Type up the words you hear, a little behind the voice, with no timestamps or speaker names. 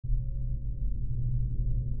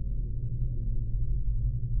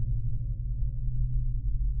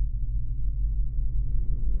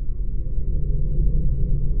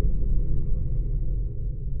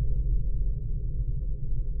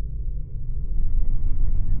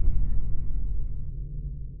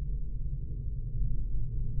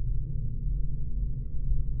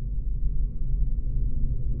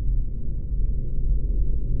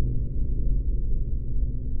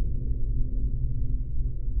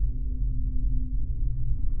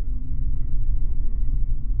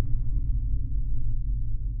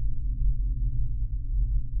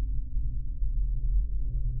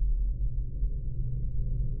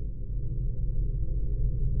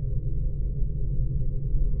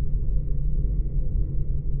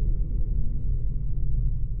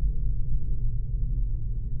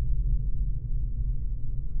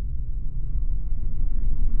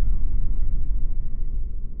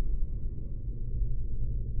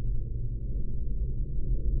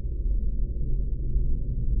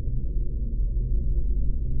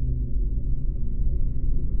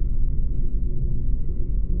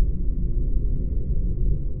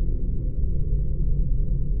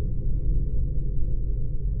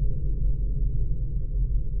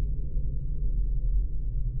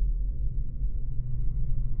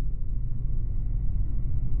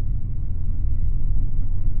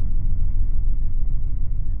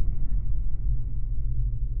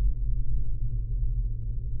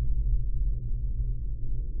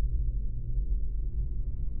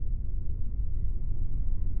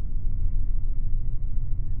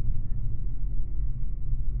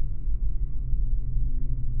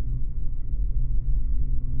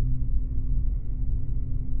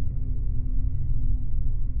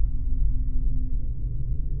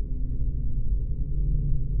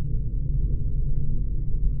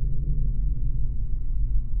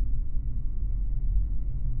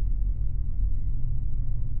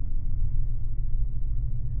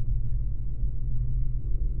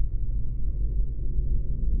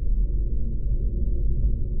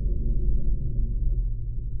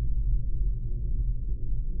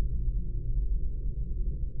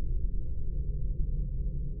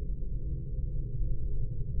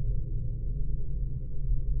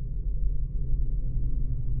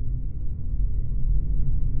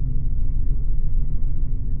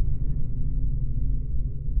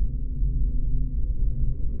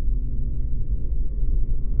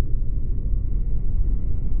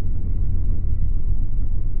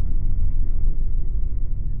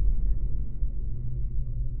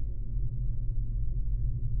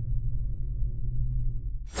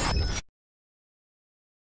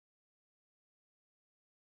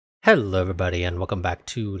Hello everybody and welcome back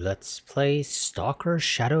to Let's Play Stalker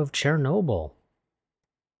Shadow of Chernobyl.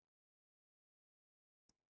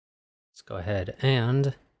 Let's go ahead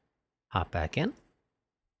and hop back in.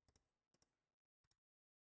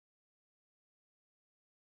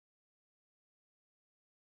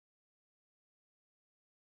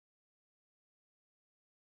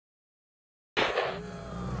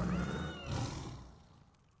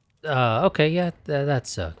 Okay, yeah,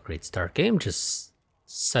 that's a great start game. Just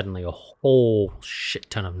suddenly a whole shit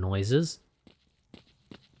ton of noises.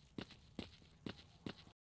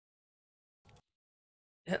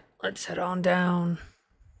 Yep, let's head on down.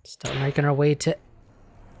 Start making our way to...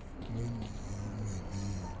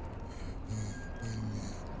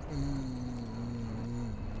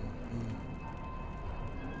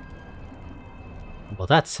 Well,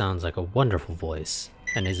 that sounds like a wonderful voice,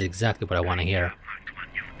 and is exactly what I want to hear.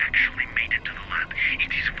 You've actually made it to the lab.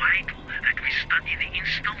 It is vital that we study the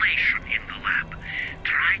installation in the lab.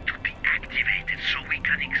 Try to deactivate it so we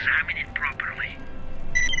can examine it properly.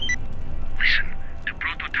 Listen, the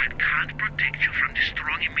prototype can't protect you from the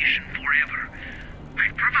strong emission forever.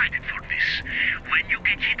 I've provided for this. When you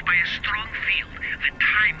get hit by a strong field, the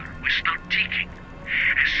timer will start ticking.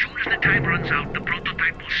 As soon as the time runs out, the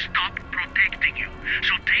prototype will stop protecting you.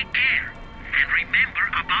 So take care, and remember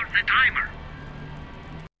about the timer.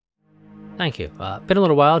 Thank you. Been a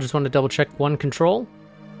little while, just wanted to double check one control.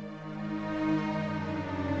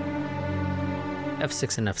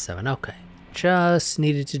 F6 and F7, okay. Just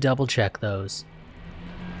needed to double check those.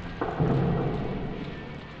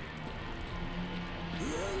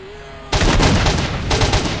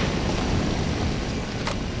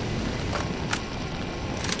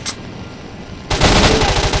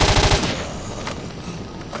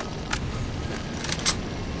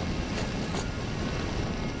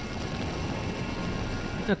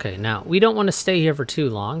 Okay, now, we don't want to stay here for too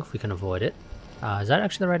long, if we can avoid it. Is that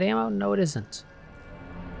actually the right ammo? No, it isn't.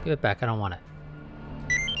 Give it back, I don't want it.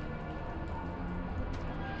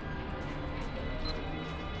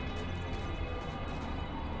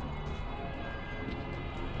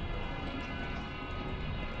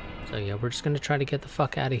 So yeah, we're just going to try to get the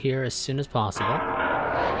fuck out of here as soon as possible.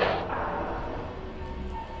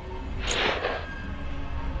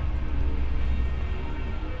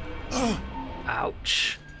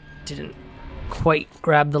 Ouch. Didn't quite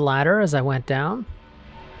grab the ladder as I went down.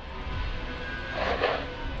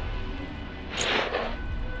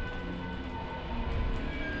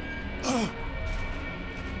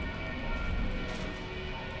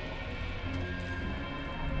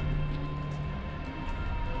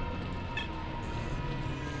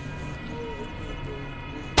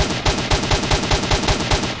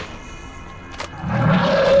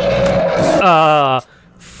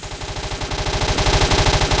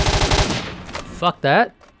 Fuck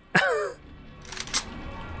that.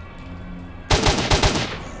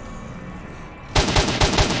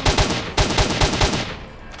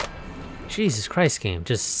 Jesus Christ, game.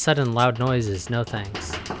 Just sudden loud noises, no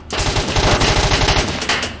thanks.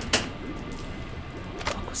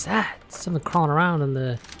 What was that? Something crawling around on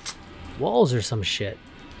the walls or some shit.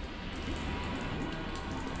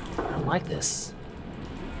 I don't like this.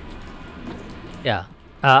 Yeah.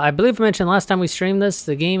 I believe I mentioned last time we streamed this,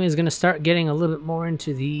 the game is going to start getting a little bit more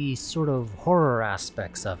into the sort of horror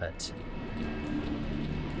aspects of it.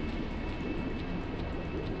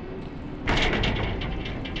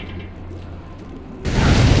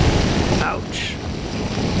 Ouch.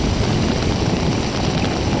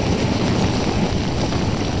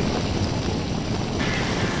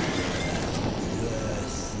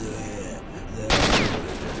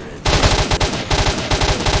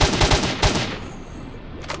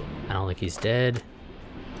 I don't think he's dead.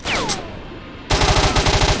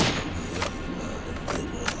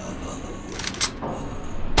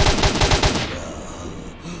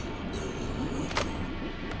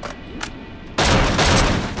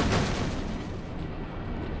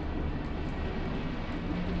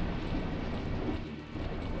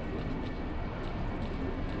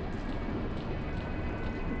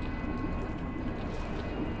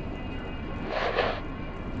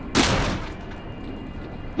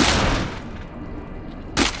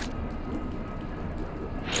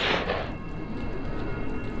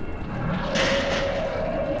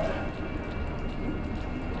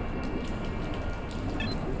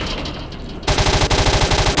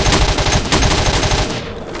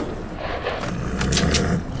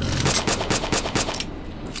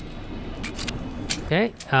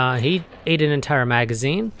 Okay, he ate an entire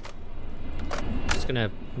magazine. Just gonna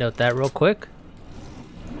note that real quick.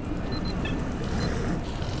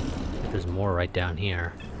 There's more right down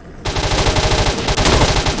here.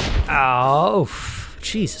 Oh,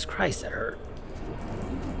 Jesus Christ, that hurt.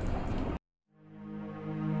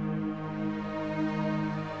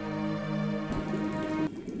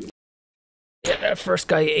 Yeah, that first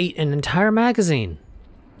guy ate an entire magazine.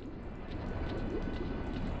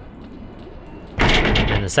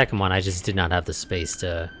 And the second one, I just did not have the space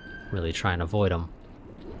to really try and avoid him.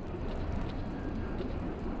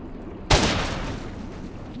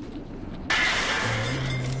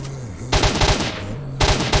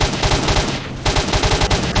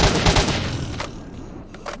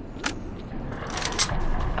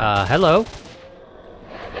 Hello?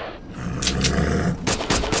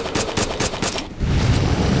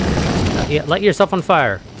 Yeah, light yourself on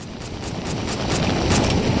fire.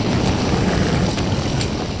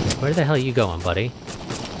 Where the hell are you going, buddy?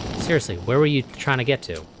 Seriously, where were you trying to get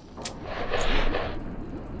to? Okay,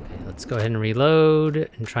 let's go ahead and reload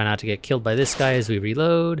and try not to get killed by this guy as we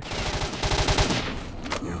reload.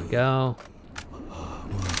 There we go.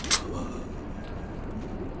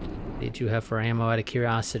 Did you have for ammo out of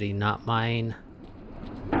curiosity? Not mine.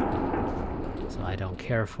 So I don't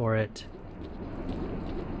care for it.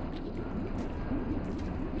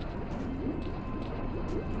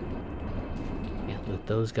 Can't loot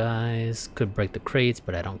those guys. Could break the crates,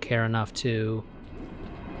 but I don't care enough to.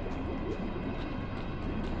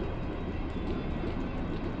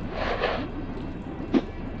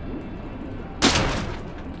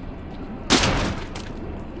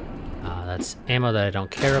 That's ammo that I don't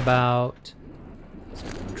care about. So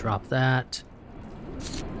I'm gonna drop that.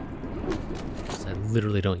 Because I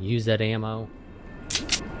literally don't use that ammo.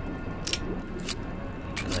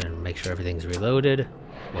 Go ahead and make sure everything's reloaded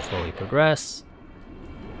before we progress.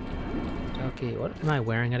 Okay, what am I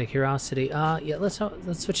wearing out of curiosity? Yeah, let's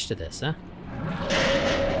switch to this, huh?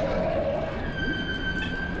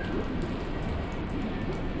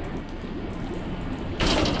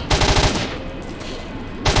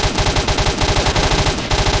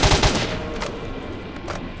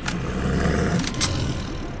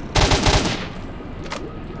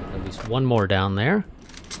 One more down there.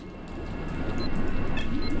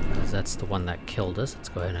 That's the one that killed us. Let's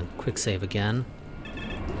go ahead and quick save again.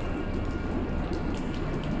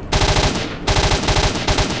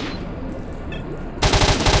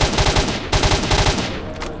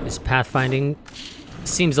 This pathfinding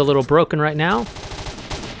seems a little broken right now.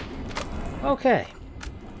 Okay.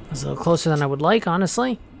 That's a little closer than I would like,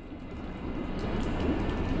 honestly.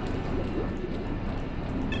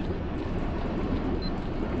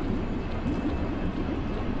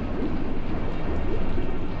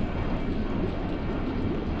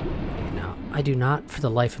 I do not, for the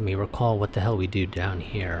life of me, recall what the hell we do down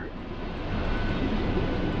here.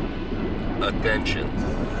 Attention.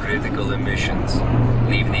 Critical emissions.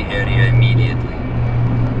 Leave the area immediately.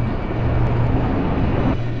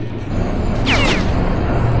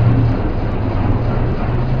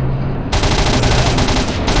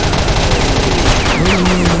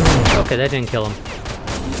 Okay, that didn't kill him.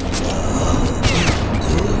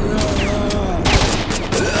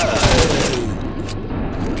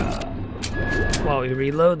 While we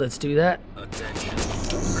reload, let's do that. Attention.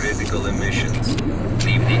 Critical emissions.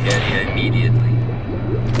 Leave the area immediately.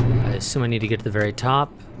 I assume I need to get to the very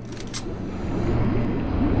top.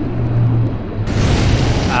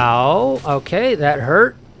 Ow. Okay, that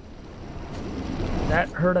hurt. That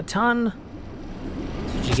hurt a ton.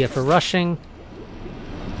 That's what you get for rushing.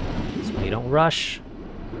 That's why you don't rush.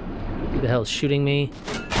 Who the hell is shooting me?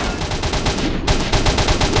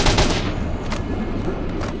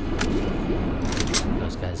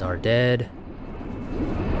 Are dead.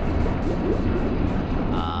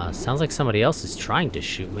 Sounds like somebody else is trying to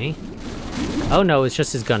shoot me. Oh no, it's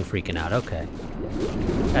just his gun freaking out. Okay.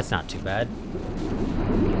 That's not too bad.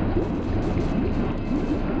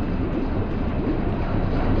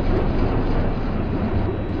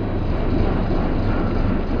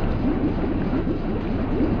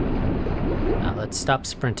 Now let's stop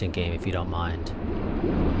sprinting, game, if you don't mind.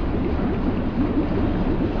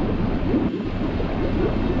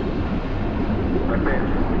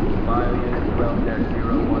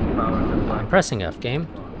 I'm pressing F, game.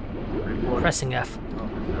 Pressing F.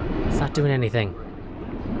 It's not doing anything.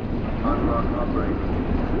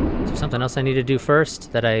 Is there something else I need to do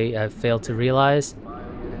first that I failed to realize?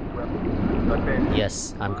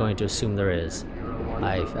 Yes, I'm going to assume there is.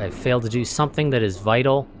 I failed to do something that is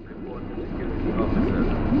vital.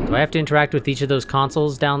 Do I have to interact with each of those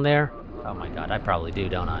consoles down there? Oh my god, I probably do,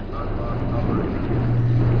 don't I?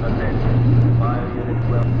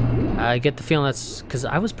 I get the feeling that's because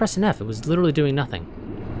I was pressing F. It was literally doing nothing.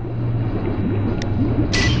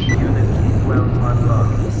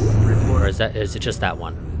 Or is it just that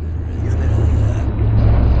one?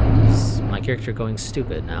 my character going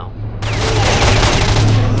stupid now. I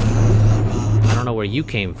don't know where you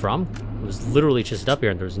came from. It was literally just up here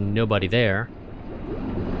and there was nobody there.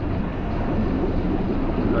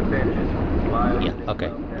 Yeah,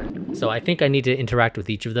 okay. So I think I need to interact with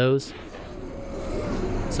each of those.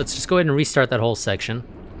 So let's just go ahead and restart that whole section.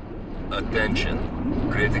 Attention.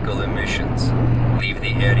 Critical emissions. Leave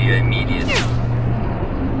the area immediately.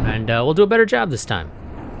 And we'll do a better job this time.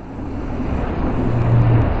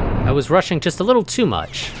 I was rushing just a little too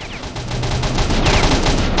much.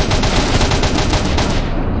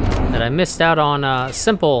 That I missed out on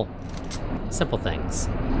simple things.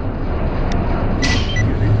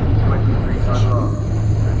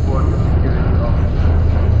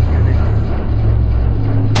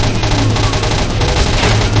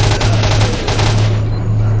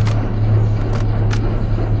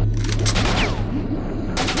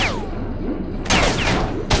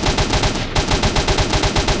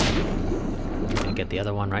 Get the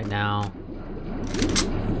other one right now.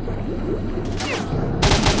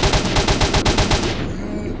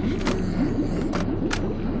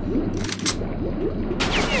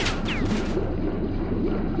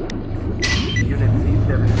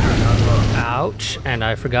 Ouch, and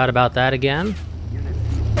I forgot about that again.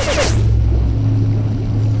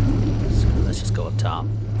 Let's just go up top.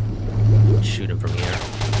 Shoot him from here.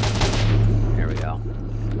 There we go.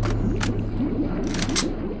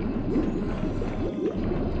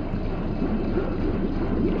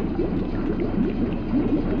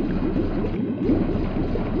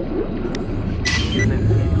 Unit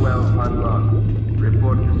C-12 unlocked.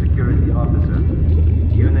 Report to security officer.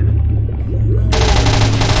 Unit...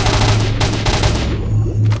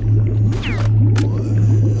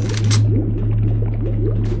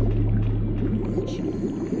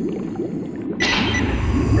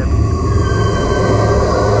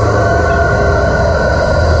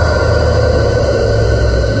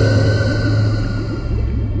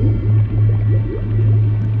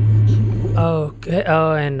 Okay,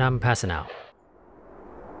 oh, and I'm passing out.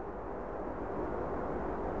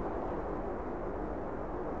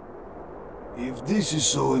 If this is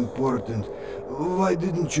so important, why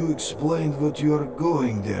didn't you explain what you're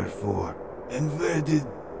going there for? And where did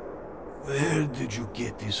you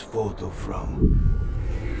get this photo from?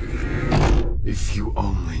 If you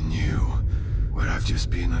only knew where I've just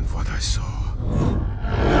been and what I saw.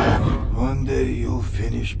 One day you'll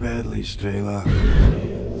finish badly, S.T.A.L.K.E.R.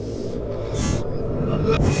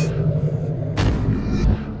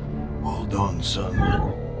 Hold on, son.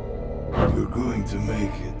 You're going to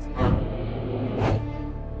make it.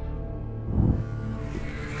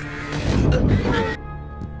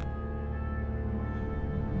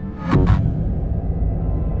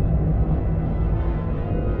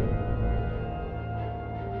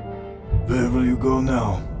 Where will you go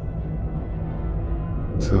now?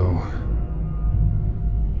 To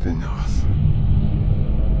the north.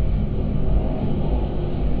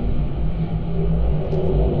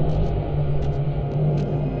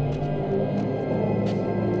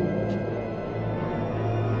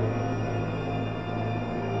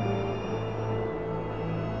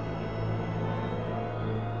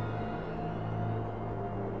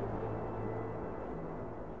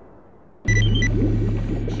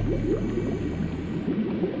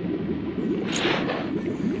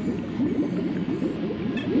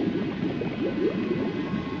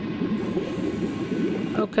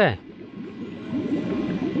 Okay.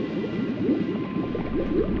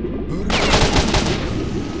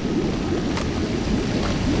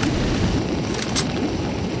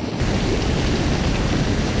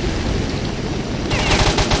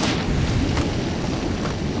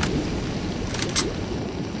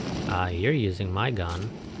 You're using my gun,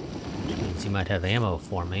 which means you might have ammo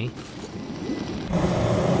for me.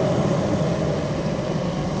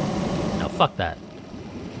 No, fuck that.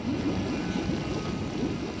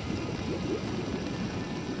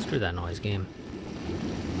 Screw that noise game.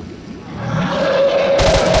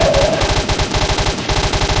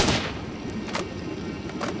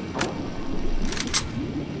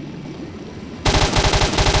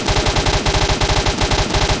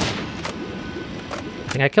 I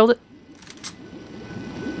think I killed it.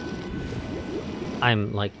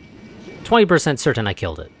 I'm like 20% certain I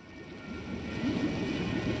killed it.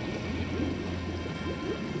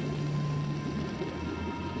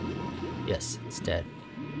 Yes, it's dead.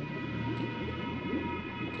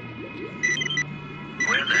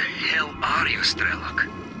 Where the hell are you, S.T.A.L.K.E.R?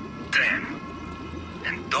 Damn.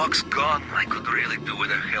 And Doc's gone. I could really do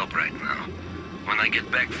with her help right now. When I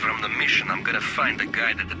get back from the mission, I'm gonna find the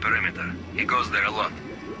guide at the perimeter. He goes there a lot.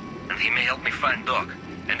 And he may help me find Doc.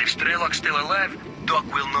 And if S.T.A.L.K.E.R's still alive, Doc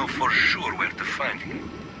will know for sure where to find him.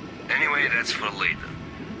 Anyway, that's for later.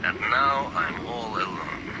 And now I'm all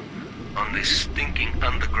alone. On this stinking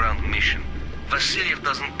underground mission. Vasiliev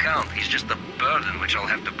doesn't count, he's just a burden which I'll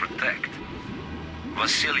have to protect.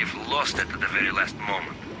 Vasiliev lost it at the very last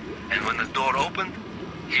moment. And when the door opened,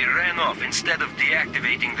 he ran off instead of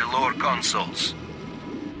deactivating the lower consoles.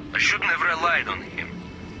 I shouldn't have relied on him.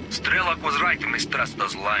 S.T.A.L.K.E.R was right to mistrust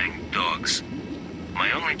those lying dogs. My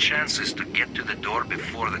only chance is to get to the door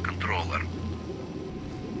before the controller.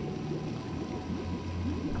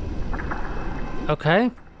 Okay.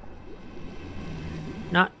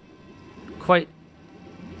 Not quite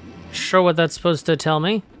sure what that's supposed to tell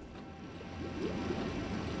me.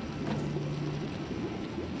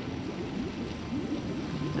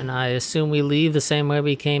 And I assume we leave the same way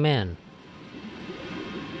we came in.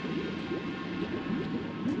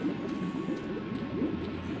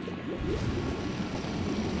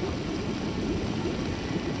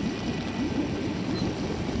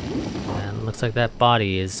 And looks like that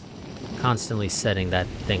body is constantly setting that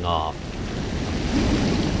thing off.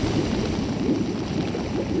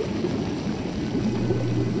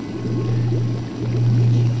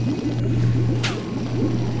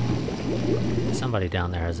 Somebody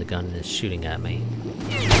down there has a gun and is shooting at me.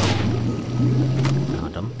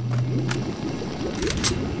 Found him.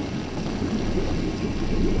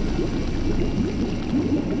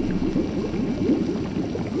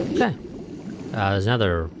 Okay. There's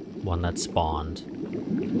another one that spawned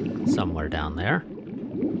somewhere down there. I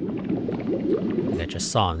think I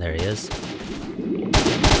just saw him. There he is.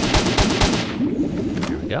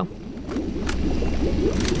 There we go.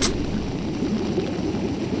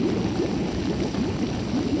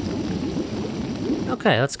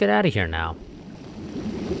 Okay, let's get out of here now.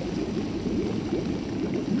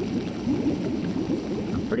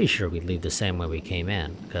 I'm pretty sure we'd leave the same way we came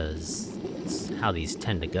in, because it's how these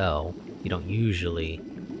tend to go. You don't usually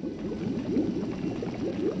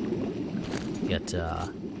get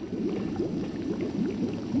an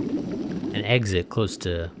exit close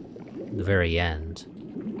to the very end.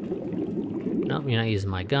 Nope, you're not using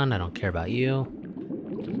my gun. I don't care about you.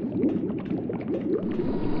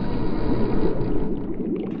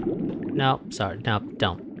 No, sorry. No,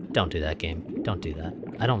 don't do that, game. Don't do that.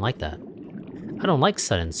 I don't like that. I don't like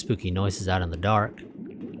sudden spooky noises out in the dark.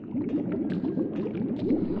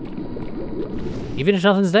 Even if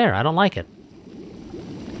nothing's there, I don't like it.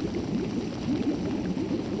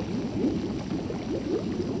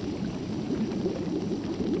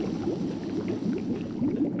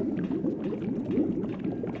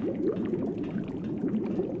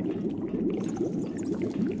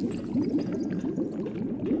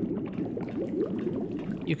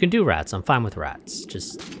 You can do rats. I'm fine with rats.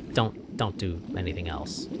 Just don't do anything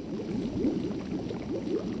else.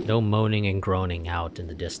 No moaning and groaning out in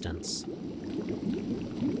the distance.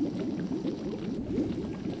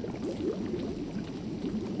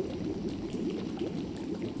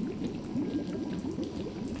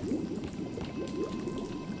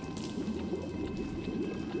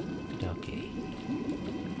 Okay.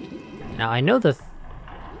 Now I know the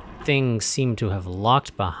things seem to have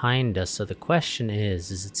locked behind us, so the question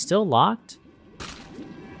is it still locked?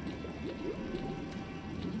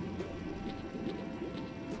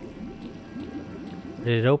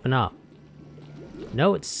 Did it open up?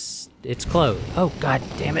 No, it's closed. Oh, god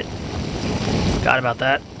damn it. Forgot about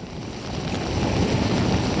that.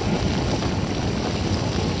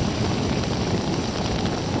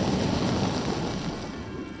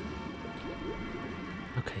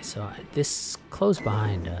 Okay, so this closed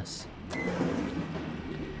behind us.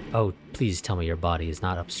 Oh, please tell me your body is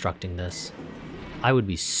not obstructing this. I would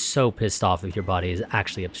be so pissed off if your body is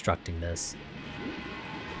actually obstructing this.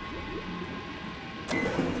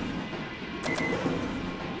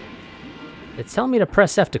 It's telling me to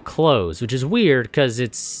press F to close, which is weird because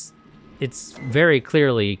it's very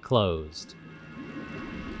clearly closed.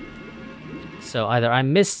 So either I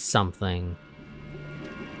missed something,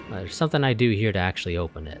 or there's something I do here to actually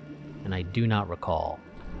open it, and I do not recall.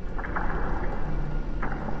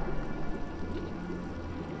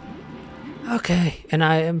 Okay, and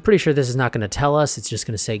I am pretty sure this is not going to tell us. It's just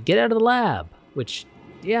going to say, get out of the lab, which,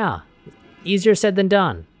 yeah, easier said than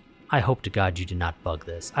done. I hope to God you did not bug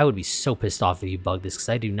this. I would be so pissed off if you bug this, because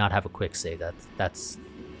I do not have a quick save.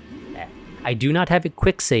 I do not have a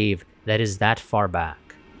quick save that is that far back.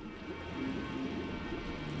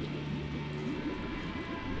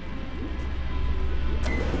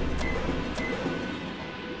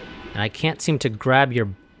 And I can't seem to grab your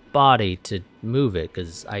body to move it,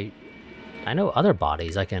 because I know other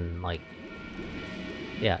bodies I can, like,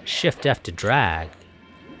 yeah, shift F to drag.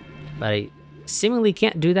 But I seemingly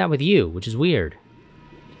can't do that with you, which is weird.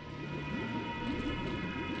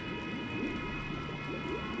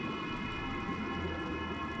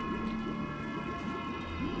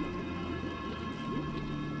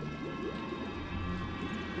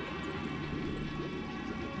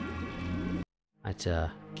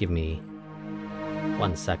 Give me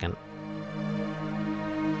 1 second.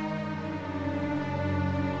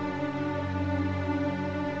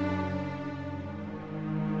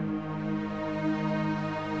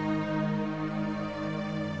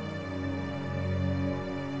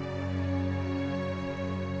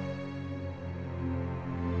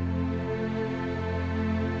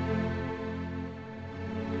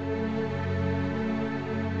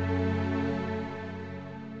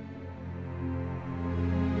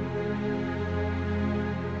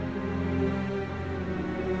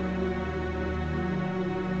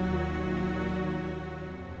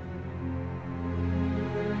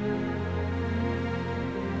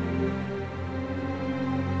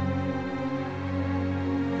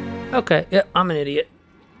 Okay, yep, I'm an idiot.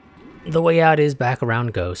 The way out is back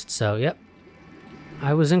around Ghost, so yep.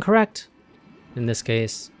 I was incorrect in this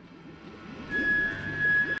case.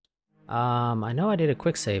 I know I did a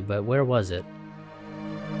quick save, but where was it?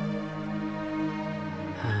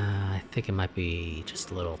 I think it might be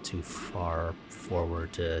just a little too far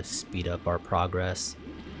forward to speed up our progress.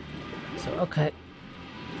 So, okay.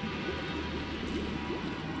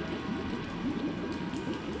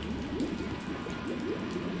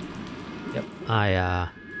 Yep, I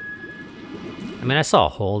mean, I saw a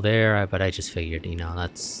hole there, but I just figured, you know,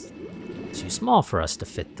 that's too small for us to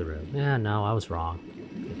fit through. Yeah, no, I was wrong.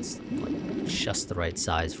 It's like just the right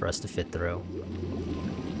size for us to fit through.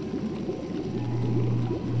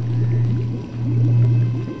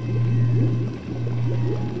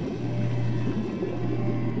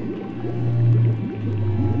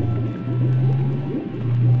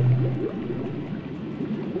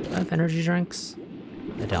 Do I have energy drinks?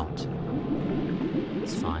 I don't.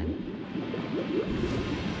 It's fine.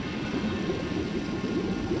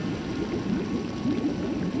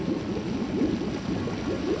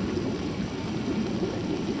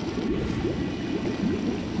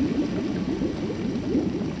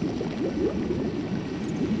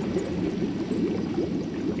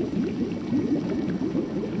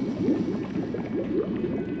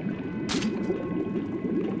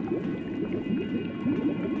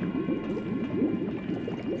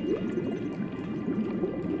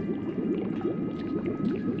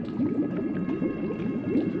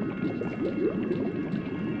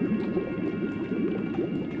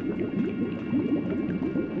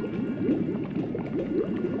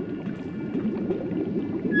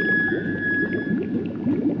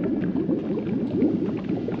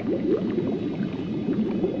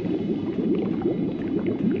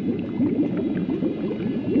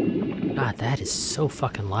 God, that is so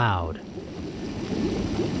fucking loud.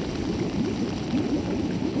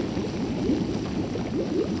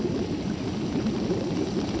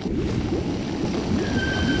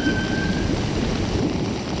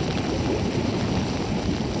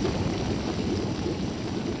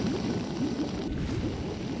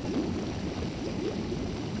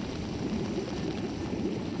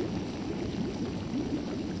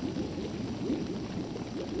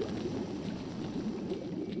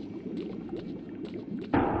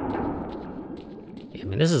 I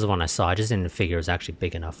mean, this is the one I saw. I just didn't figure it was actually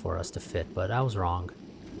big enough for us to fit, but I was wrong.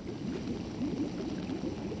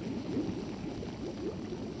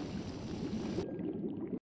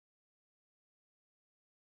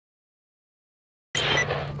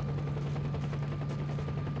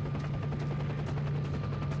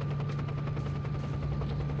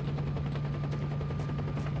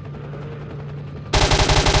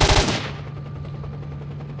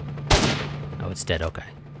 Oh, it's dead. Okay.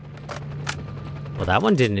 Well, that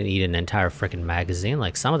one didn't eat an entire frickin' magazine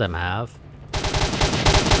like some of them have.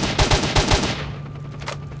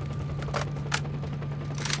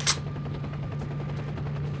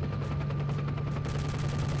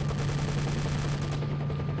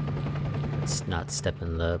 Let's not step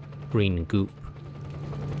in the green goop.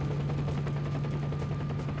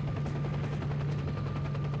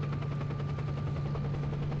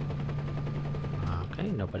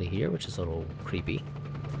 Okay, nobody here, which is a little creepy.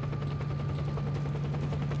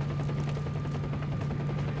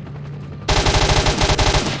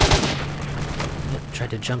 Tried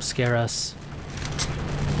to jump scare us.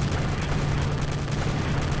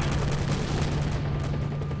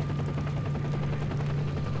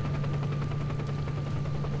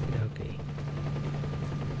 Okay.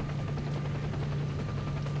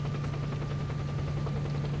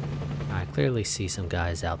 Alright, Clearly see some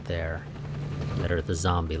guys out there that are the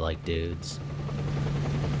zombie-like dudes.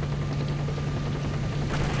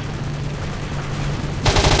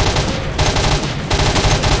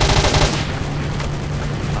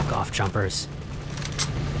 Fuck off, jumpers.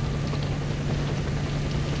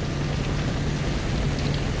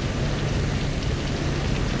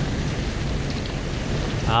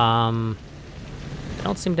 I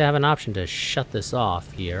don't seem to have an option to shut this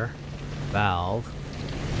off here. Valve.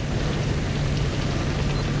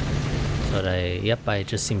 So I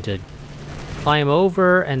just seem to climb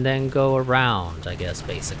over and then go around, I guess,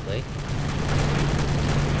 basically.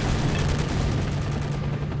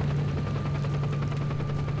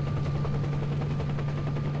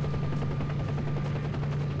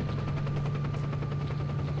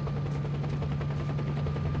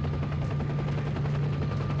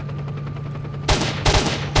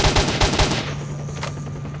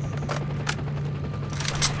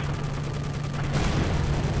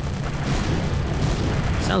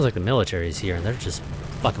 Sounds like the military's here and they're just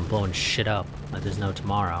fucking blowing shit up like there's no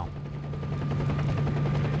tomorrow.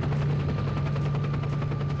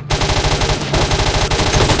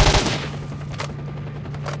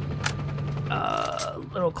 A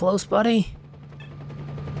little close, buddy.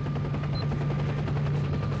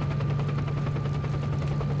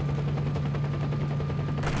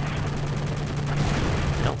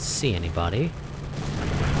 I don't see anybody.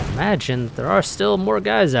 I imagine there are still more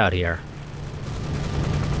guys out here.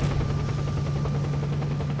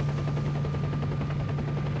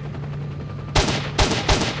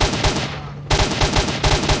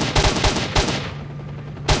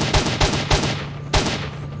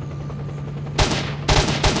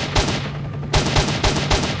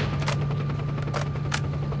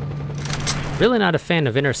 Really not a fan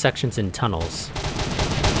of intersections in tunnels.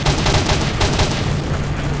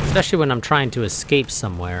 Especially when I'm trying to escape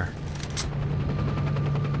somewhere.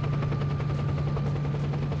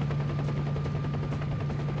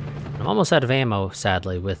 I'm almost out of ammo,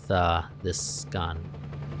 sadly, with this gun.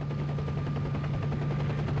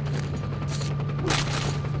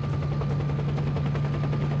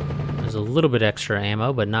 There's a little bit extra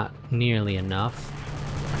ammo, but not nearly enough.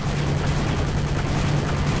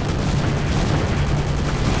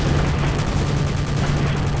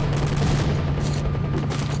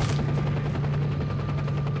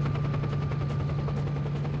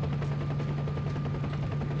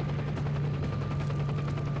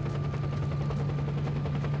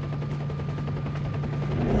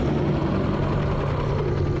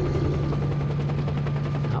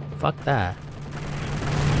 Fuck that.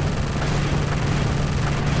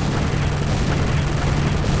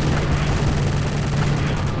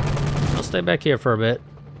 I'll stay back here for a bit.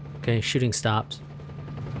 Okay, shooting stops.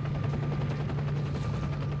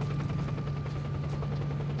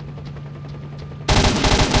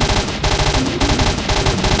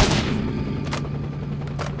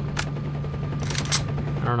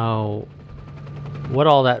 I don't know what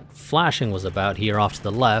all that flashing was about here off to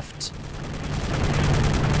the left.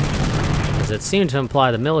 It seemed to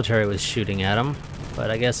imply the military was shooting at him,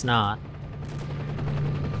 but I guess not.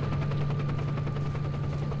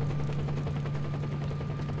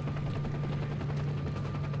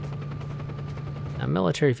 Now,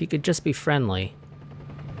 military, if you could just be friendly.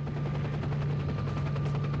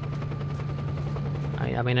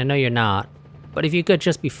 I mean, I know you're not, but if you could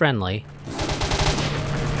just be friendly.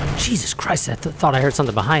 Jesus Christ, I thought I heard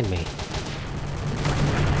something behind me.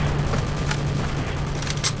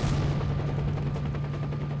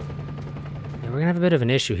 We're gonna have a bit of an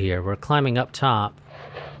issue here. We're climbing up top.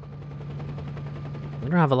 We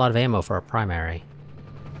don't have a lot of ammo for our primary.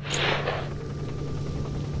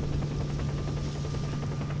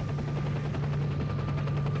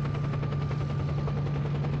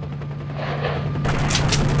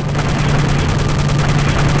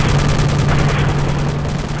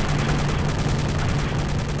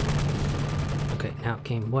 Okay, now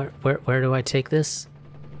King, where do I take this?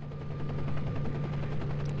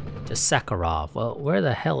 To Sakharov. Well, where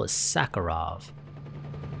the hell is Sakharov?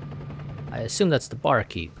 I assume that's the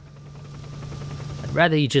barkeep. I'd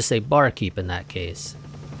rather you just say barkeep in that case.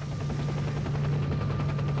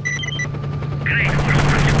 Great work,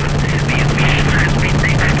 the mission has been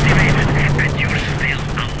deactivated, and you're still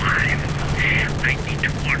alive. I need to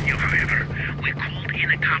warn you, however, we called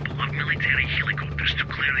in a couple of military helicopters to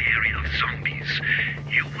clear the area of zombies.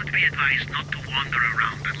 You would be advised not to wander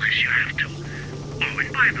around unless you have to. Oh,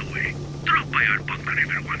 and by the way, drop by our bunker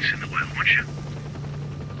every once in a while, won't you?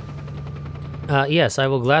 Yes, I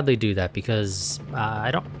will gladly do that because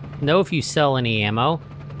I don't know if you sell any ammo.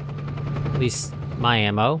 At least my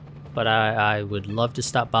ammo. but I would love to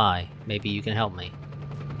stop by. Maybe you can help me.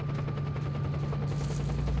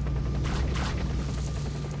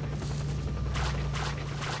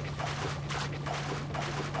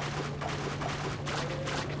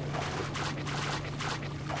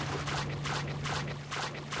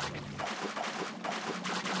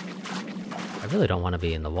 I really don't want to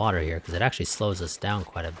be in the water here because it actually slows us down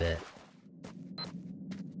quite a bit.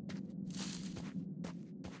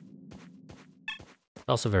 It's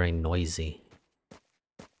also very noisy.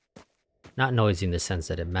 Not noisy in the sense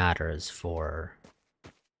that it matters for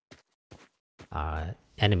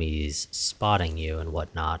enemies spotting you and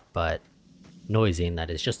whatnot, but noisy in that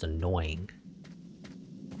it's just annoying.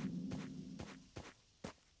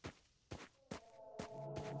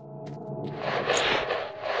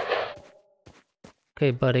 Okay,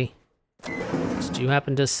 buddy. Do you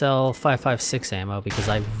happen to sell 5.56 ammo? Because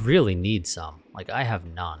I really need some. Like, I have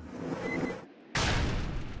none.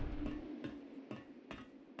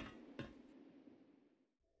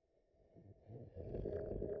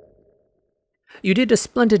 You did a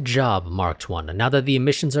splendid job, Marked One, and now that the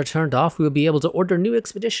emissions are turned off, we will be able to order new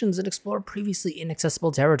expeditions and explore previously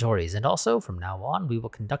inaccessible territories. And also, from now on, we will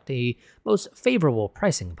conduct a most favorable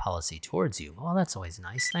pricing policy towards you. Well, that's always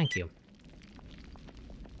nice. Thank you.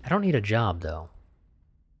 I don't need a job, though.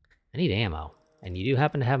 I need ammo. And you do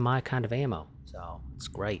happen to have my kind of ammo. So, it's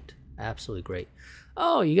great. Absolutely great.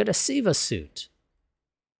 Oh, you got a SIVA suit.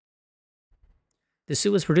 The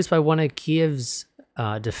suit was produced by one of Kiev's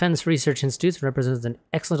defense research institutes and represents an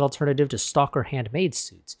excellent alternative to S.T.A.L.K.E.R handmade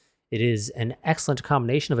suits. It is an excellent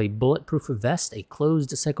combination of a bulletproof vest, a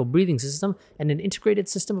closed cycle breathing system, and an integrated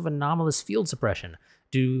system of anomalous field suppression.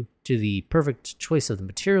 Due to the perfect choice of the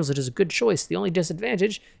materials, it is a good choice. The only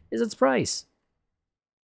disadvantage is its price.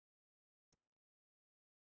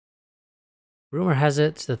 Rumor has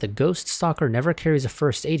it that the ghost stalker never carries a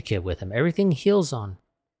first aid kit with him. Everything heals on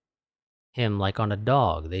him like on a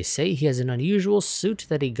dog. They say he has an unusual suit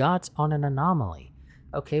that he got on an anomaly.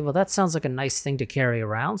 Okay, well that sounds like a nice thing to carry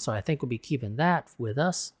around, so I think we'll be keeping that with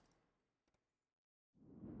us.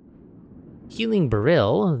 Healing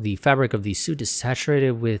Beryl, the fabric of the suit is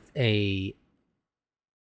saturated with a,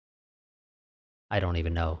 I don't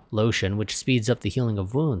even know, lotion, which speeds up the healing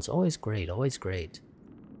of wounds. Always great, always great.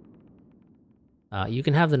 You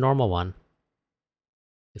can have the normal one,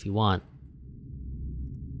 if you want.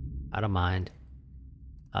 I don't mind.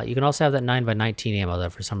 You can also have that 9x19 ammo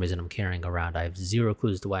that for some reason I'm carrying around. I have zero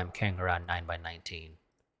clues to why I'm carrying around 9x19.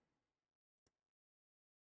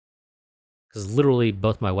 Because literally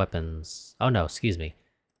both my weapons... Oh no, excuse me.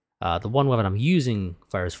 The one weapon I'm using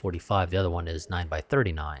fires 45, the other one is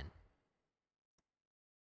 9x39.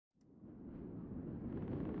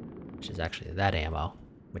 Which is actually that ammo,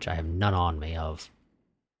 which I have none on me of.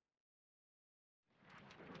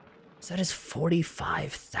 So that is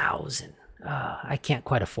 45,000. I can't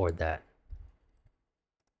quite afford that.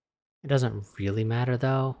 It doesn't really matter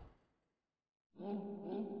though.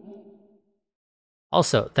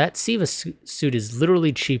 Also, that SIVA suit is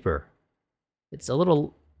literally cheaper. It's a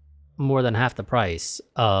little more than half the price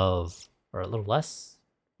of, or a little less,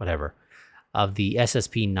 whatever, of the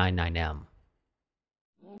SSP-99M.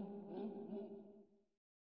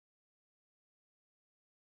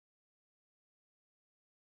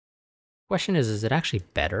 Question is it actually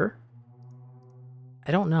better?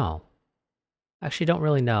 I don't know. I actually don't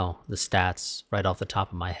really know the stats right off the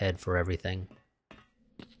top of my head for everything.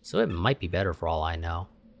 So it might be better for all I know.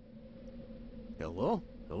 Hello?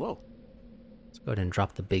 Hello. Let's go ahead and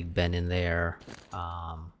drop the Big Ben in there.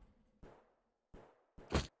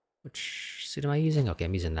 Which suit am I using? Okay,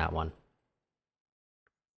 I'm using that one.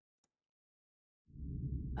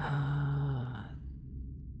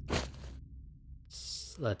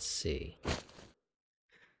 Let's see.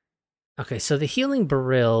 Okay, so the Healing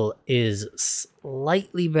Beryl is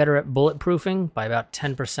slightly better at bulletproofing by about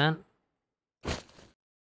 10%.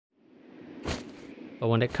 But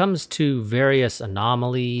when it comes to various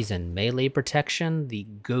anomalies and melee protection, the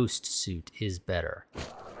Ghost suit is better.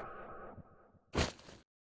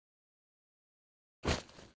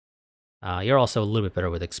 You're also a little bit better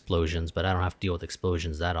with explosions, but I don't have to deal with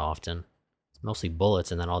explosions that often. It's mostly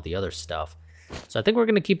bullets and then all the other stuff. So I think we're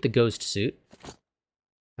going to keep the Ghost suit.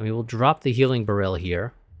 And we will drop the Healing Beryl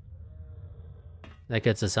here. That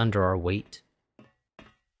gets us under our weight.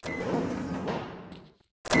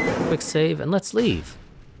 Quick save, and let's leave.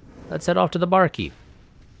 Let's head off to the barkeep.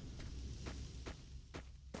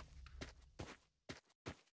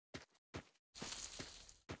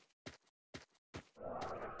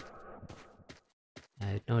 I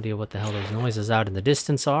have no idea what the hell those noises out in the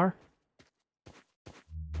distance are.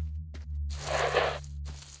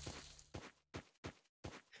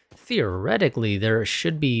 Theoretically, there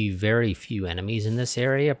should be very few enemies in this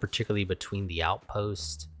area, particularly between the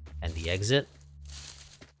outpost and the exit.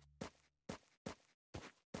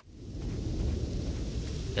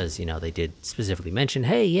 Because, you know, they did specifically mention,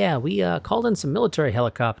 hey, yeah, we called in some military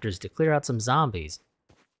helicopters to clear out some zombies.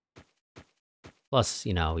 Plus,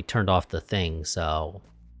 you know, we turned off the thing, so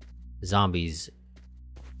zombies,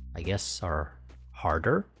 I guess, are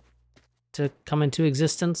harder to come into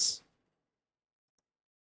existence.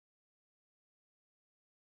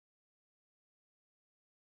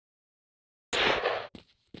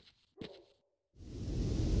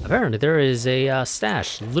 Apparently there is a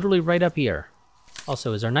stash literally right up here.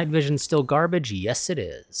 Also, is our night vision still garbage? Yes, it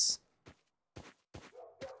is.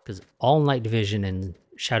 Because all night vision in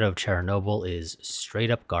Shadow of Chernobyl is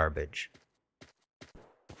straight up garbage.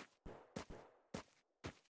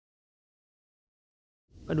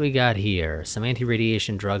 What do we got here? Some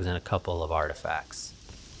anti-radiation drugs and a couple of artifacts.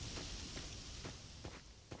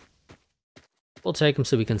 We'll take them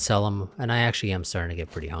so we can sell them, and I actually am starting to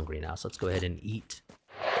get pretty hungry now, so let's go ahead and eat.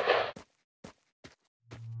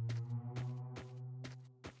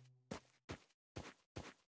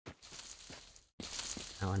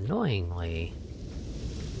 Now, annoyingly,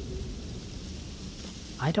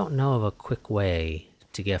 I don't know of a quick way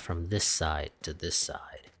to get from this side to this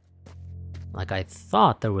side. Like, I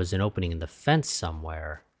thought there was an opening in the fence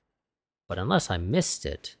somewhere, but unless I missed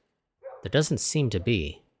it, there doesn't seem to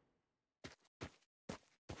be.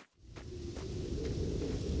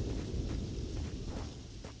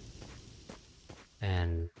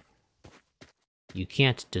 And you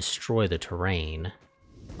can't destroy the terrain,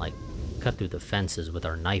 like cut through the fences with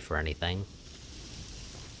our knife or anything.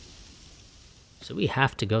 So we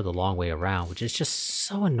have to go the long way around, which is just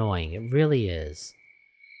so annoying. It really is.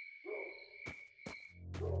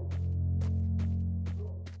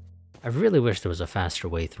 I really wish there was a faster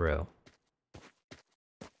way through.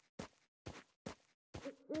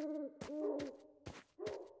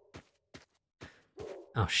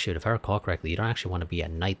 Oh shoot, if I recall correctly, you don't actually want to be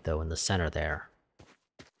at night though in the center there.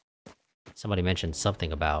 Somebody mentioned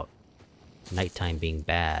something about nighttime being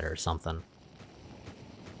bad or something.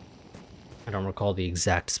 I don't recall the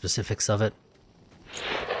exact specifics of it.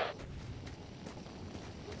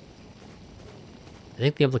 I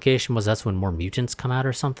think the implication was that's when more mutants come out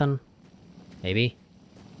or something. Maybe?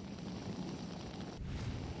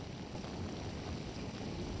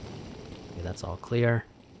 Okay, that's all clear.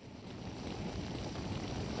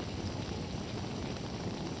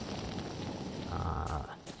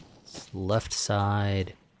 Left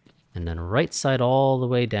side, and then right side all the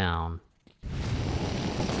way down.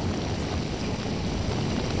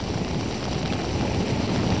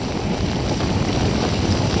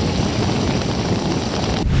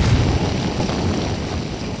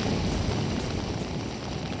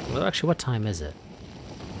 Well, actually, what time is it?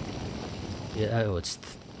 Yeah, oh, it's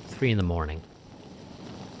 3 in the morning.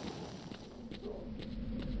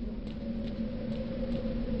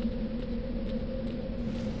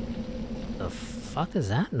 The fuck is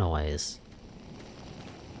that noise?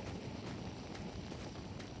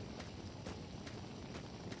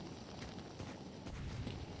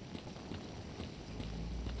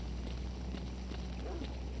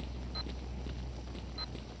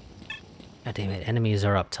 God damn it, enemies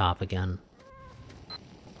are up top again.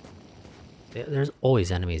 There's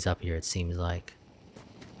always enemies up here, it seems like.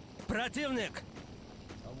 Противник!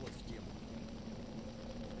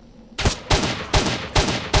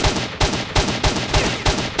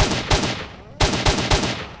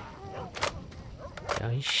 Oh,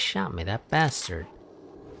 he shot me, that bastard.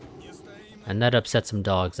 And that upset some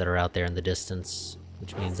dogs that are out there in the distance,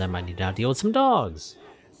 which means I might need to now deal with some dogs.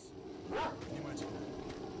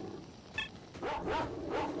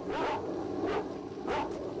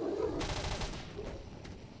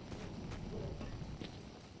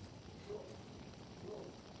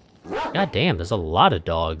 God damn, there's a lot of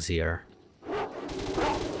dogs here.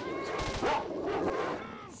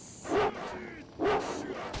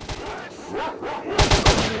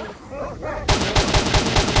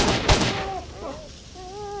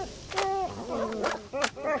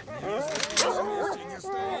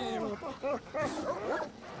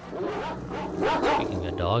 Speaking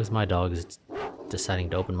of dogs, my dog is deciding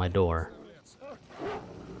to open my door.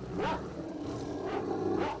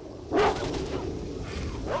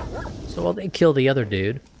 So while they kill the other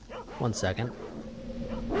dude, 1 second.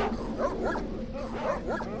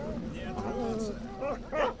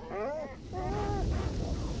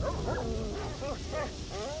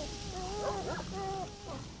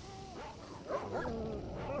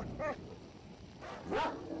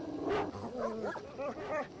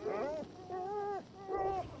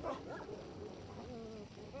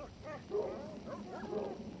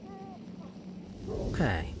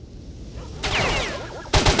 Okay.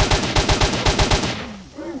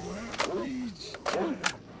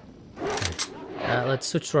 Let's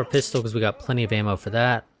switch to our pistol because we got plenty of ammo for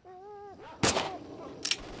that.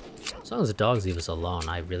 As long as the dogs leave us alone,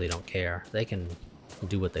 I really don't care. They can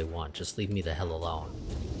do what they want. Just leave me the hell alone.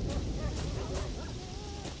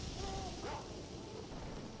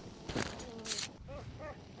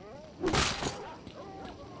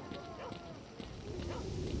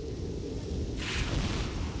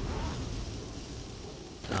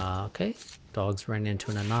 Okay, dogs ran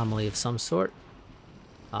into an anomaly of some sort.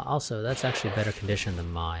 Also, that's actually better condition than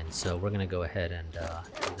mine, so we're gonna go ahead and do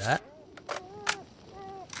that.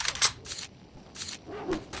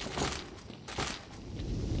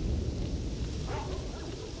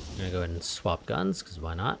 I'm gonna go ahead and swap guns, because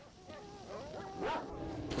why not?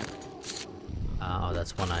 Oh,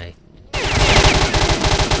 that's one I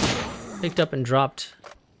picked up and dropped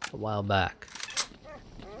a while back.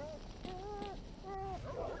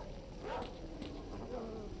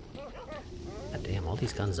 God damn, all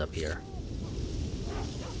these guns up here.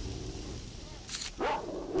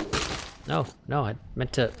 No, no, I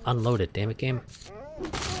meant to unload it, damn it, game.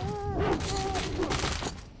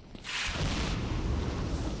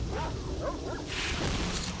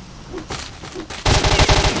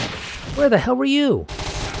 Where the hell were you?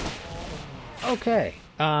 Okay.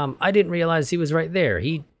 I didn't realize he was right there.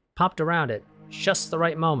 He popped around at just the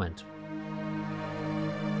right moment.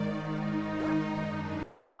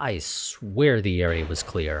 I swear the area was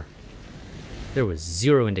clear. There was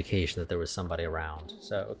zero indication that there was somebody around.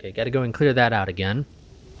 So, okay, gotta go and clear that out again.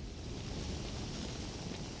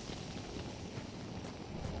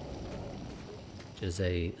 Which is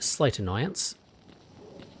a slight annoyance.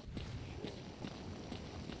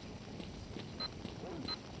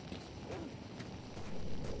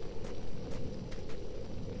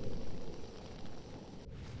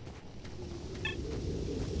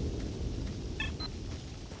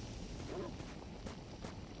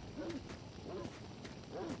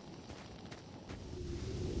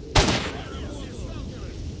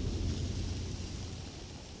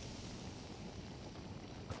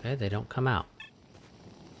 Okay, they don't come out.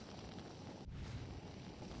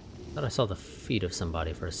 Thought I saw the feet of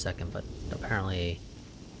somebody for a second, but apparently,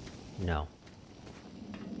 no.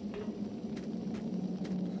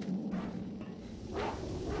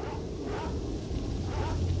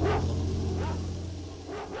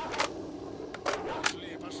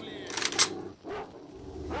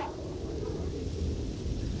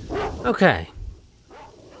 Okay.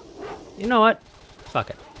 You know what? Fuck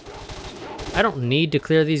it. I don't need to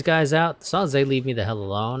clear these guys out. As long as they leave me the hell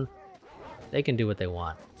alone, they can do what they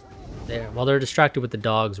want. While they're distracted with the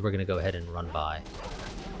dogs, we're gonna go ahead and run by.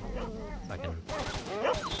 If I can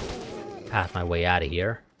path my way out of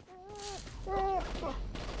here.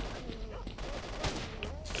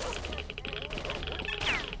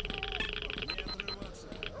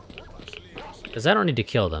 Because I don't need to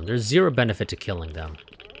kill them. There's zero benefit to killing them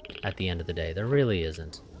at the end of the day. There really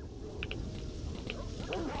isn't.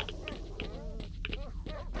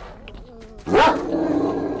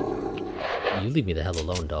 You leave me the hell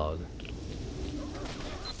alone, dog.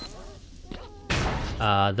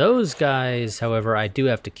 Those guys, however, I do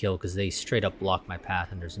have to kill because they straight up block my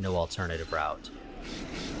path and there's no alternative route.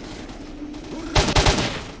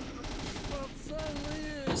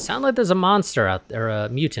 Sound like there's a monster out there, a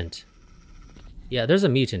mutant. Yeah, there's a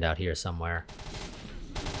mutant out here somewhere.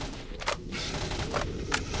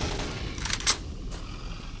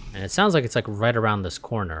 And it sounds like it's like right around this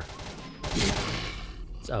corner.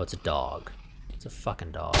 Oh, it's a dog. It's a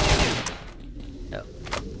fucking dog. Oh,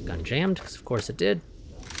 gun jammed, because of course it did.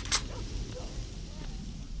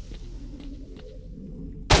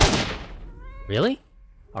 Really?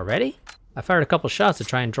 Already? I fired a couple shots to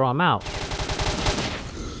try and draw him out.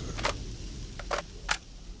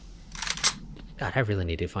 God, I really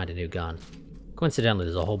need to find a new gun. Coincidentally,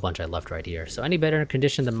 there's a whole bunch I left right here. So any better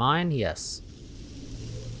condition than mine? Yes.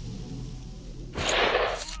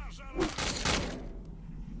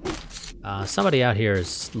 Somebody out here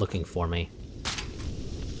is looking for me.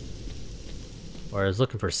 Or is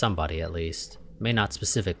looking for somebody, at least. May not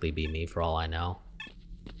specifically be me, for all I know.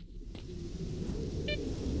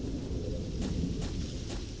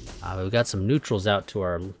 We've got some neutrals out to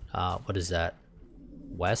our, what is that?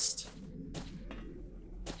 West?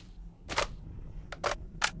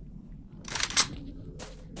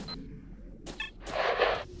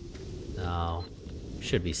 No.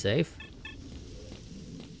 Should be safe.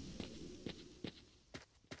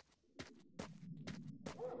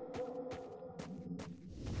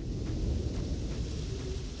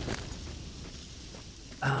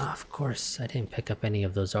 course, I didn't pick up any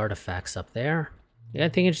of those artifacts up there. You got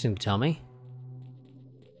anything interesting to tell me?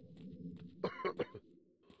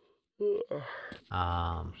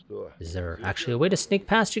 Is there actually a way to sneak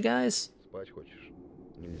past you guys?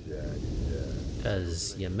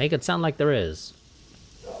 Because you make it sound like there is.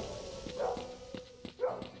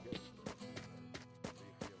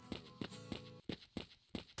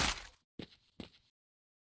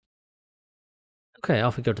 Okay,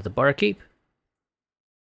 off we go to the barkeep.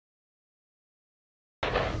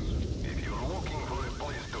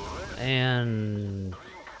 And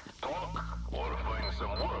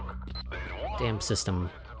damn system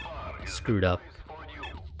screwed up.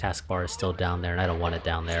 Taskbar is still down there, and I don't want it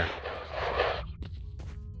down there.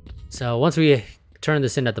 So once we turn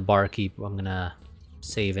this in at the barkeep, I'm gonna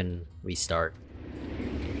save and restart.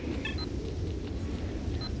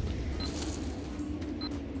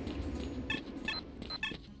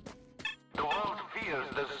 The world fears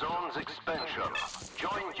the zone's expansion.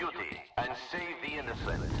 Join duty and save the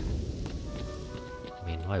innocent. I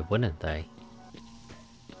mean, why wouldn't they?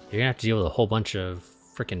 You're gonna have to deal with a whole bunch of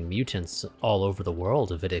freaking mutants all over the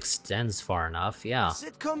world if it extends far enough, yeah.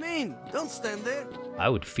 Sit, come in. Don't stand there. I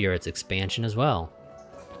would fear its expansion as well.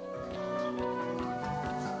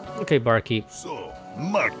 Okay, barkeep. So,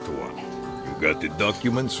 marked one. You got the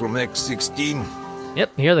documents from X-16?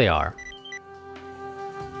 Yep, here they are.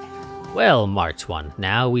 Well, marked one.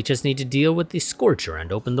 Now we just need to deal with the Scorcher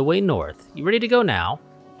and open the way north. You ready to go now?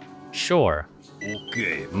 Sure.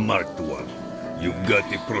 Okay, marked one. You've got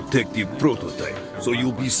the protective prototype, so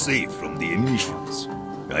you'll be safe from the emissions.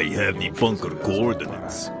 I have the bunker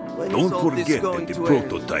coordinates. Don't forget that the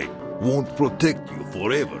prototype won't protect you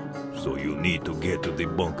forever, so you need to get to the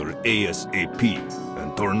bunker ASAP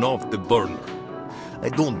and turn off the burner. I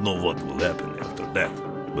don't know what will happen after that,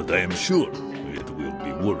 but I am sure it will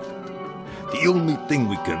be worth it. The only thing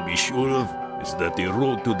we can be sure of is that the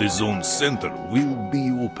road to the zone center will be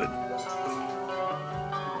open.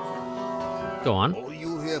 Go on. All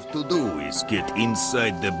you have to do is get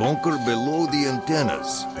inside the bunker below the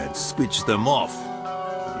antennas and switch them off.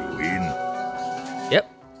 You in? Yep.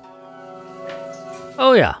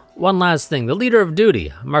 Oh yeah, one last thing. The leader of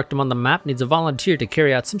duty, I marked him on the map, needs a volunteer to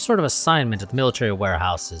carry out some sort of assignment at the military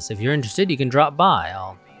warehouses. If you're interested, you can drop by.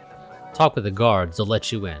 I'll talk with the guards. They'll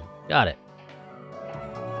let you in. Got it.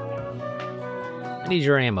 I need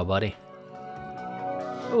your ammo, buddy.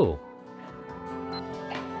 Ooh.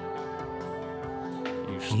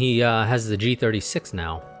 He has the G36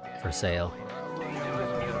 now for sale.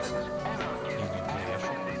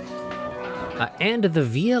 And the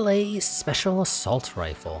VLA Special Assault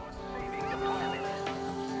Rifle.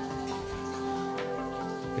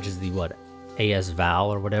 Which is the, what, AS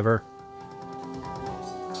Val or whatever?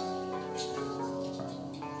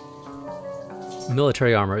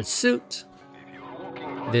 Military armored suit.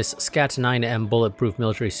 This SCAT-9M bulletproof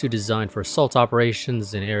military suit is designed for assault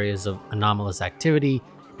operations in areas of anomalous activity.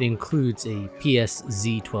 It includes a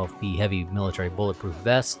PSZ-12P heavy military bulletproof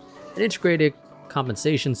vest, an integrated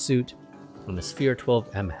compensation suit, and a Sphere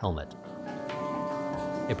 12M helmet.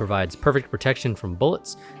 It provides perfect protection from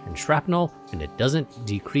bullets and shrapnel, and it doesn't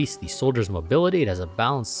decrease the soldier's mobility. It has a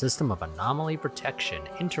balanced system of anomaly protection.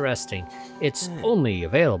 Interesting. It's only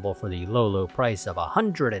available for the low price of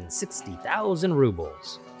 160,000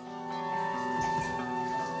 rubles.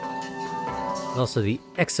 Also the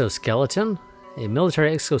exoskeleton. A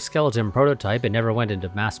military exoskeleton prototype. It never went into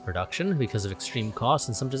mass production because of extreme costs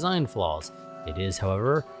and some design flaws. It is,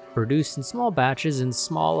 however, produced in small batches in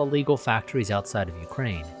small illegal factories outside of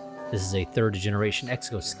Ukraine. This is a third-generation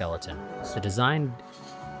exoskeleton. The design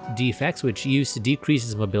defects which used to decrease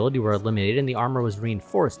its mobility were eliminated and the armor was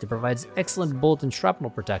reinforced. It provides excellent bullet and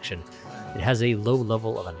shrapnel protection. It has a low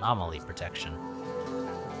level of anomaly protection.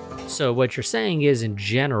 So what you're saying is, in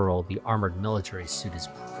general, the armored military suit is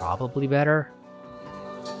probably better?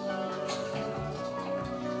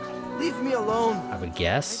 Leave me alone. I would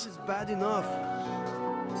guess. This is bad enough.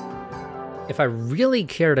 If I really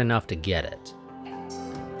cared enough to get it,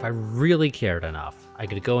 if I really cared enough, I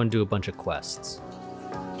could go and do a bunch of quests.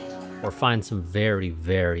 Or find some very,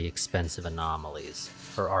 very expensive anomalies,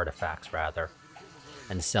 or artifacts rather,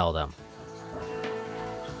 and sell them.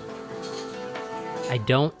 I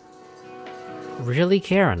don't really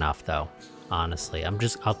care enough though, honestly.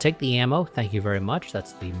 I'll take the ammo, thank you very much.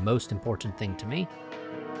 That's the most important thing to me.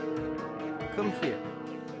 Come here.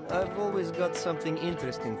 I've always got something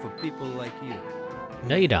interesting for people like you.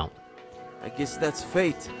 No, you don't. I guess that's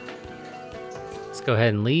fate. Let's go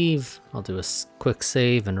ahead and leave. I'll do a quick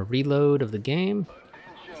save and a reload of the game.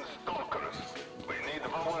 Attention stalkers. We need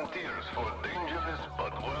volunteers for dangerous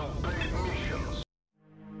but well-paid missions.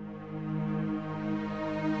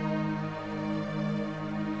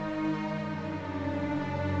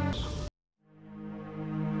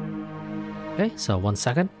 Okay, so 1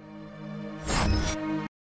 second.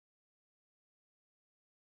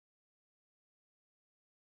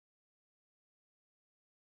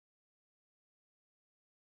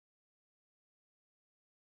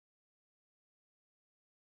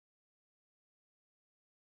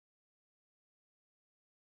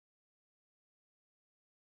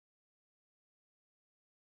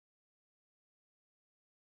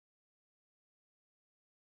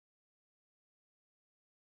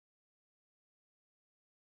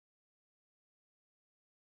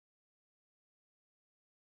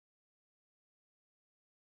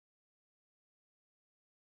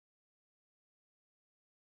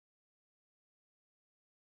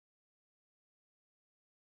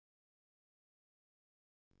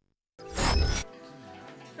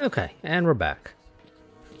 Okay, and we're back.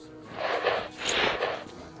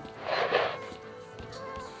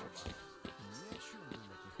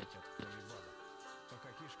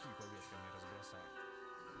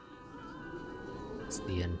 It's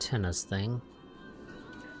the antennas thing.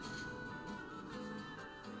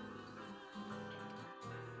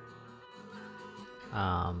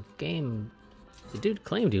 The dude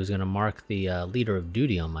claimed he was gonna mark the leader of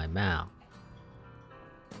duty on my map.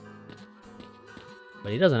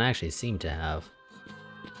 But he doesn't actually seem to have.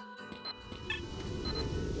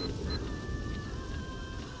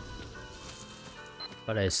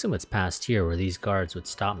 But I assume it's past here where these guards would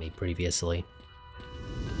stop me previously.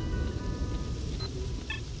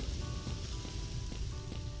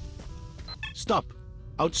 Stop!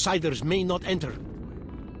 Outsiders may not enter.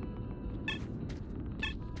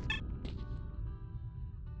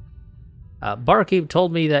 Barkeep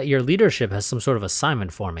told me that your leadership has some sort of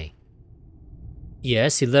assignment for me.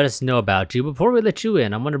 Yes, he let us know about you. Before we let you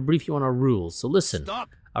in, I'm going to brief you on our rules. So listen, Stop!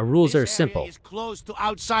 our rules are This simple. area is closed to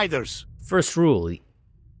outsiders. First rule,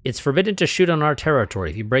 it's forbidden to shoot on our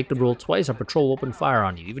territory. If you break the rule twice, our patrol will open fire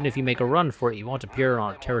on you. Even if you make a run for it, you won't appear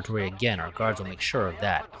on our territory again. Our guards will make sure of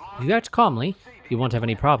that. If you act calmly, you won't have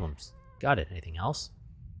any problems. Got it. Anything else?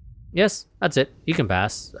 Yes, that's it. You can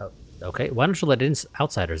pass. Okay, why don't you let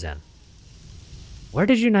outsiders in? Where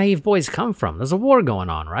did you naive boys come from? There's a war going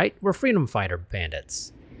on, right? We're freedom fighter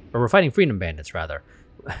bandits. Or we're fighting freedom bandits, rather.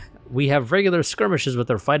 We have regular skirmishes with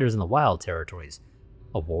our fighters in the wild territories.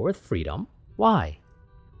 A war with freedom? Why?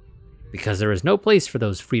 Because there is no place for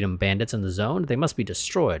those freedom bandits in the zone. They must be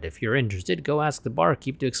destroyed. If you're interested, go ask the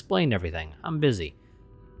barkeep to explain everything. I'm busy.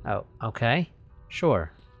 Oh, okay.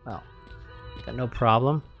 Sure. Well, got no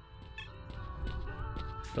problem.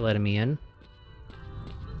 Thanks for letting me in.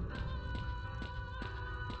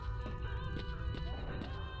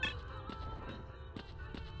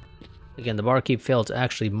 Again, the barkeep failed to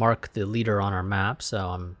actually mark the leader on our map, so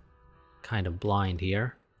I'm kind of blind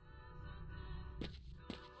here.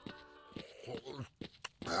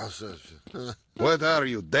 What are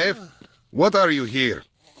you, deaf? What are you here?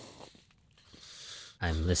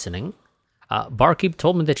 I'm listening. Barkeep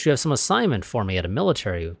told me that you have some assignment for me at a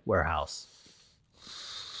military warehouse.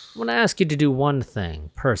 I want to ask you to do one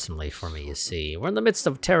thing, personally, for me, you see. We're in the midst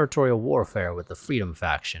of territorial warfare with the Freedom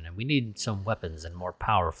faction, and we need some weapons and more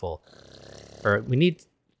powerful... we need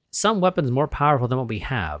some weapons more powerful than what we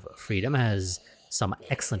have. Freedom has some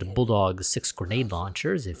excellent Bulldog 6 grenade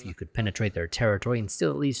launchers. If you could penetrate their territory and steal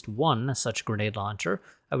at least one such grenade launcher,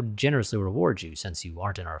 I would generously reward you. Since you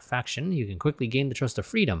aren't in our faction, you can quickly gain the trust of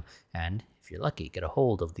Freedom, and, if you're lucky, get a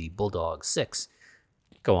hold of the Bulldog 6.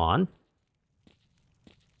 Go on.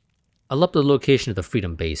 I'll up the location of the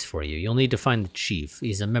Freedom base for you. You'll need to find the chief.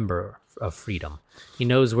 He's a member of Freedom. He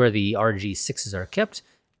knows where the RG6s are kept,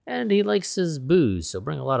 and he likes his booze, so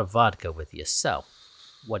bring a lot of vodka with you. So,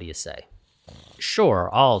 what do you say? Sure,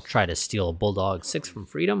 I'll try to steal a Bulldog 6 from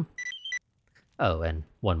Freedom. Oh, and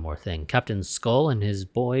one more thing. Captain Skull and his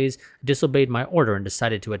boys disobeyed my order and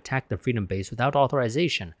decided to attack the Freedom base without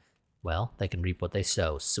authorization. Well, they can reap what they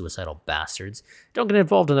sow, suicidal bastards. Don't get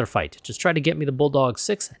involved in their fight. Just try to get me the Bulldog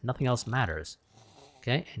 6, and nothing else matters.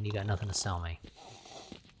 Okay, and you got nothing to sell me.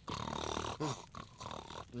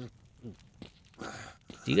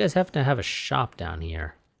 Do you guys have to have a shop down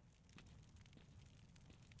here?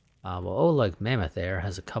 Well, Oleg Mammoth there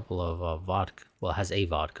has a couple of vodka... Well, has a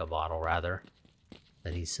vodka bottle, rather,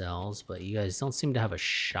 that he sells. But you guys don't seem to have a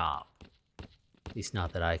shop. At least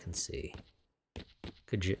not that I can see.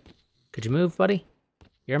 Could you move, buddy?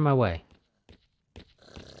 You're in my way.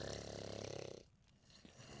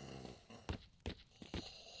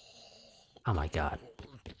 Oh my god.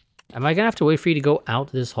 Am I gonna have to wait for you to go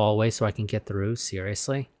out this hallway so I can get through?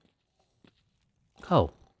 Seriously?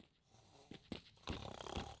 Oh.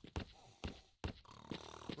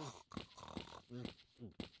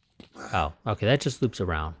 Oh, okay, that just loops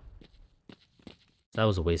around. That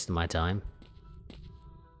was a waste of my time.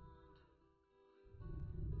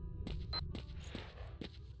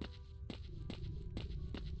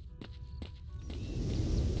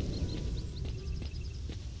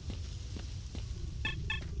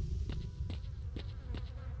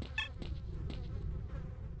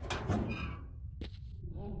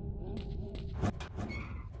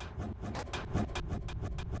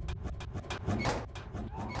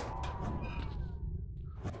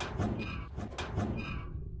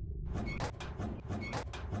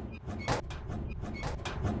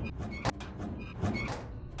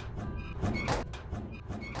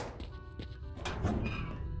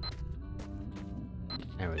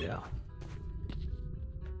 There we go.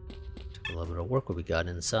 Took a little bit of work what we got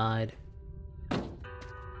inside.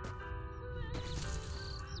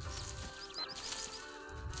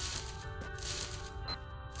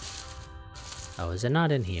 Oh, is it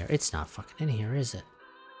not in here? It's not fucking in here, is it?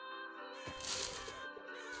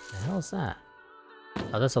 The hell is that?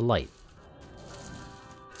 Oh, that's a light.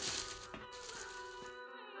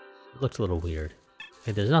 It looked a little weird.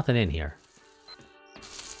 Okay, there's nothing in here.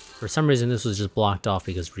 For some reason, this was just blocked off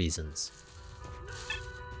because reasons.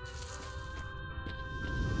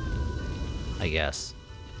 I guess.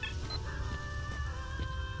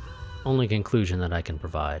 Only conclusion that I can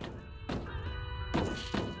provide.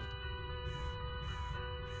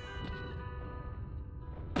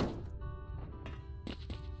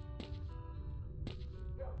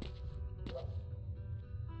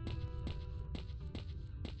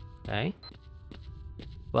 Okay.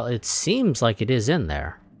 Well, it seems like it is in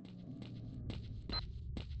there.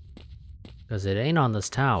 Because it ain't on this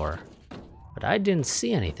tower. But I didn't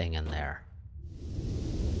see anything in there.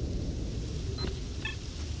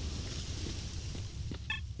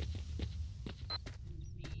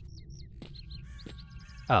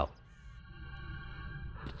 Oh.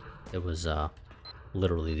 It was,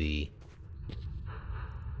 literally the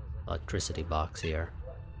electricity box here.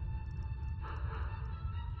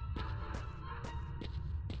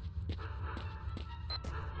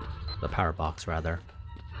 The power box, rather.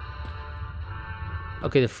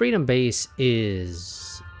 Okay, the Freedom Base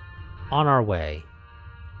is on our way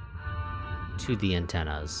to the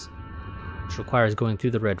antennas, which requires going through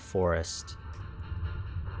the Red Forest.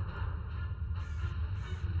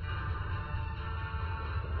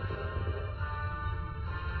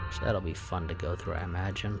 That'll be fun to go through, I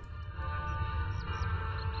imagine.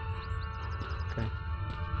 Okay.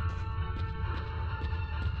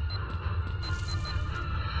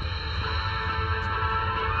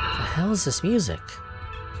 What the hell is this music?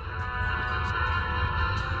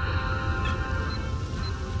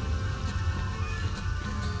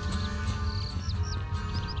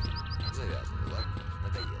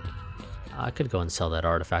 I could go and sell that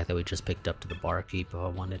artifact that we just picked up to the barkeep if I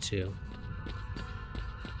wanted to.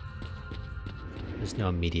 There's no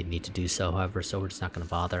immediate need to do so, however, so we're just not going to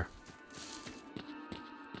bother.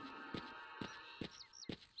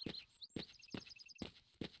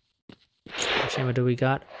 How much ammo do we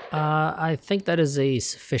got? I think that is a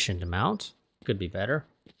sufficient amount. Could be better.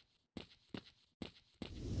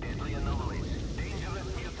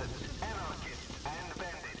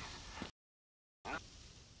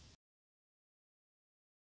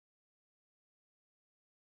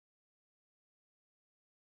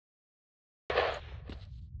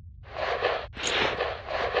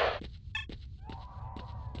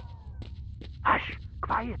 Hush!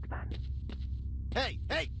 Quiet, man. Hey,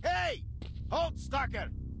 hey, hey! Hold, stalker!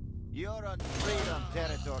 You're on freedom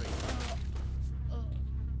territory.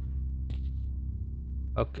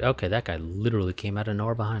 Okay, that guy literally came out of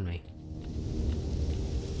nowhere behind me.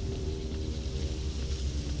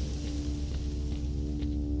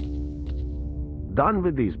 Done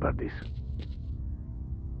with these buddies.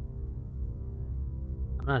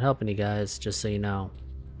 I'm not helping you guys, just so you know.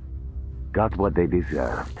 Got what they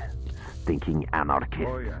deserved. Stinking anarchists.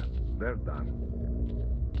 Oh yeah, they're done.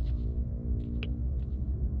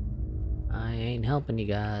 I ain't helping you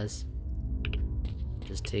guys.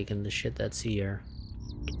 Just taking the shit that's here.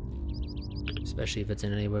 Especially if it's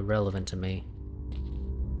in any way relevant to me.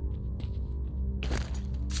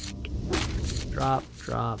 Drop,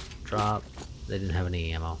 drop, drop. They didn't have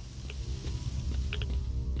any ammo.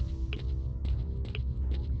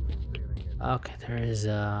 Okay, there is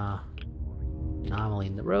a anomaly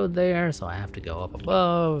in the road there, so I have to go up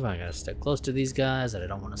above. I gotta stick close to these guys that I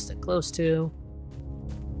don't want to stick close to.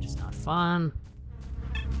 Which is not fun.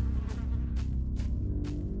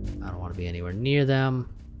 I don't want to be anywhere near them.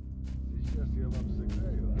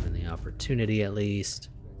 Given the opportunity, at least.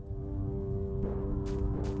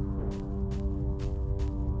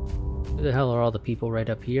 Who the hell are all the people right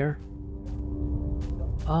up here?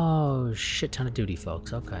 Oh, shit ton of duty,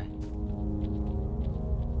 folks. Okay.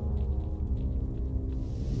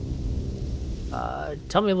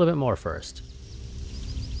 Tell me a little bit more first.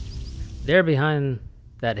 There behind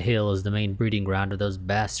that hill is the main breeding ground of those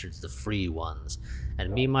bastards, the free ones.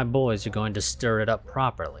 And me and my boys are going to stir it up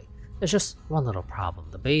properly. There's just one little problem.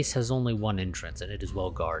 The base has only one entrance, and it is well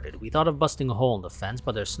guarded. We thought of busting a hole in the fence,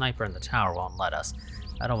 but their sniper in the tower won't let us.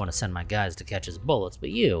 I don't want to send my guys to catch his bullets, but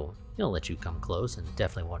he'll let you come close and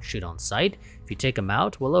definitely won't shoot on sight. If you take him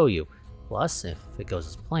out, we'll owe you. Plus, if it goes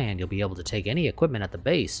as planned, you'll be able to take any equipment at the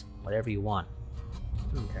base, whatever you want.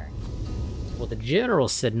 Okay. Well, the general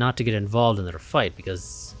said not to get involved in their fight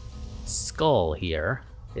because Skull here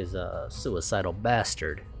is a suicidal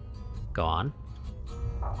bastard. Go on.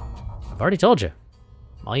 I've already told you.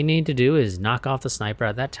 All you need to do is knock off the sniper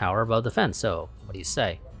at that tower above the fence, so what do you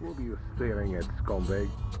say? What are you staring at, scumbag?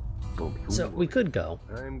 So we could go.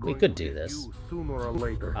 We could do this. Sooner or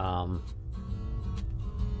later.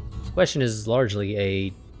 Question is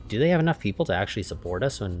largely do they have enough people to actually support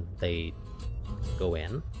us when they go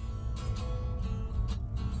in?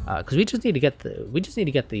 Because we just need to get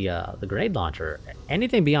the grenade launcher.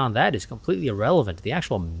 Anything beyond that is completely irrelevant. The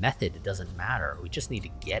actual method doesn't matter. We just need to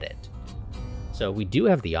get it. So we do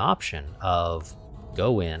have the option of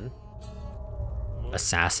go in,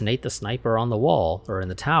 assassinate the sniper on the wall or in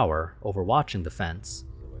the tower overwatching the fence,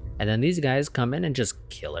 and then these guys come in and just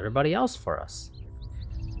kill everybody else for us.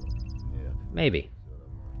 Maybe.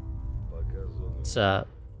 It's a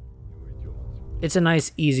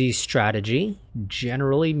nice, easy strategy.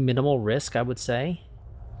 Generally minimal risk, I would say.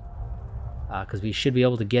 Because we should be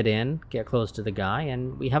able to get in, get close to the guy,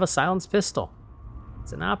 and we have a silenced pistol.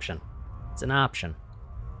 It's an option. It's an option.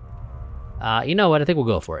 You know what? I think we'll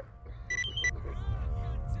go for it.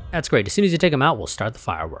 That's great. As soon as you take him out, we'll start the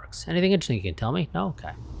fireworks. Anything interesting you can tell me? No?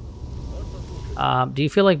 Okay. Do you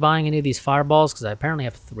feel like buying any of these fireballs? Because I apparently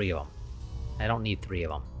have 3 of them. I don't need 3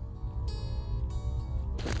 of them.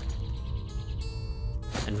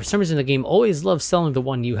 And for some reason, the game always loves selling the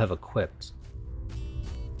one you have equipped.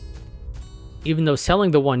 Even though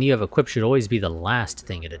selling the one you have equipped should always be the last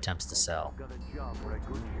thing it attempts to sell.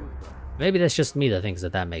 Maybe that's just me that thinks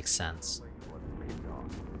that makes sense.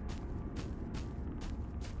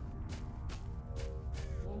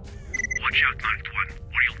 Watch out, Marked One,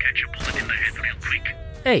 or you'll catch a bullet in the head real quick.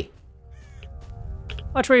 Hey!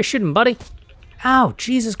 Watch where you're shooting, buddy. Ow,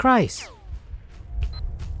 Jesus Christ.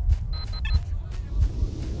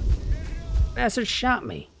 Bastard shot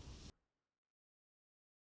me.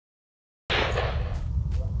 Hey,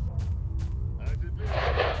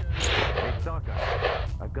 Stalker,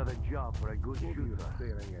 I've got a job for a good shooter.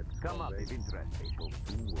 Come up if interested.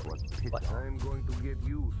 What? I'm going to get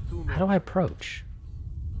you sooner. How do I approach?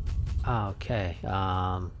 Okay,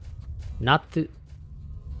 not the...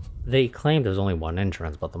 They claim there's only one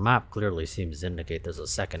entrance, but the map clearly seems to indicate there's a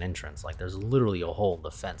second entrance. Like, there's literally a hole in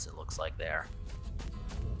the fence, it looks like there.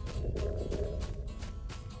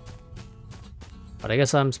 But I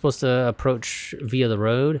guess I'm supposed to approach via the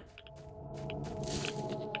road.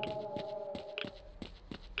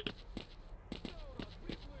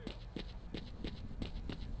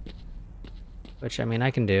 Which, I mean,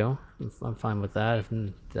 I can do. I'm fine with that, if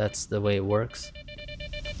that's the way it works.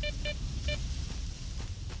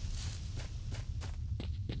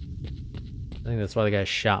 I think that's why the guy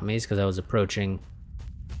shot me, is because I was approaching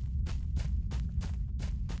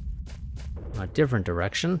a different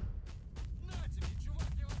direction.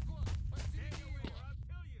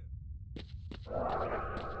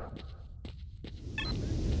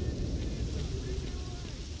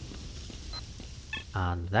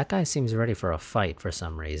 That guy seems ready for a fight for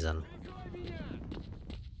some reason.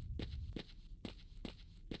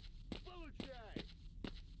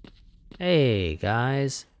 Hey,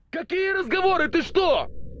 guys. Какие разговоры? Ты что?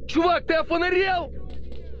 Чувак, ты офонарел?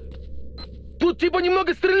 Тут типа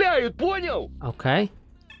немного стреляют, понял? Okay.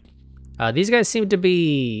 These guys seem to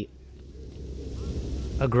be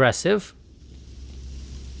aggressive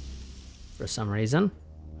for some reason.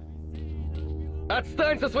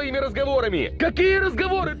 Отстань со своими разговорами. Какие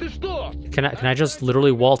разговоры? Ты что? Can I just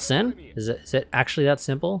literally waltz in? Is it actually that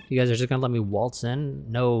simple? You guys are just gonna let me waltz in?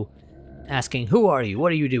 No asking, who are you?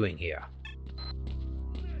 What are you doing here?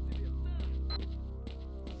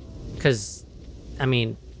 Because, I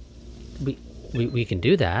mean, we can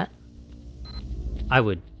do that. I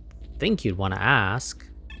would think you'd want to ask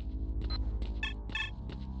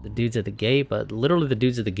the dudes at the gate, but literally the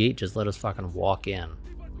dudes at the gate just let us fucking walk in.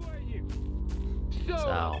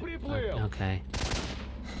 So, okay.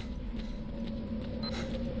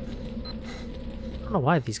 I don't know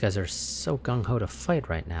why these guys are so gung-ho to fight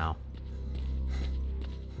right now.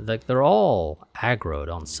 Like, they're all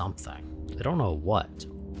aggroed on something. I don't know what.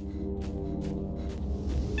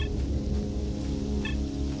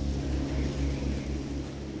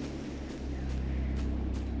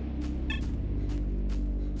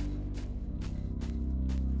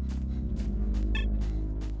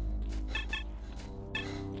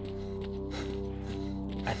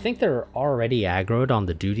 I think they're already aggroed on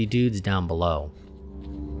the duty dudes down below.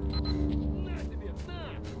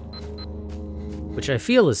 Which I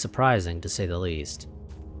feel is surprising, to say the least.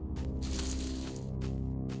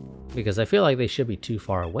 Because I feel like they should be too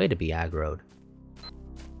far away to be aggroed.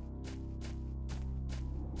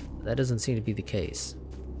 That doesn't seem to be the case.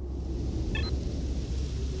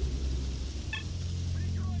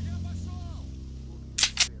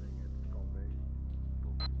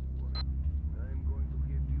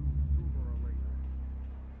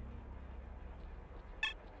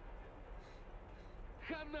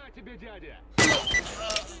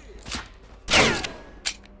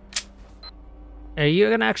 Are you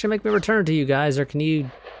gonna actually make me return to you guys, or can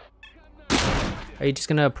you... Are you just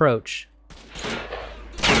gonna approach?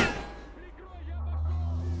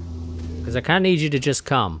 Because I kinda need you to just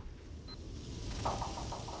come.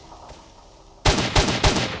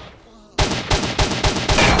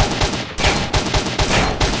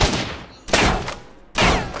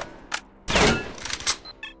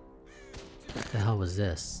 What the hell was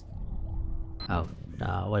this? Oh,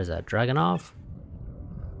 what is that? Dragunov?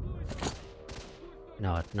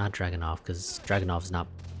 No, not Dragunov, because Dragunov's not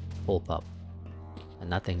Bullpup.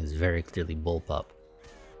 And that thing is very clearly Bullpup.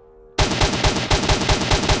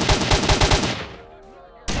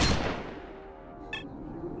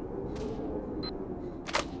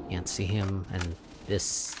 Can't see him, and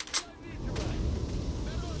this...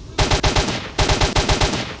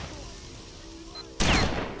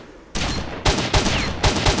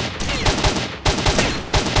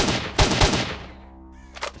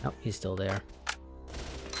 Nope, he's still there.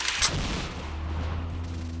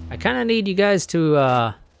 I kind of need you guys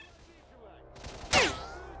to,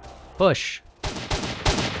 push.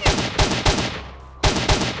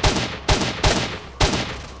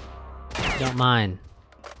 Don't mind.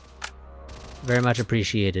 Very much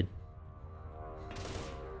appreciated.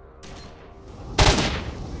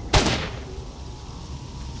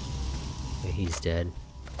 Okay, he's dead.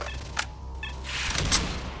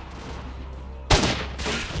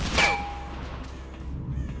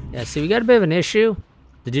 Yeah, see, we got a bit of an issue.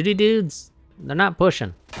 The duty dudes, they're not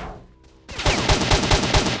pushing.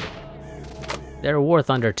 They're a War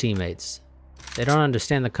Thunder teammates. They don't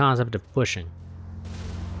understand the concept of pushing.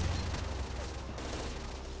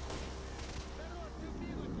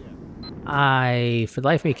 For the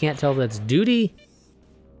life of me, can't tell if that's duty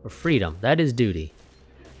or freedom. That is duty.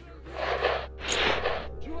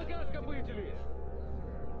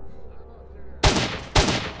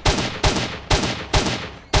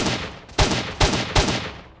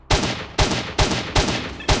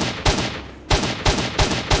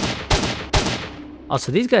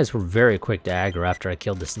 Also, these guys were very quick to aggro after I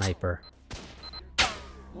killed the sniper.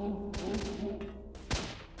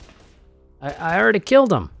 I already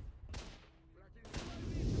killed him.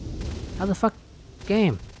 How the fuck?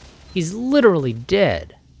 Game. He's literally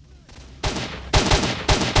dead.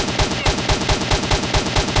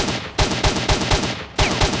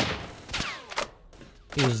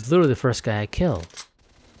 He was literally the first guy I killed.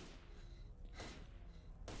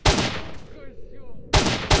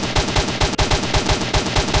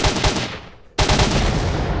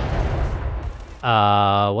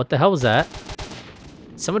 What the hell was that?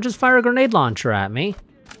 Someone just fired a grenade launcher at me.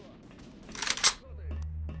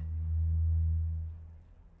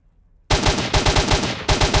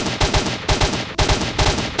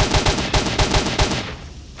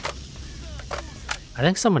 I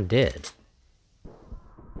think someone did.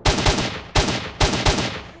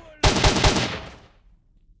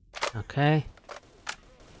 Okay.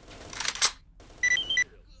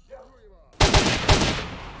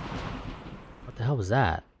 What the hell was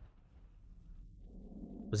that?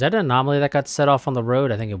 Was that an anomaly that got set off on the road?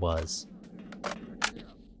 I think it was.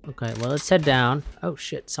 Okay, well, let's head down. Oh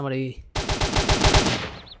shit, somebody...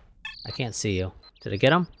 I can't see you. Did I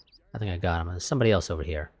get him? I think I got him. There's somebody else over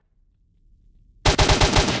here.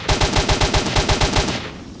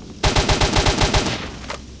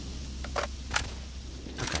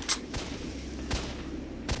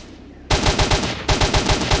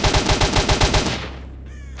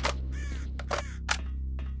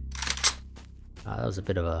 That was a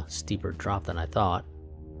bit of a steeper drop than I thought.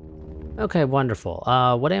 Okay, wonderful.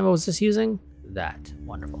 What ammo was this using? That.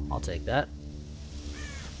 Wonderful. I'll take that.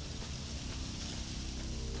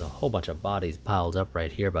 There's a whole bunch of bodies piled up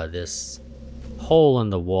right here by this hole in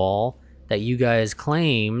the wall that you guys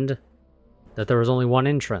claimed that there was only one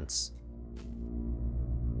entrance.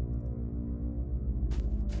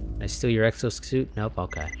 Can I steal your exosuit? Nope,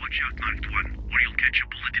 okay. Watch out, Marked One, or you'll catch a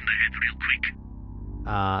bullet in the head real quick.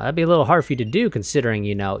 That'd be a little hard for you to do considering,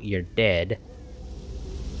 you know, you're dead.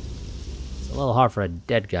 It's a little hard for a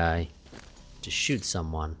dead guy to shoot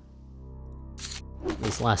someone. At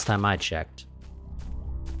least last time I checked.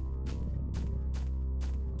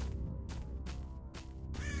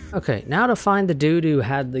 Okay, now to find the dude who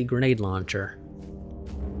had the grenade launcher.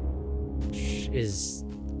 Which is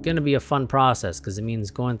gonna be a fun process, because it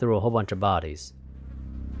means going through a whole bunch of bodies.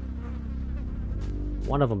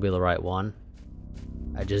 One of them will be the right one.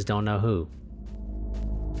 I just don't know who.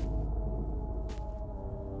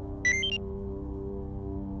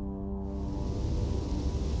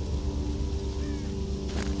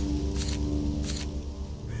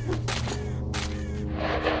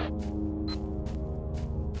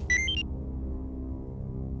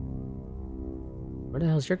 Where the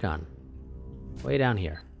hell's your gun? Way down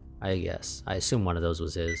here, I guess. I assume one of those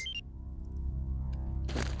was his.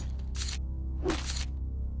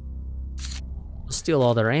 We'll steal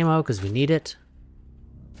all their ammo because we need it.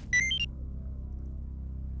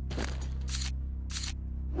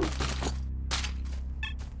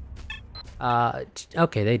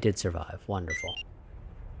 Okay, they did survive. Wonderful.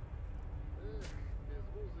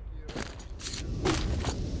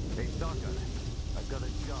 Hey, Stalker, I've got a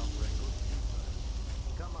job for a good shooter.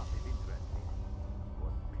 Come up if interested.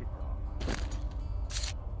 What piss off.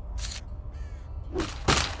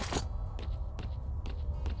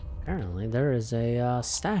 Apparently there is a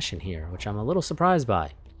stash in here, which I'm a little surprised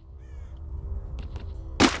by.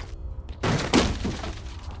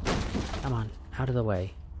 Come on, out of the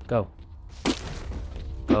way. Go.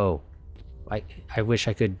 Go. I wish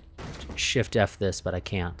I could shift F this, but I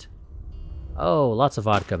can't. Oh, lots of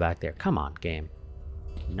vodka back there. Come on, game.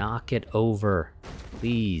 Knock it over.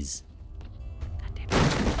 Please. God damn it.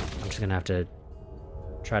 I'm just gonna have to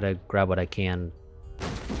try to grab what I can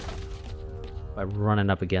by running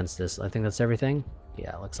up against this. I think that's everything?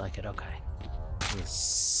 Yeah, looks like it. Okay. It's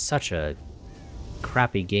such a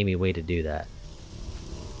crappy gamey way to do that.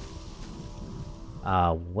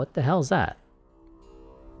 What the hell is that?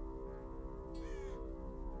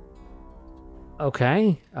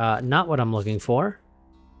 Okay, not what I'm looking for.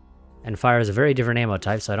 And fire is a very different ammo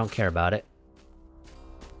type, so I don't care about it.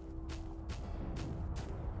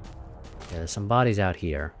 Yeah, there's some bodies out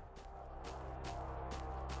here.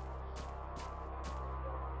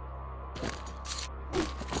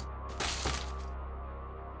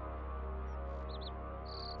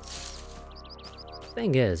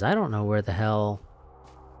 Thing is, I don't know where the hell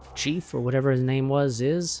Chief, or whatever his name was,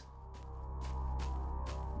 is.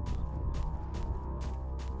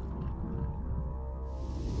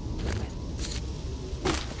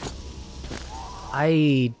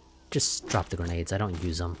 I just drop the grenades. I don't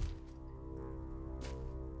use them.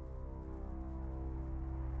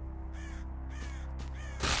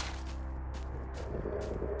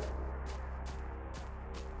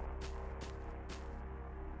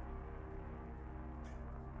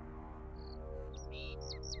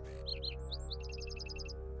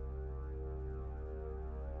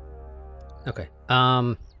 Okay.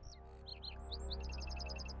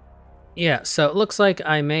 Yeah, so it looks like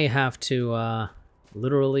I may have to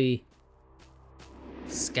literally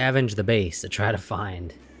scavenge the base to try to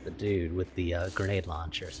find the dude with the grenade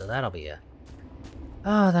launcher. So that'll be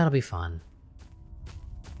that'll be fun.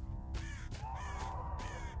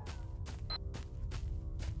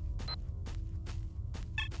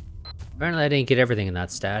 Apparently I didn't get everything in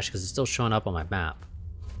that stash because it's still showing up on my map.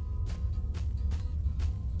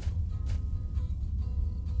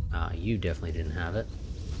 You definitely didn't have it.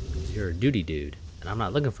 You're a duty dude, and I'm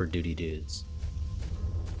not looking for duty dudes.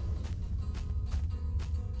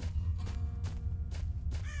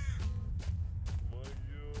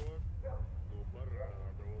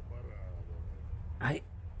 I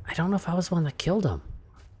don't know if I was the one that killed him.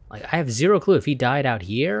 Like, I have zero clue if he died out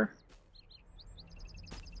here.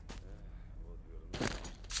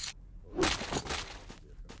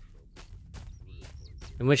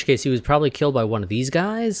 In which case he was probably killed by one of these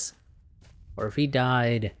guys. Or if he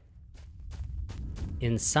died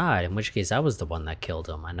inside, in which case I was the one that killed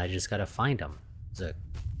him, and I just gotta find him. There's a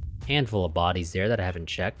handful of bodies there that I haven't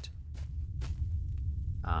checked.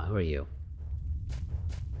 Who are you?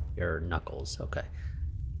 You're Knuckles, okay.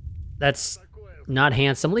 That's not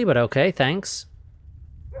handsomely, but okay, thanks.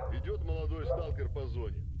 Идет молодой сталкер по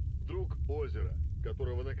зоне. Друг озера,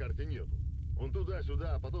 которого на карте нету.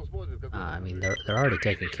 I mean, they're already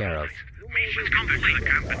taken care of. Mission's complete.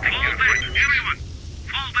 Fall back, everyone!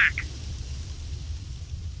 Fall back!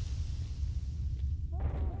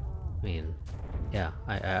 I mean, yeah,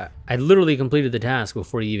 I literally completed the task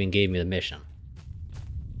before you even gave me the mission.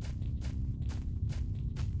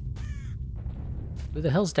 Who the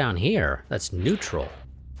hell's down here? That's neutral.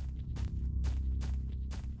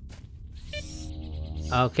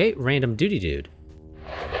 Okay, random duty dude.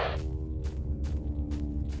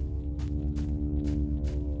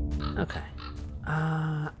 Okay.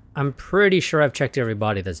 I'm pretty sure I've checked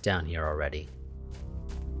everybody that's down here already.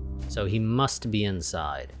 So he must be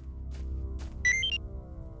inside.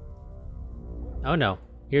 Oh no,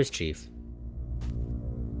 here's Chief.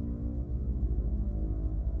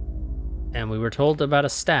 And we were told about a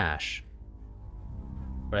stash.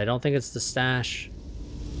 But I don't think it's the stash.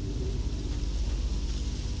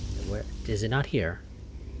 Where is it? Not here.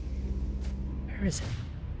 Where is it?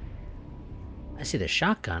 I see the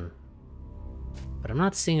shotgun. But I'm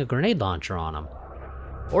not seeing a grenade launcher on him.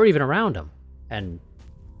 Or even around him. And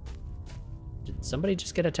did somebody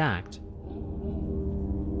just get attacked?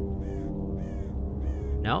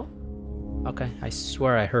 No? Okay, I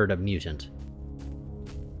swear I heard a mutant.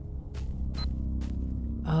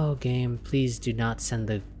 Oh, game, please do not send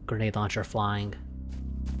the grenade launcher flying.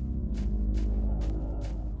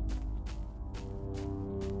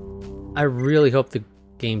 I really hope the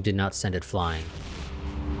game did not send it flying.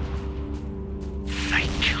 They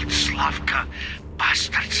killed S.T.A.L.K.E.R.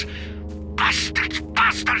 Bastards! Bastards!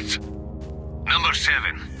 Bastards! Number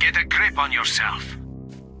 7, get a grip on yourself.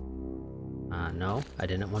 No, I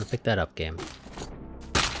didn't want to pick that up, game.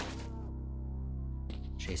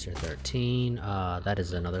 Chaser 13, that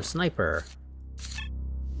is another sniper.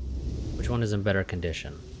 Which one is in better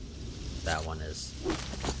condition? That one is.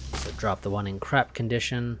 So drop the one in crap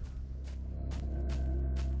condition.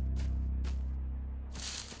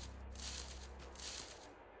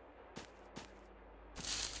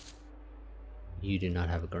 You do not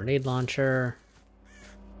have a grenade launcher.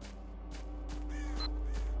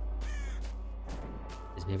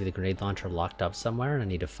 Is maybe the grenade launcher locked up somewhere and I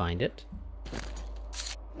need to find it?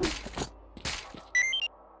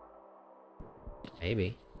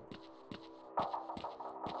 Maybe.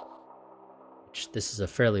 This is a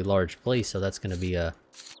fairly large place, so that's going to be a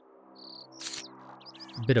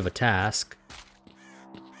bit of a task.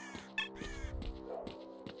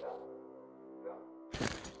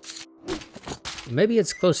 Maybe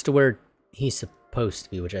it's close to where he's supposed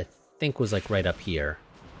to be, which I think was like right up here.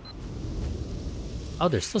 Oh,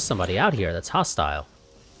 there's still somebody out here that's hostile.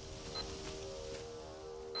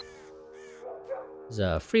 There's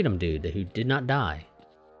a freedom dude who did not die.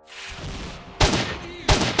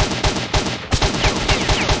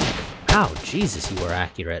 Ow, Jesus, you were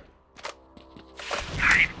accurate.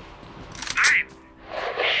 5.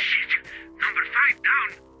 Shit! Number 5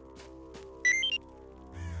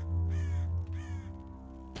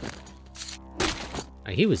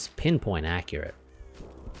 down! He was pinpoint accurate.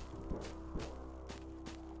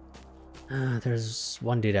 There's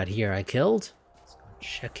one dude out here I killed. Let's go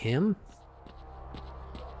check him.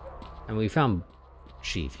 And we found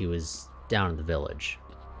Chief. He was down in the village.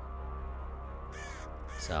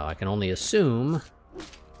 So I can only assume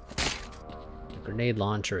the grenade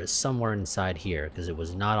launcher is somewhere inside here because it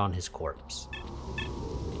was not on his corpse.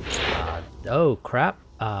 Oh crap.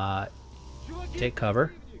 Take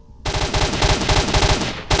cover.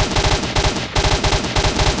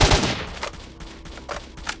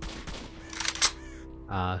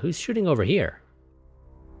 Who's shooting over here?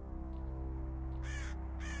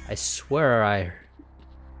 I swear I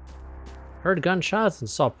heard gunshots and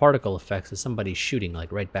saw particle effects of somebody shooting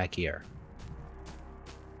like right back here.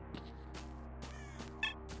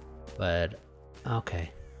 But,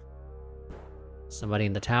 okay. Somebody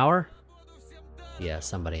in the tower? Yeah,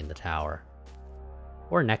 somebody in the tower.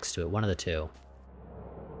 Or next to it, one of the two.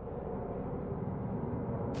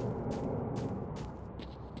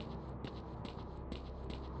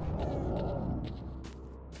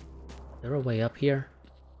 Is there a way up here?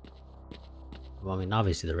 Well, I mean,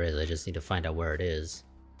 obviously there is. I just need to find out where it is.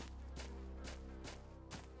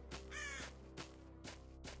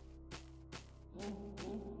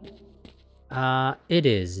 It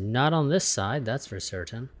is not on this side, that's for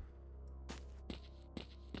certain.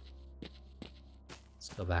 Let's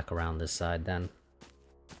go back around this side then.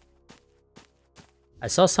 I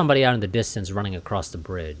saw somebody out in the distance running across the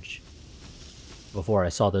bridge before I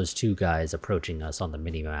saw those two guys approaching us on the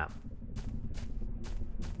mini-map.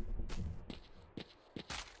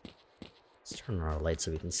 Let's turn on our lights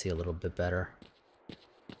so we can see a little bit better.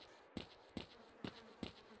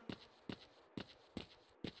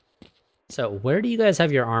 So, where do you guys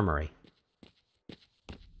have your armory?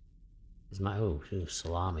 Is my ooh,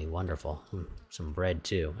 salami, wonderful. Some bread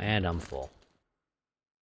too, and I'm full.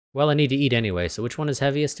 Well, I need to eat anyway, so which one is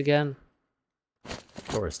heaviest again?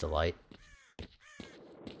 Tourist Delight.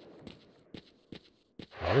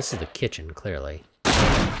 Well, this is the kitchen, clearly.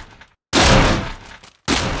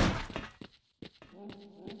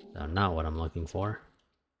 No, not what I'm looking for.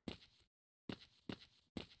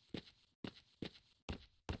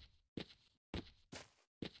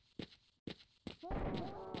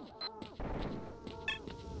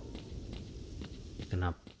 Picking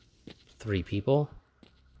up 3 people.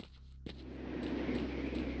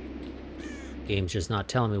 Game's just not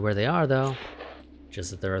telling me where they are, though.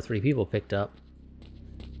 Just that there are 3 people picked up.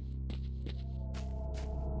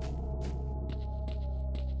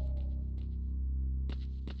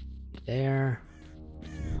 There.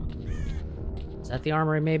 Is that the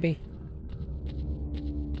armory, maybe?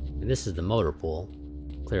 And this is the motor pool,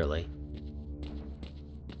 clearly.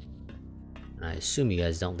 And I assume you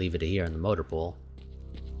guys don't leave it here in the motor pool.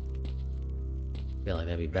 I feel like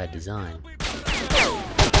that'd be bad design.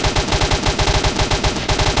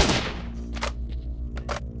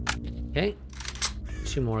 Okay.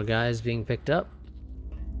 2 more guys being picked up.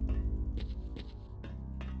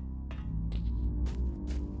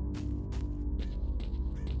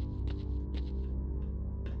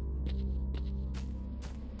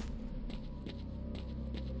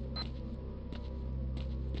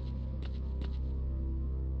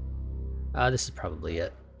 This is probably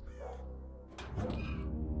it.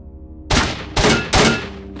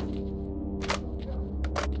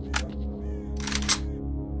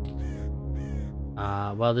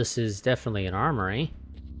 Well, this is definitely an armory.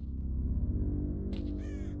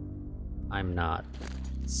 I'm not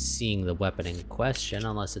seeing the weapon in question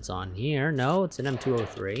unless it's on here. No, it's an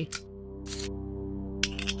M203.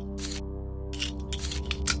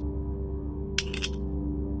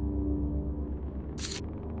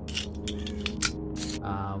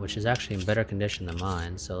 Which is actually in better condition than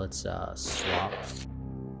mine, so let's swap.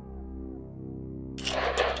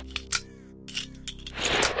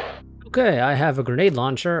 Okay, I have a grenade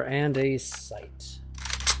launcher and a sight.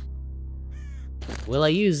 Will I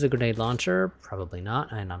use the grenade launcher? Probably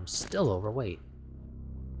not, and I'm still overweight.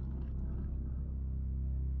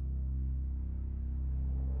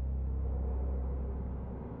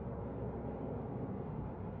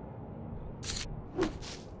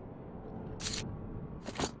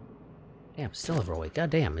 Damn, still overweight. God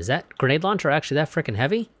damn, is that grenade launcher actually that freaking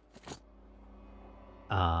heavy?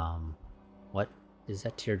 What is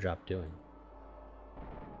that teardrop doing?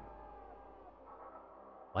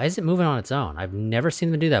 Why is it moving on its own? I've never seen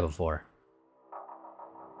them do that before.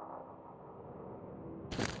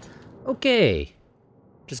 Okay.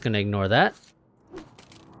 Just gonna ignore that.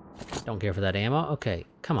 Don't care for that ammo. Okay,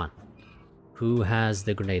 come on. Who has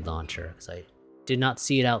the grenade launcher? Because I did not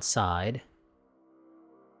see it outside.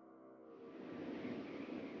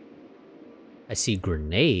 I see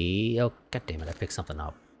grenade. Oh, god damn it, I picked something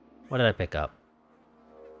up. What did I pick up?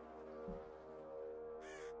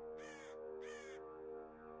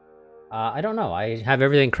 I don't know. I have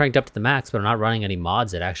everything cranked up to the max, but I'm not running any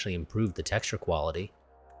mods that actually improve the texture quality.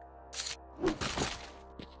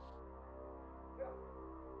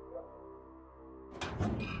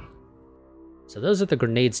 So those are the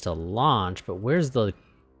grenades to launch, but where's the...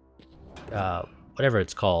 whatever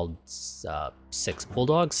it's called, 6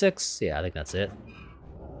 Bulldog 6? Yeah, I think that's it.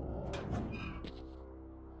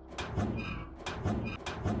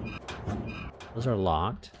 Those are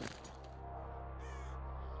locked.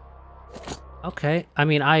 Okay, I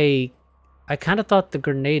mean, I kind of thought the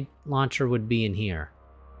grenade launcher would be in here.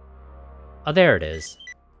 Oh, there it is.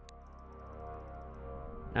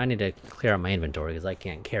 Now I need to clear out my inventory because I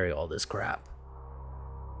can't carry all this crap.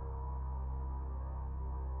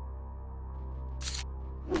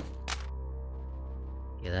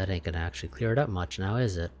 Yeah, that ain't gonna actually clear it up much now,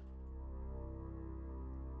 is it?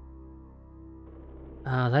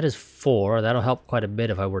 That is 4. That'll help quite a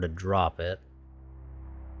bit if I were to drop it.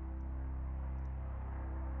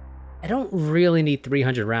 I don't really need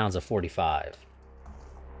 300 rounds of 45.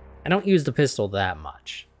 I don't use the pistol that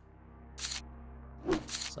much.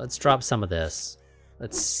 So let's drop some of this.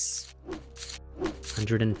 Let's...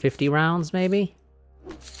 150 rounds, maybe?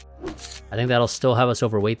 I think that'll still have us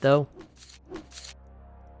overweight, though.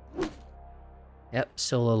 Yep,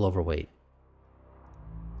 still a little overweight.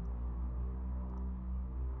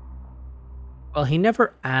 Well, he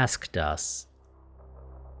never asked us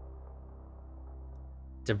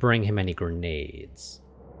to bring him any grenades.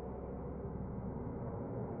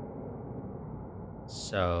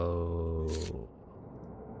 So...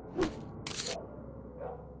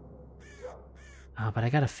 But I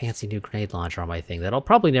got a fancy new grenade launcher on my thing that I'll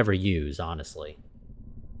probably never use, honestly.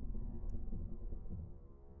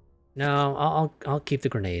 No, I'll keep the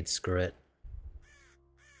grenades. Screw it.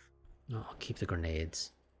 No, I'll keep the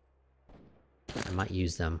grenades. I might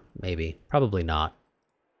use them, maybe. Probably not.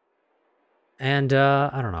 And,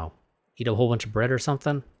 I don't know. Eat a whole bunch of bread or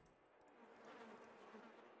something?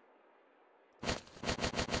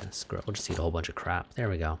 Screw it, we'll just eat a whole bunch of crap. There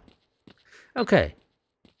we go. Okay.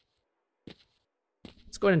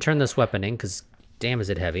 Let's go ahead and turn this weapon in, because damn is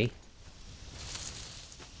it heavy.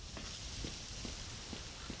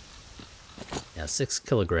 Yeah, 6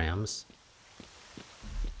 kilograms.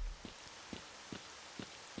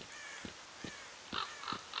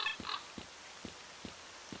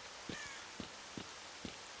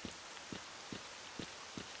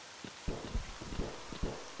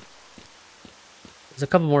 There's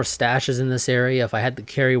a couple more stashes in this area. If I had the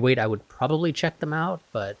carry weight, I would probably check them out,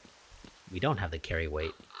 but we don't have the carry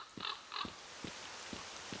weight.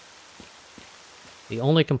 The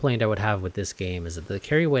only complaint I would have with this game is that the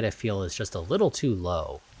carry weight, I feel, is just a little too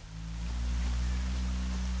low.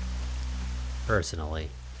 Personally.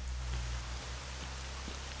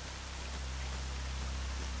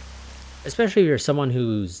 Especially if you're someone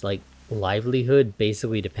whose, like, livelihood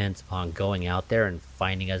basically depends upon going out there and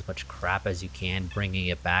finding as much crap as you can, bringing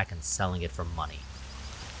it back, and selling it for money.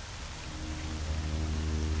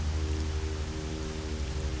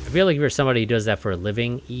 I feel like if you're somebody who does that for a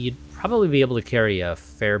living, you'd probably be able to carry a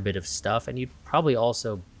fair bit of stuff, and you'd probably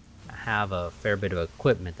also have a fair bit of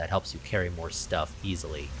equipment that helps you carry more stuff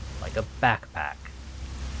easily, like a backpack.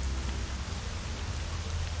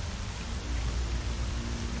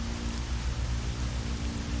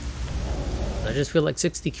 I just feel like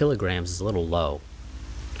 60 kilograms is a little low.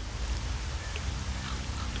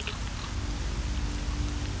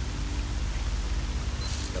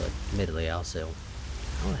 But admittedly, also,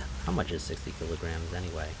 how much is 60 kilograms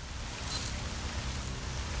anyway?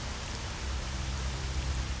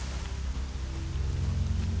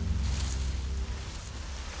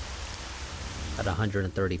 At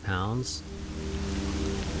 130 pounds.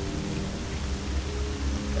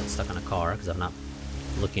 Got stuck on a car because I'm not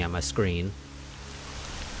looking at my screen.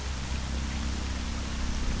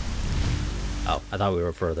 Oh, I thought we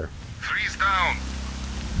were further. Freeze down.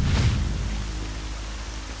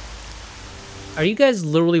 Are you guys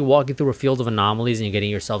literally walking through a field of anomalies and you're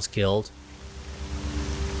getting yourselves killed?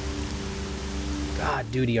 God,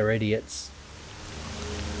 duty are idiots.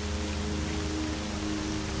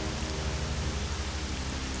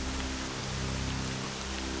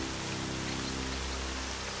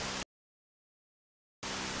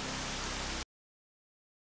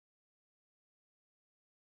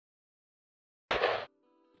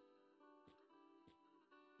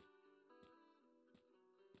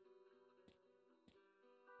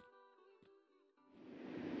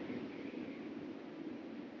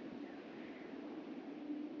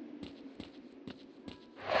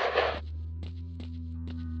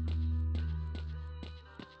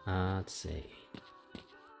 Let's see.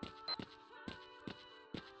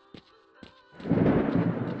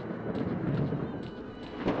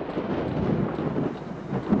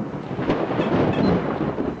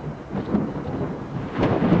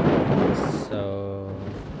 So,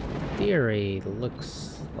 theory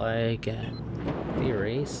looks like, in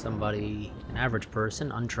theory, somebody, an average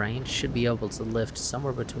person, untrained, should be able to lift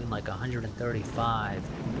somewhere between like 135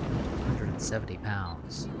 170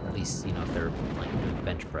 pounds. At least, you know, if they're like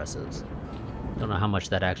bench presses. Don't know how much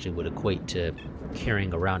that actually would equate to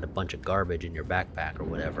carrying around a bunch of garbage in your backpack or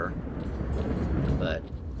whatever. But,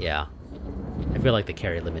 yeah. I feel like the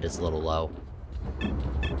carry limit is a little low.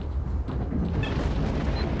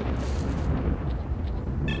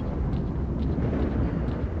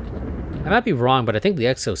 I might be wrong, but I think the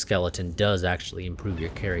exoskeleton does actually improve your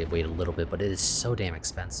carry weight a little bit, but it is so damn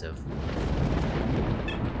expensive.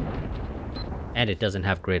 And it doesn't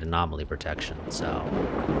have great anomaly protection, so...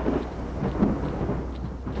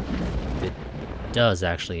 it does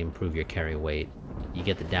actually improve your carry weight. You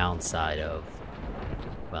get the downside of...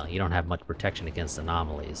 well, you don't have much protection against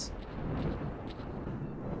anomalies.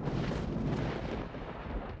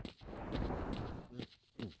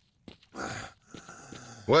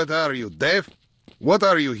 What are you, deaf? What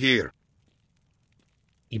are you here?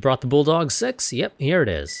 You brought the Bulldog 6? Yep, here it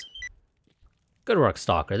is. Good work,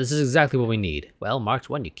 Stalker. This is exactly what we need. Well, Marked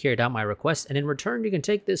 1, you carried out my request, and in return you can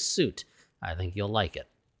take this suit. I think you'll like it.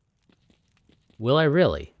 Will I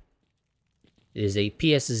really? It is a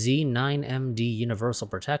PSZ 9MD Universal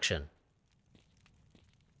Protection.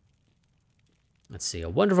 Let's see. A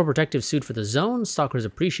wonderful protective suit for the zone. Stalkers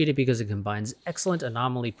appreciate it because it combines excellent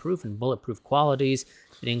anomaly-proof and bulletproof qualities.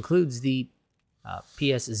 It includes the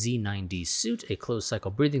PSZ-9D suit, a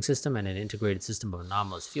closed-cycle breathing system, and an integrated system of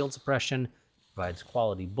anomalous field suppression. Provides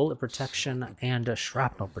quality bullet protection and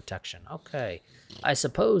shrapnel protection. Okay. I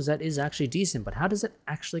suppose that is actually decent, but how does it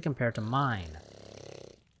actually compare to mine?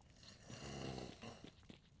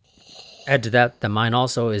 Add to that, mine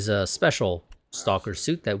also is a special Stalker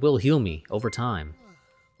suit that will heal me over time.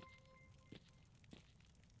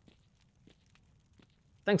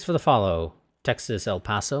 Thanks for the follow, Texas El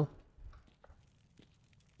Paso.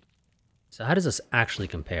 So how does this actually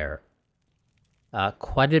compare?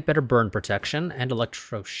 Quite a bit better burn protection and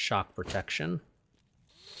electroshock protection.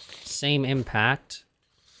 Same impact,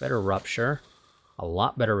 better rupture, a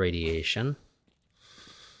lot better radiation,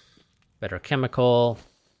 better chemical,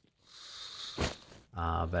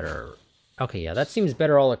 better... Okay, yeah, that seems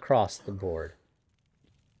better all across the board.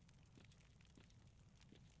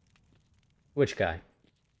 Which guy?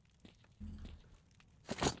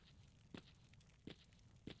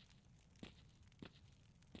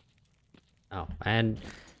 Oh, and...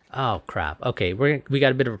 Oh, crap. Okay, we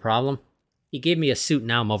got a bit of a problem. He gave me a suit,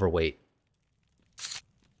 now I'm overweight.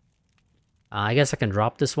 I guess I can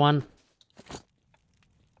drop this one.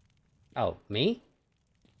 Oh, me?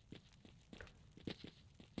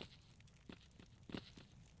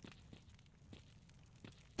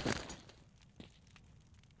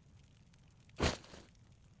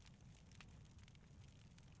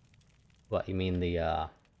 What, you mean the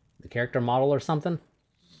character model or something?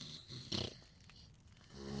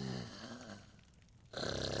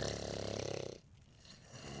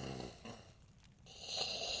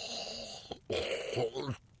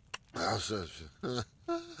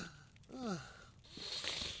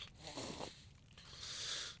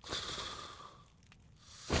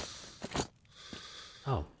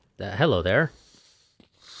 Oh, hello there.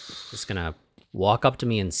 Just gonna walk up to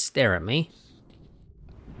me and stare at me.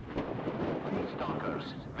 Stalkers,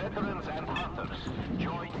 veterans and hunters,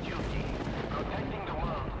 join duty. Protecting the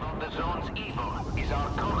world from the zone's evil is our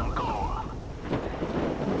common goal.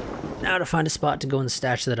 Now to find a spot to go and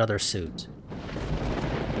stash that other suit.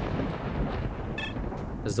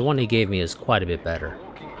 Because the one he gave me is quite a bit better.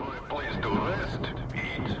 Looking for a place to rest,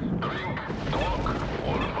 eat, drink, talk,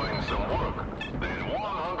 or find some work? Then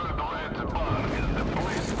 100 Red Bar is the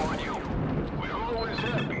place for you. We're always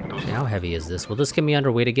happy to... Okay, how heavy is this? Will this get me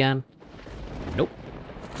underweight again? Nope.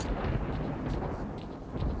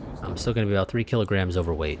 I'm still going to be about 3 kilograms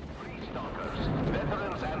overweight. Stalkers,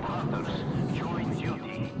 veterans and hunters, join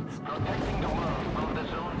duty. Protecting the world from the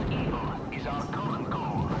zone's evil is our common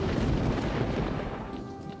goal.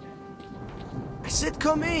 I said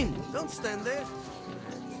come in! Don't stand there!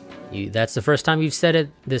 That's the first time you've said it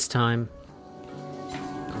this time.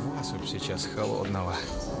 Квасу сейчас холодного.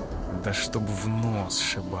 Да чтоб в нос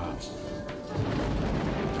шибал.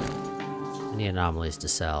 Any anomalies to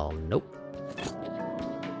sell? Nope.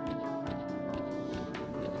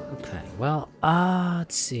 Okay, well,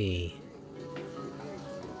 let's see.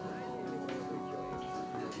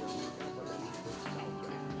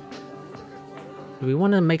 Do we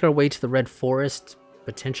want to make our way to the Red Forest?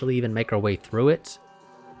 Potentially even make our way through it?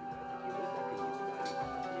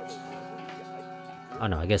 Oh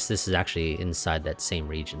no, I guess this is actually inside that same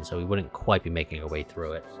region, so we wouldn't quite be making our way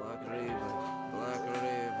through it.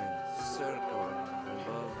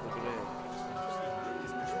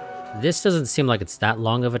 This doesn't seem like it's that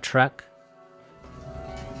long of a trek.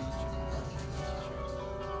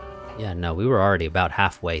 Yeah, no, we were already about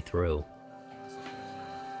halfway through.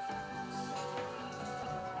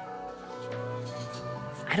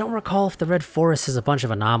 I don't recall if the Red Forest has a bunch of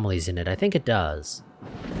anomalies in it. I think it does.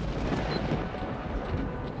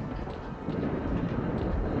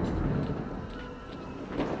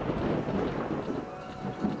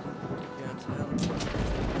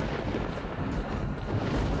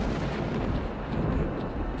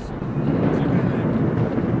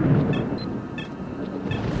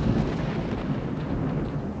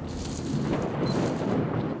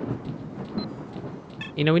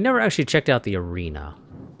 You know, we never actually checked out the arena.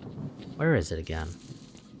 Where is it again?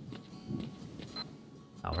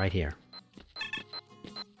 Oh, right here.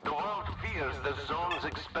 The world fears the zone's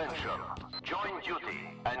expansion. Join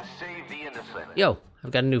duty and save the innocent. Yo,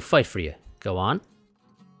 I've got a new fight for you. Go on.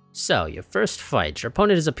 So, your first fight. Your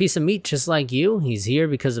opponent is a piece of meat just like you. He's here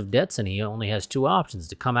because of debts, and he only has 2 options: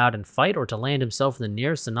 to come out and fight or to land himself in the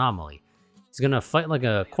nearest anomaly. He's gonna fight like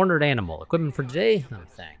a cornered animal. Equipment for today? Let me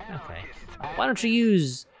think. Okay. Why don't you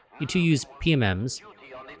two use PMMs?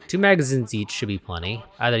 2 magazines each should be plenty.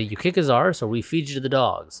 Either you kick his arse or we feed you to the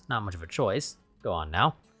dogs. Not much of a choice. Go on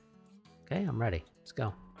now. Okay, I'm ready. Let's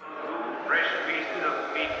go. Fresh pieces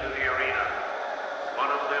of meat to the arena. One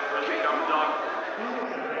of them will become doctor.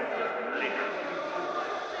 Later.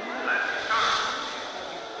 Let's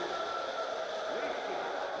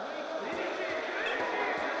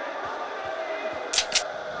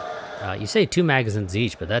start. You say 2 magazines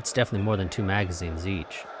each, but that's definitely more than 2 magazines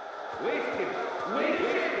each.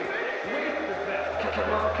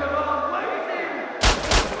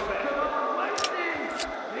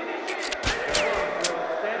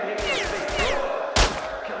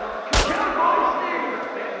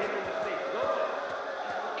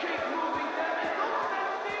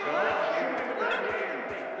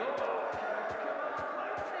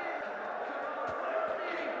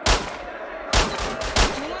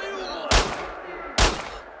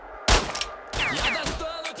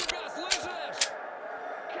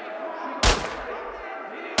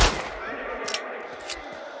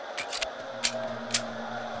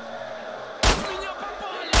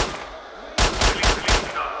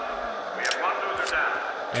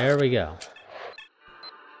 There we go.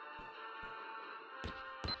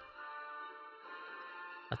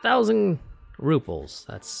 $1,000 rubles.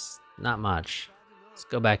 That's not much. Let's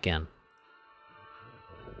go back in.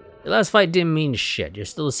 Your last fight didn't mean shit. You're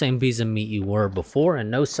still the same piece of meat you were before, and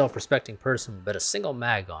no self-respecting person will bet a single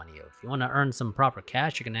mag on you. If you want to earn some proper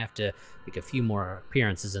cash, you're going to have to make a few more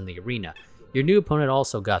appearances in the arena. Your new opponent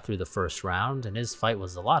also got through the first round, and his fight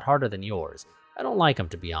was a lot harder than yours. I don't like him,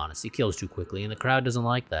 to be honest. He kills too quickly, and the crowd doesn't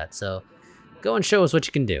like that, so go and show us what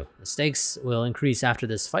you can do. The stakes will increase after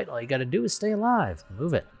this fight. All you gotta do is stay alive.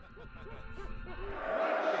 Move it.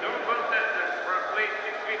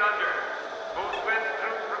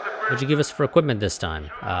 What'd you give us for equipment this time?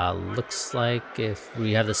 Looks like if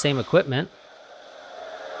we have the same equipment,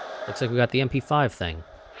 looks like we got the MP5 thing.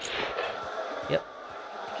 Yep.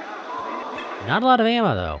 Not a lot of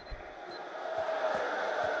ammo, though.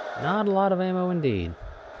 Not a lot of ammo indeed.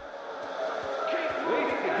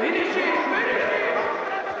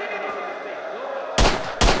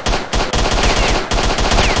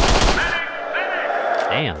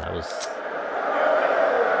 Damn, that was...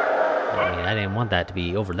 I mean, I didn't want that to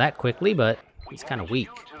be over that quickly, but he's kind of weak.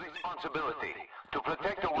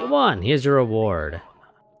 You won. Here's your reward.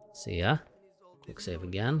 See ya. Quick save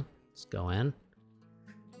again. Let's go in.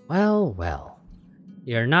 Well, well.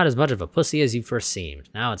 You're not as much of a pussy as you first seemed.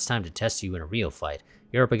 Now it's time to test you in a real fight.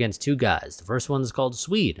 You're up against 2 guys. The first one's called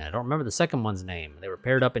Swede, and I don't remember the second one's name. They were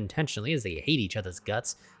paired up intentionally as they hate each other's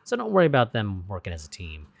guts, so don't worry about them working as a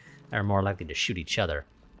team. They're more likely to shoot each other.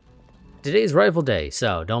 Today's rifle day,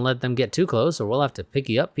 so don't let them get too close or we'll have to pick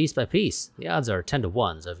you up piece by piece. The odds are 10 to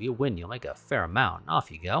 1, so if you win, you'll make a fair amount. Off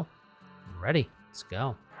you go. I'm ready. Let's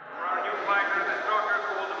go.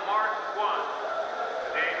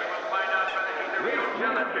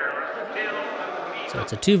 So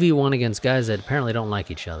it's a 2v1 against guys that apparently don't like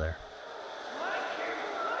each other.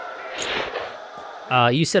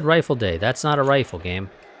 You said rifle day. That's not a rifle game.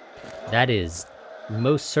 That is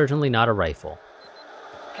most certainly not a rifle.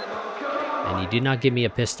 And you did not give me a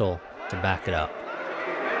pistol to back it up.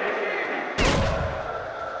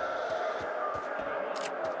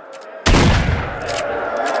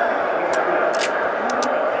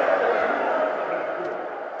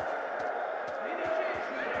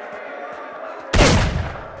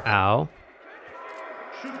 Ow.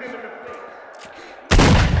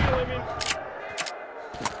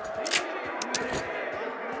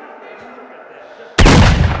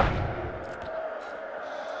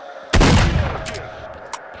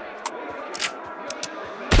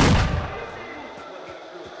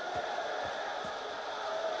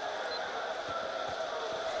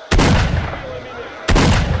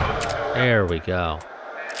 There we go.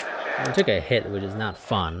 I took a hit, which is not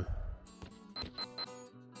fun.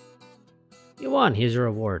 You won. Here's your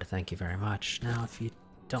reward. Thank you very much. Now, if you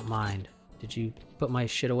don't mind, did you put my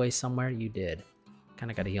shit away somewhere? You did.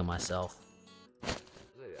 Kinda gotta heal myself.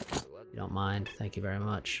 You don't mind? Thank you very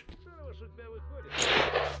much.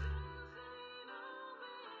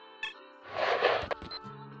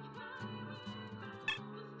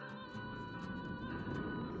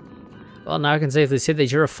 Well, now I can safely say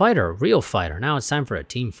that you're a fighter, a real fighter. Now it's time for a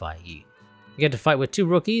team fight. You get to fight with 2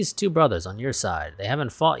 rookies, 2 brothers on your side. They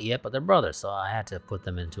haven't fought yet, but they're brothers, so I had to put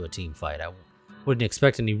them into a team fight. I wouldn't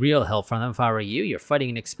expect any real help from them if I were you. You're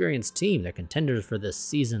fighting an experienced team. They're contenders for this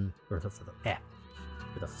season, for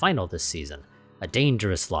the final this season. A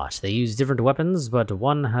dangerous lot. They use different weapons, but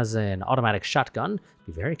one has an automatic shotgun.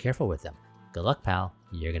 Be very careful with them. Good luck, pal.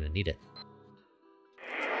 You're gonna need it.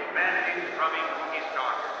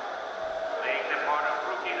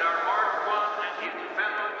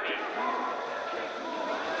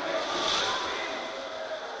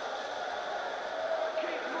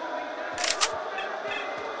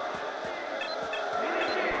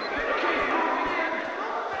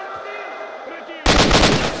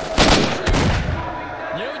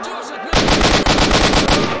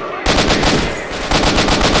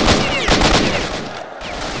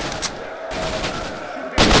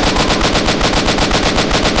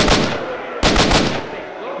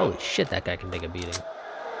 that guy can take a beating.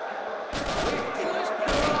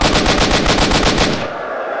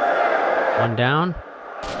 One down.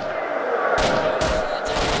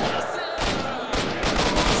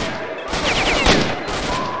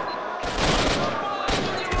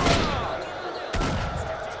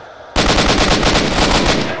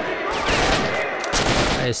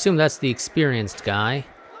 I assume that's the experienced guy.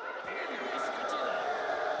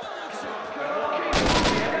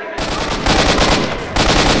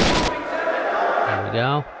 There we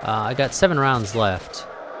go. I got 7 rounds left.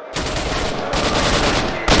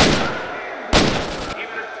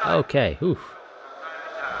 Okay, oof.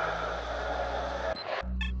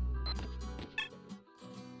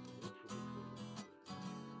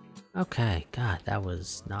 Okay, God, that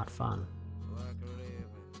was not fun.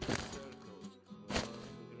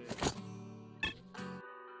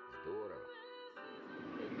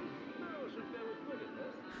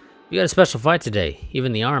 You got a special fight today.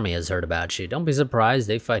 Even the army has heard about you. Don't be surprised,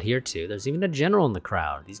 they fight here too. There's even a general in the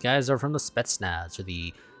crowd. These guys are from the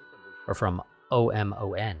S.T.A.L.K.E.R or from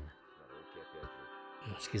OMON.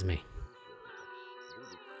 Excuse me.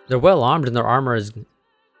 They're well armed and their armor is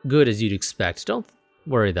good as you'd expect. Don't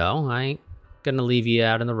worry though, I ain't gonna leave you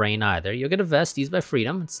out in the rain either. You'll get a vest used by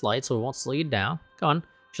Freedom. It's light so it won't slow you down. Go on,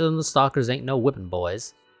 show them the stalkers ain't no whipping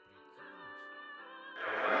boys.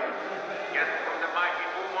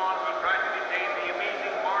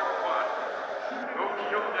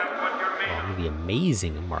 Oh, the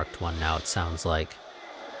amazing marked one now it sounds like.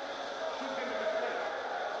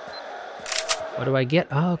 What do I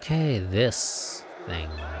get? Okay, this thing.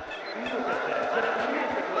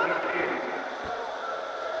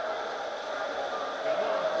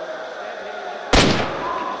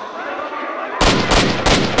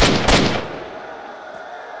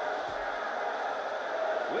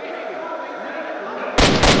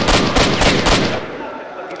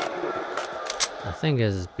 The thing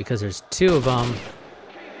is, because there's 2 of them,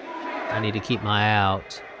 I need to keep my eye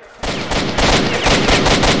out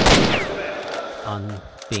on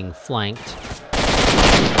being flanked.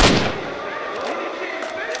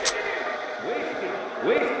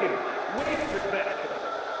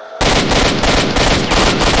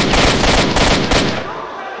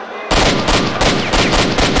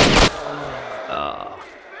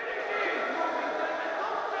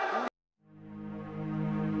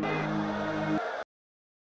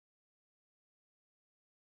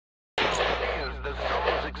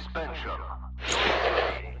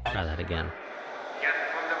 Try that again.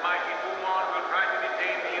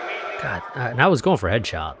 God, and I was going for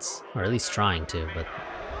headshots, or at least trying to, but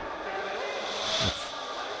with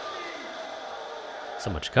so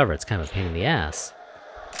much cover, it's kind of a pain in the ass.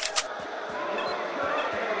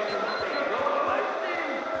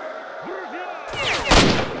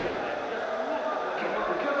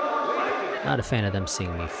 Not a fan of them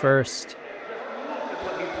seeing me first.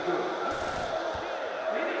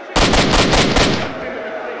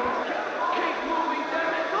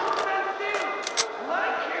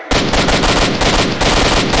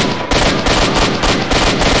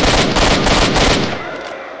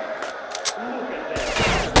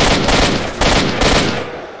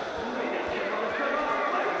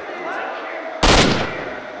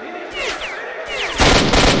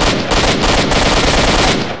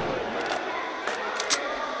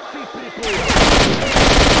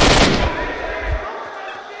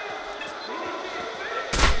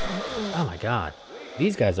 Oh my god,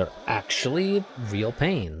 these guys are actually real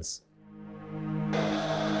pains.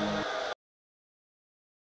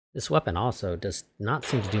 This weapon also does not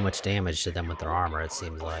seem to do much damage to them with their armor, it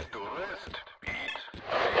seems like.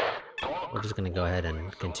 We're just gonna go ahead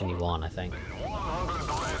and continue on, I think.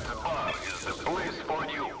 100 is the place for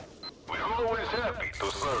you. We're always happy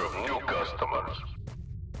to serve new customers.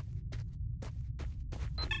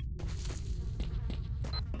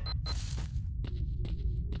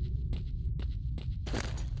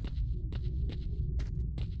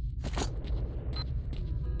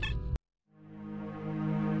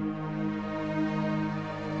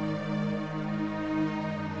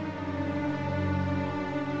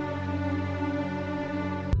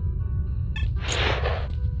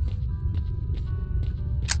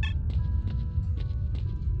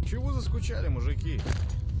 Чего заскучали, мужики?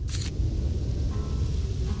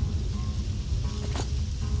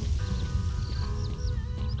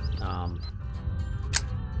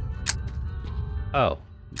 Oh,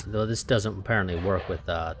 though this doesn't apparently work with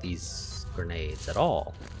these grenades at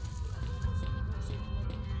all.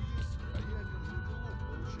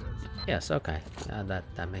 Yes, okay,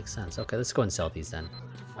 that makes sense. Okay, let's go and sell these then.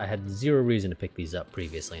 I had zero reason to pick these up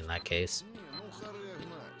previously in that case.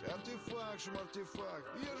 Макшим артефакт.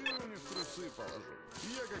 Я же его не в трусы положу.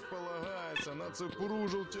 Я, как полагается, на цепуру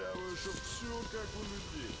желтявую, чтоб все как у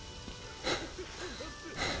людей.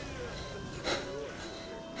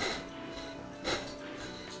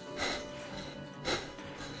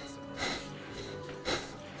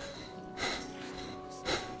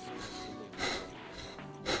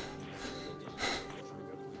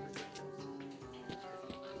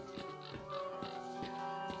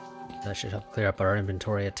 That should help clear up our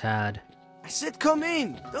inventory a tad. I said come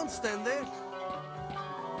in! Don't stand there!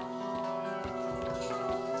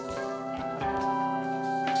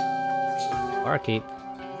 Barkeep.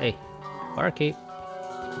 Hey, barkeep.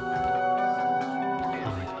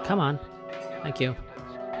 Oh, come on. Thank you.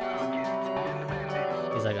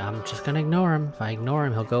 He's like, I'm just gonna ignore him. If I ignore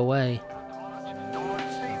him, he'll go away.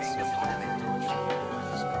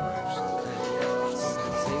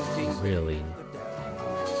 Really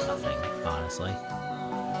nothing, honestly.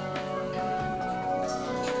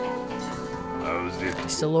 How's it?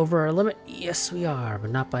 Still over our limit? Yes, we are, but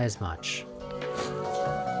not by as much.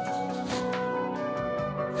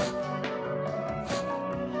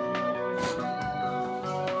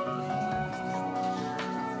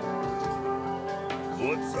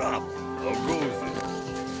 What's up? How goes it?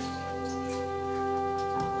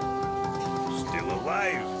 Still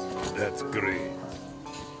alive? That's great.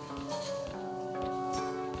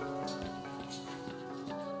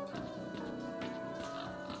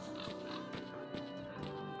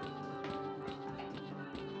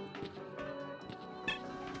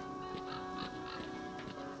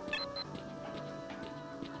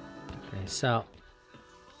 Okay, so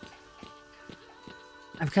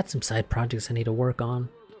I've got some side projects I need to work on.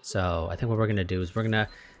 So I think what we're going to do is we're going to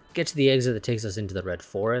get to the exit that takes us into the Red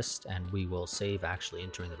Forest, and we will save actually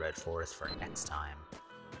entering the Red Forest for next time.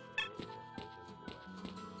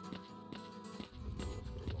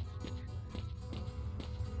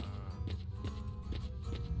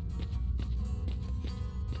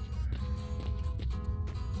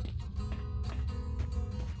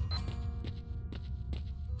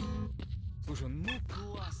 Слушай, ну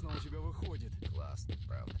классно у тебя выходит. Классно,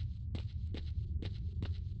 правда.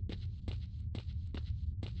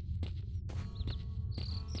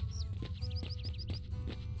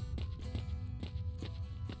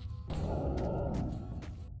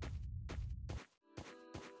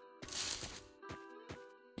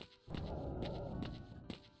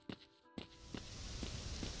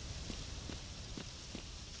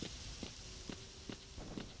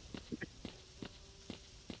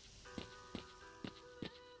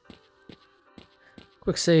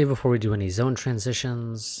 Quick save before we do any zone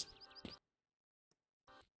transitions.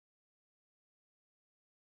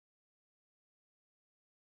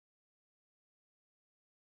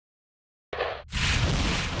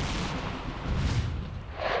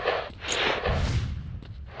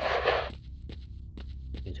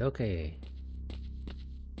 It's okay.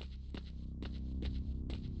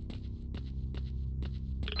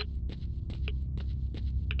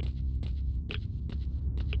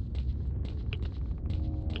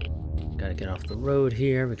 Gotta get off the road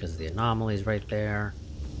here because the anomaly's right there.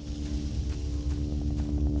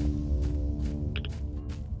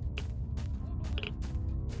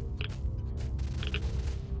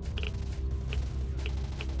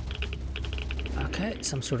 Okay,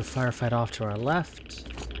 some sort of firefight off to our left.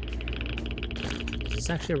 This is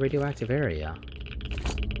actually a radioactive area.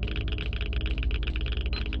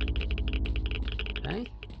 Okay.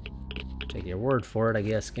 Take your word for it, I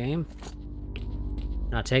guess, game.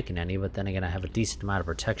 Not taking any, but then again, I have a decent amount of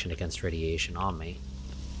protection against radiation on me.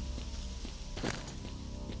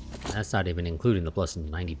 And that's not even including the plus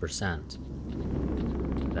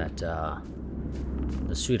 90% that the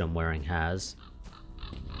suit I'm wearing has.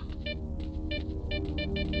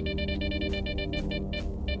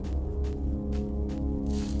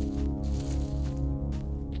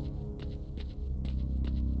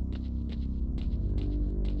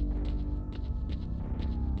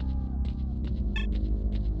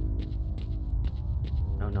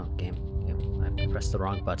 No, game. I pressed the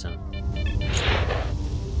wrong button.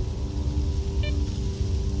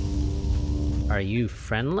 Are you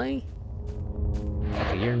friendly?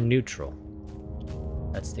 Okay, you're neutral.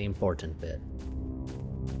 That's the important bit.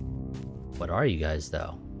 What are you guys,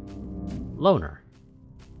 though? Loner.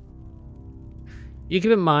 You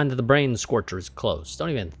keep in mind that the brain scorcher is close. Don't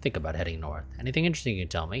even think about heading north. Anything interesting you can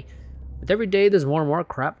tell me? With every day, there's more and more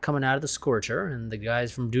crap coming out of the Scorcher, and the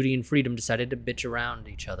guys from Duty and Freedom decided to bitch around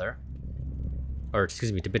each other. Or,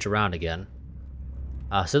 excuse me, to bitch around again.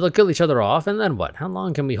 So they'll kill each other off, and then what? How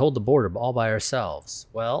long can we hold the border all by ourselves?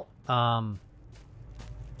 Well,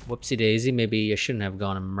 whoopsie daisy. Maybe you shouldn't have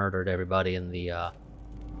gone and murdered everybody in the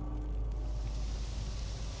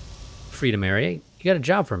freedom area. You got a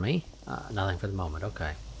job for me? Nothing for the moment.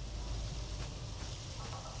 Okay.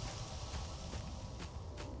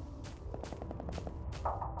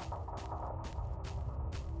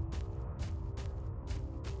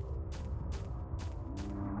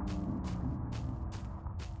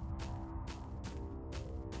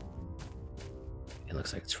 It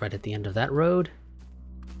looks like it's right at the end of that road.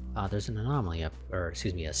 There's an anomaly up, or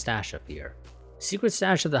excuse me, a stash up here. Secret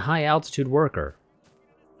stash of the high altitude worker.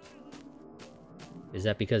 Is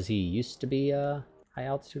that because he used to be a high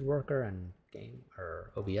altitude worker and game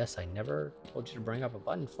or OBS? I never told you to bring up a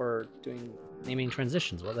button for doing naming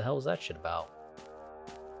transitions. What the hell was that shit about?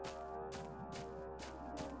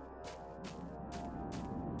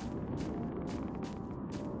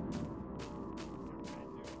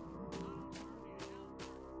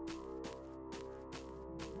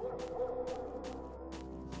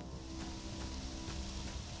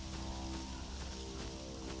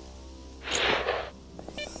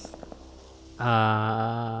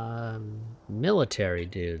 Military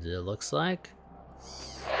dudes, it looks like,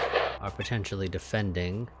 are potentially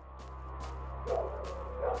defending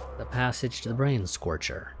the passage to the Brain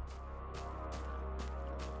Scorcher.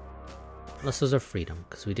 Unless those are freedom,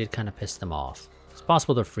 because we did kind of piss them off. It's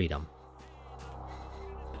possible they're freedom.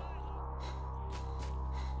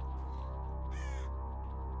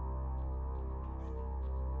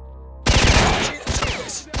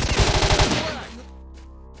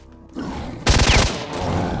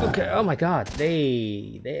 Okay, oh my god,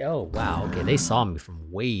 oh wow, okay, they saw me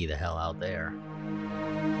from way the hell out there.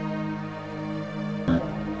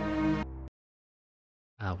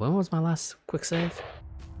 When was my last quick save?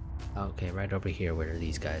 Okay, right over here where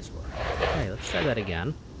these guys were. Okay, let's try that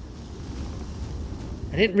again.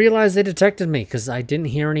 I didn't realize they detected me because I didn't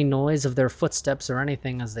hear any noise of their footsteps or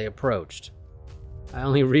anything as they approached. I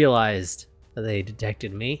only realized that they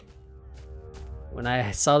detected me when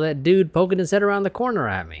I saw that dude poking his head around the corner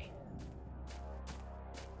at me.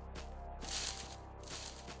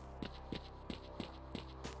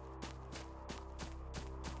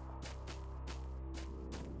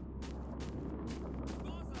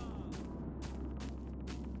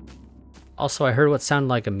 Also, I heard what sounded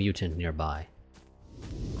like a mutant nearby.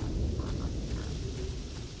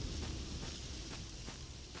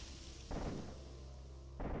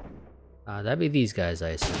 That'd be these guys, I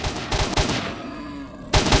assume.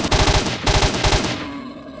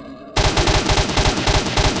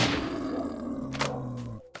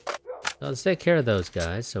 So let's take care of those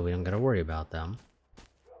guys so we don't gotta worry about them.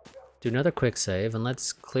 Do another quick save and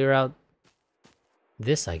let's clear out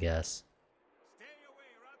this, I guess.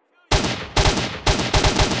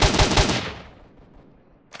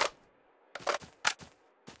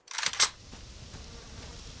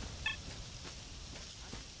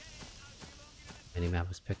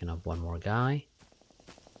 Minimap is picking up one more guy.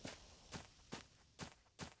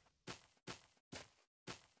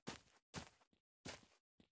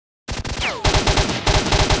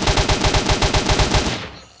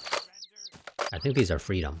 I think these are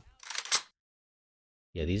freedom.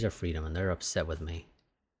 Yeah, these are freedom, and they're upset with me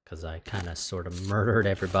because I kind of sort of murdered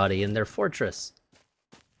everybody in their fortress.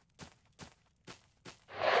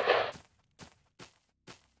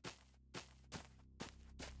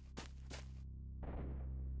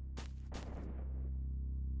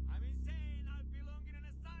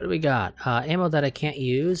 What do we got? Ammo that I can't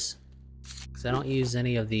use because I don't use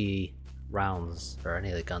any of the rounds or any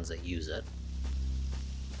of the guns that use it.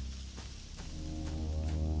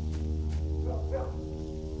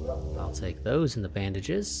 I'll take those and the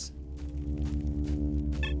bandages.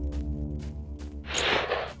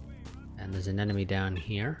 And there's an enemy down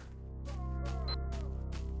here.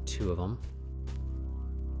 Two of them.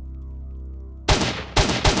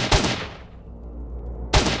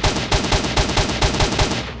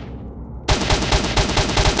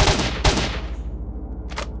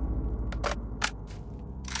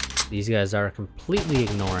 These guys are completely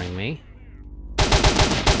ignoring me.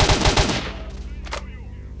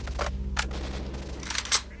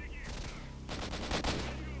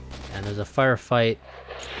 And there's a firefight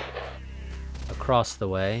across the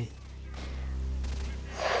way.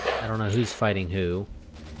 I don't know who's fighting who.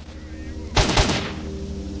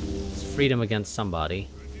 It's freedom against somebody.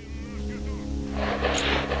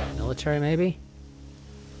 Military, maybe?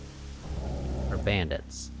 Or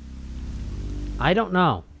bandits? I don't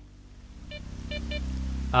know.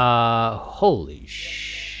 Holy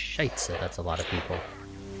shite, that's a lot of people.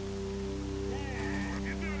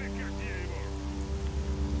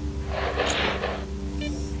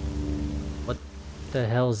 What? The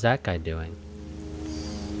hell is that guy doing?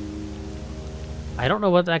 I don't know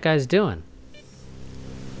what that guy's doing.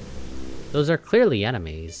 Those are clearly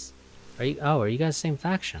enemies. Are you? Oh, are you guys the same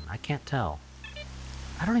faction? I can't tell.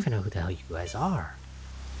 I don't even know who the hell you guys are.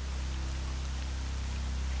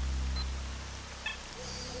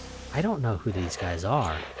 I don't know who these guys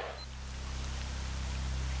are.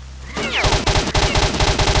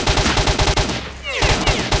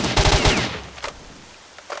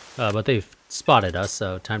 But they've spotted us,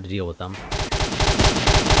 so time to deal with them.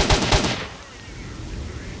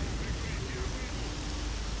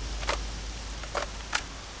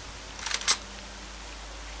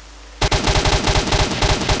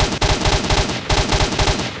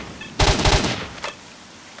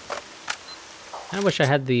 I wish I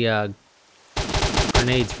had the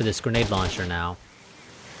grenades for this grenade launcher now,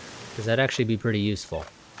 because that'd actually be pretty useful.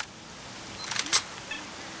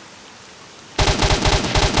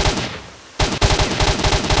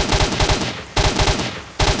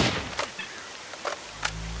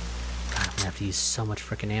 God, I'm gonna have to use so much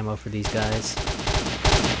frickin' ammo for these guys.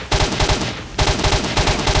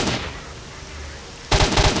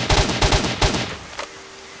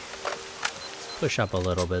 Let's push up a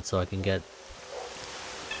little bit so I can get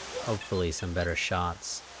hopefully some better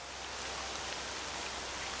shots.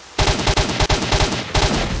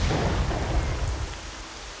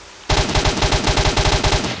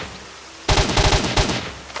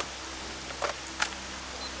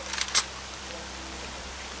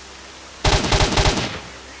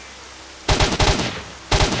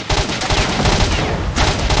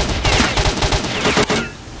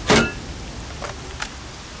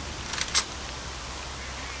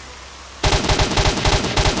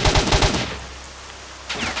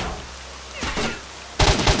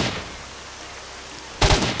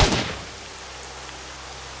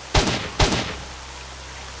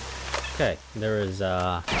 Okay, there is,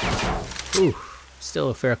 still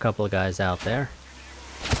a fair couple of guys out there.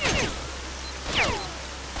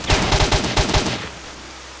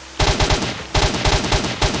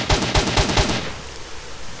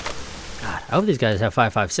 God, I hope these guys have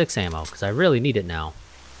 5.56 ammo, because I really need it now.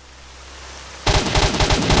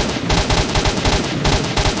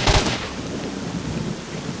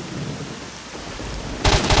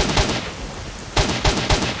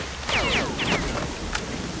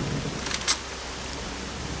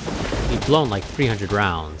 Blown like 300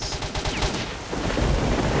 rounds.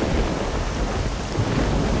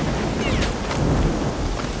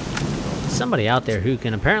 Somebody out there who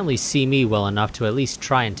can apparently see me well enough to at least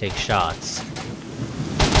try and take shots.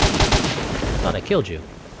 Thought I killed you.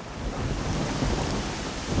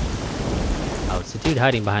 Oh, it's the dude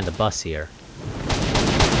hiding behind the bus here.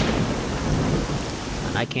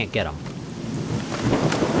 And I can't get him.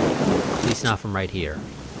 At least not from right here.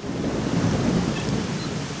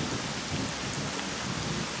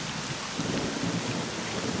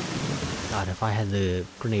 God, if I had the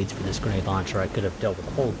grenades for this grenade launcher, I could have dealt with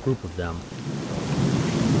a whole group of them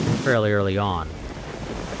fairly early on.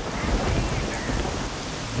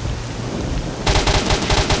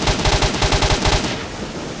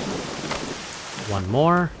 One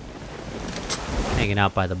more. Hanging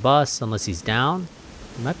out by the bus, unless he's down.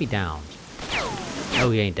 He might be downed. No,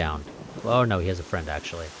 he ain't downed. Oh no, he has a friend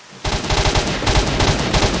actually.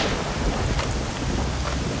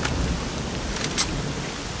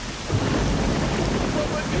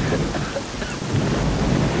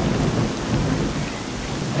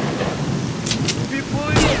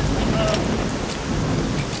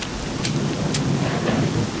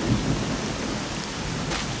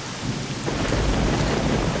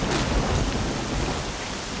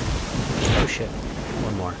 Oh shit,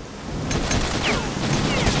 one more.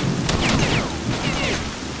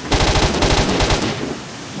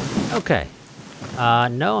 Okay.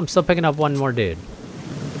 No, I'm still picking up one more dude.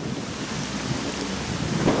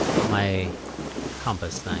 My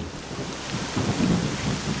compass thing.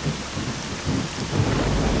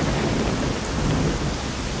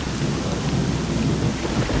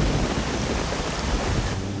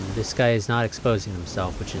 And this guy is not exposing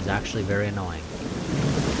himself, which is actually very annoying.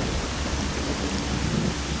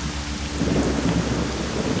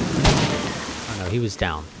 Oh no, he was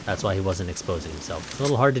down. That's why he wasn't exposing himself. It's a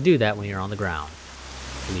little hard to do that when you're on the ground,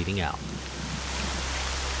 bleeding out.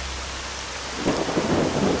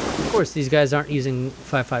 Of course, these guys aren't using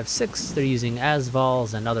 5.56, they're using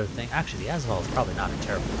Asvals and other things. Actually, the Asval is probably not a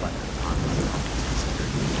terrible weapon, honestly.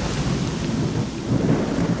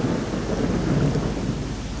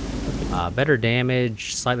 Better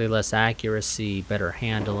damage, slightly less accuracy, better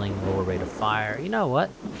handling, lower rate of fire. You know what?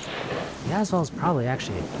 The Asval is probably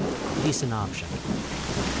actually a decent option.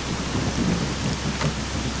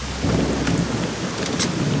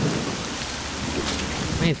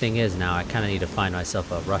 Main thing is now I kind of need to find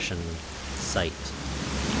myself a Russian site.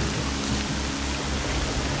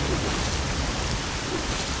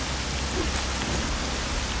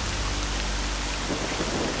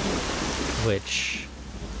 Which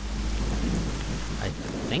I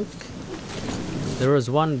think there was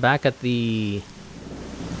one back at the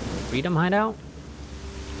Freedom Hideout.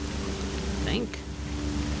 I think.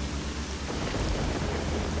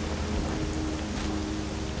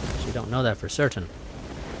 Actually, don't know that for certain.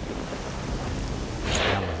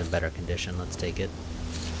 That one's in better condition. Let's take it.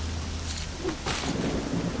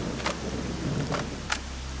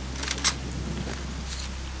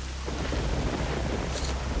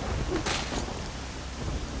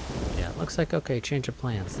 Looks like, okay, change of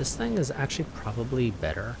plans. This thing is actually probably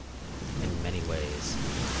better in many ways.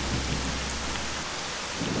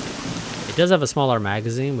 It does have a smaller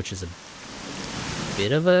magazine, which is a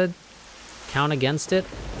bit of a count against it.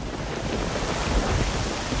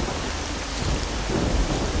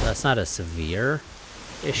 That's not a severe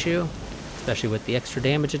issue, especially with the extra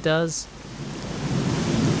damage it does.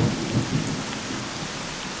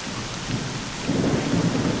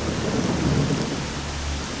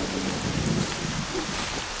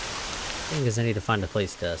 Is I need to find a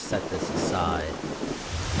place to set this aside. It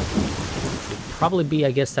would probably be, I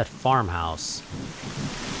guess, that farmhouse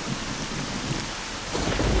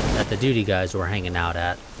that the duty guys were hanging out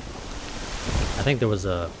at. I think there was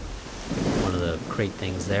one of the crate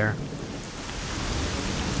things there.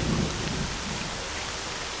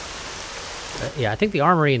 Yeah, I think the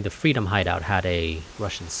armory in the Freedom Hideout had a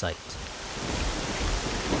Russian site.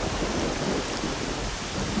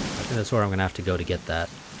 I think that's where I'm gonna have to go to get that.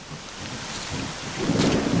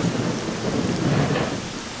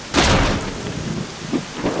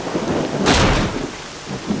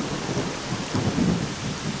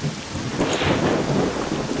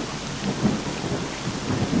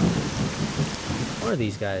 One of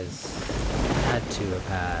these guys had to have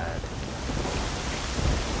had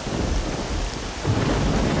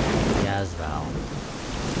the S.T.A.L.K.E.R.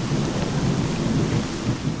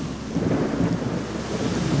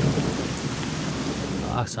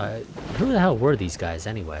 Oh, sorry. Who the hell were these guys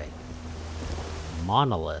anyway?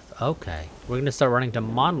 Monolith. Okay. We're gonna start running to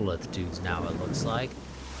Monolith dudes now, it looks like.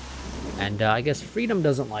 And I guess Freedom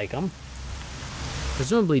doesn't like them.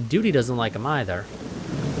 Presumably Duty doesn't like them either.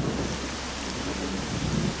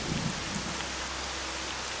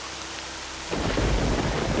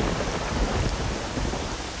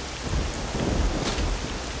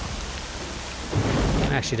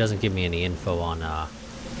 Actually doesn't give me any info on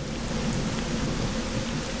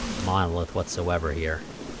Monolith whatsoever here.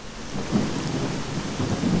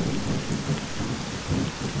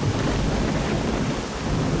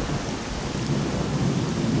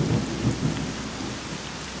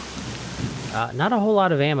 Not a whole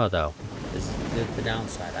lot of ammo though, is the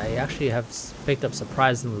downside. I actually have picked up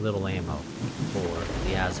surprisingly little ammo for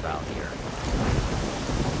the S.T.A.L.K.E.R. here.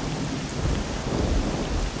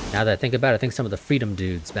 Now that I think about it, I think some of the Freedom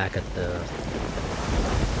dudes back at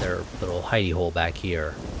their little hidey hole back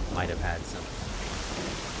here might have had some.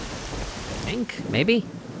 I think, maybe?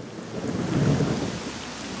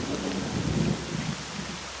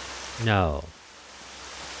 No.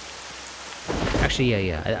 Actually,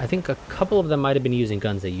 yeah. I think a couple of them might have been using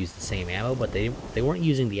guns that used the same ammo, but they weren't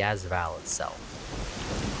using the S.T.A.L.K.E.R. itself.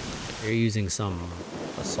 They're using some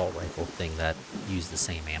assault rifle thing that used the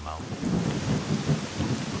same ammo.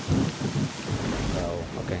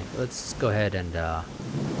 Okay, let's go ahead and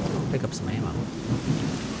pick up some ammo.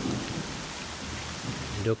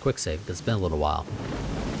 And do a quick save, because it's been a little while.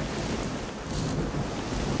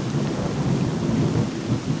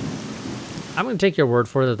 I'm going to take your word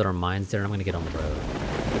for it that there are mines there, and I'm going to get on the road.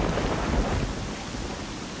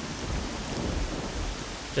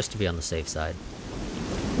 Just to be on the safe side.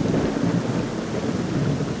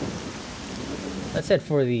 Let's head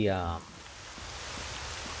for the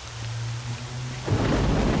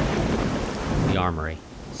armory.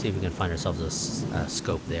 See if we can find ourselves a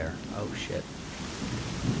scope there. Oh shit.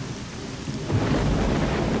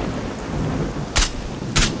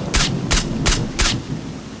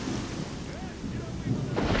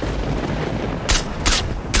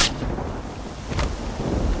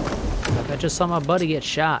 I just saw my buddy get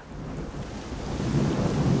shot.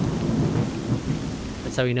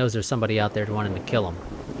 That's how he knows there's somebody out there wanting to kill him.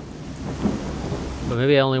 But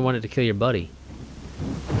maybe I only wanted to kill your buddy.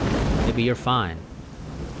 Maybe you're fine.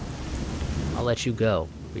 I'll let you go.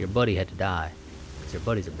 But your buddy had to die. Because your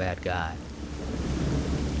buddy's a bad guy.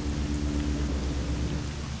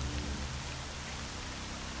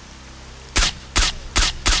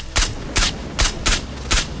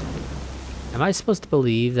 Am I supposed to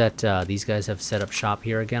believe that these guys have set up shop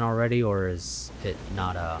here again already, or is it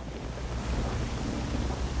not a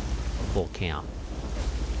full camp?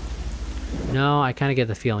 No, I kind of get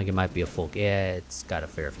the feeling it might be a full... Yeah, it's got a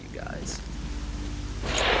fair few guys.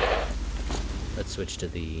 Let's switch to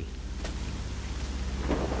the...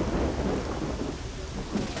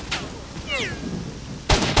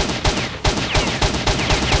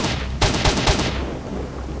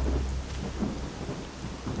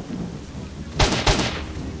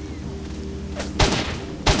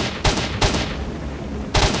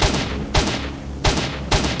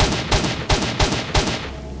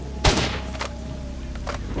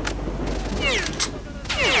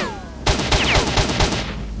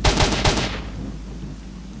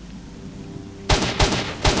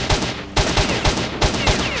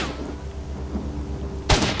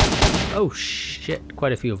 Oh shit,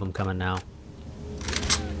 quite a few of them coming now.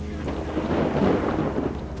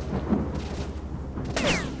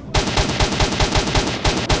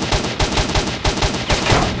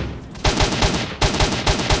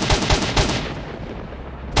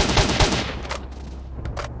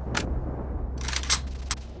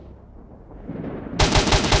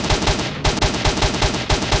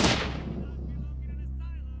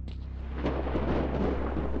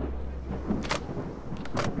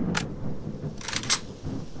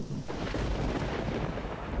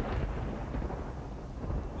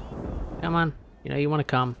 Come on, you know you want to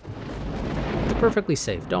come. It's perfectly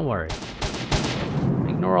safe, don't worry.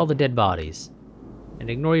 Ignore all the dead bodies. And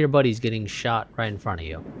ignore your buddies getting shot right in front of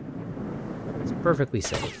you. It's perfectly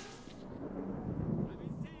safe.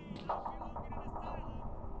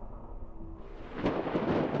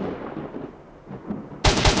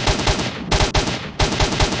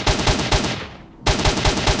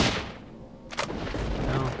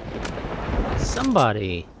 Well,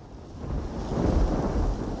 somebody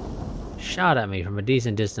shot at me from a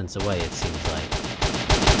decent distance away, it seems like.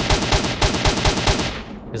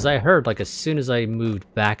 Because I heard, like, as soon as I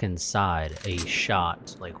moved back inside, a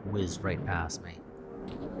shot, like, whizzed right past me.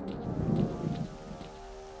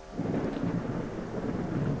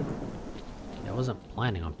 I wasn't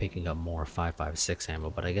planning on picking up more 5.56 ammo,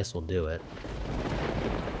 but I guess we'll do it.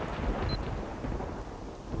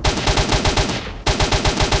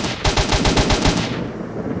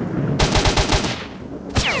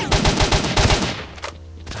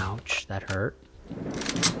 That hurt.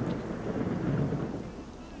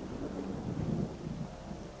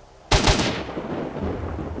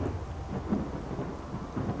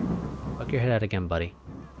 Poke your head out again, buddy.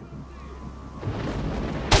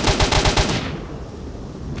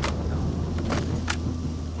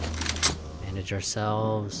 Manage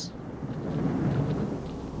ourselves.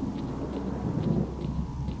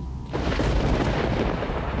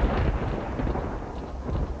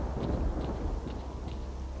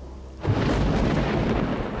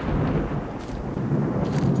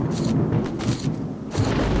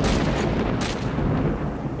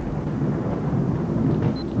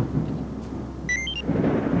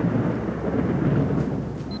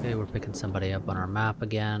 Somebody up on our map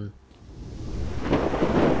again.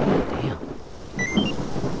 Damn.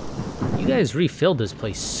 You guys refilled this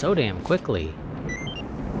place so damn quickly.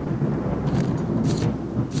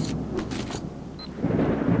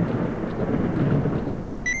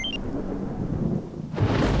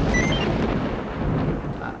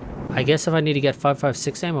 I guess if I need to get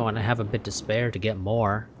 5.56 ammo and I have a bit to spare to get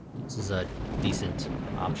more, this is a decent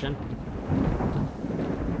option.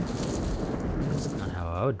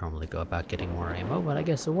 I would normally go about getting more ammo, but I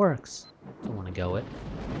guess it works. Don't want to go it.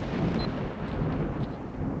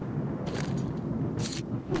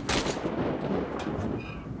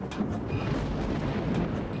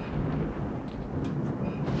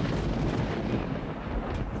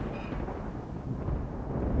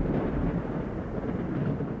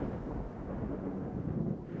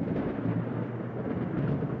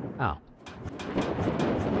 Oh.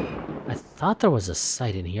 I thought there was a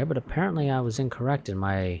site in here, but apparently I was incorrect in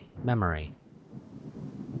my memory.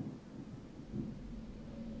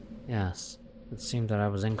 Yes, it seemed that I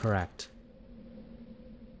was incorrect.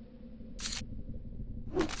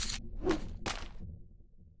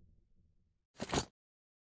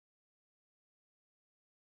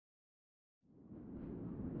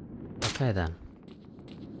 Okay then.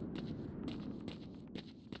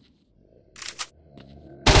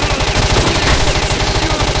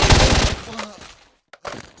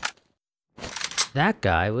 That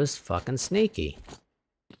guy was fucking sneaky.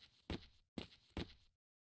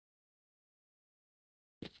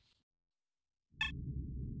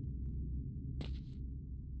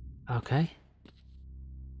 Okay.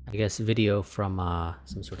 I guess video from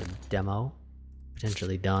some sort of demo.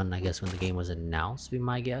 potentially done, I guess, when the game was announced, would be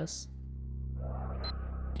my guess.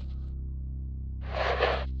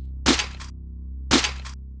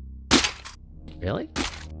 Really?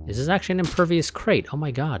 Is this actually an impervious crate? Oh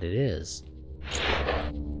my god, it is.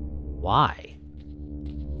 Why?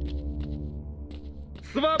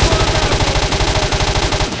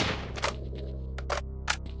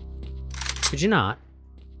 Could you not?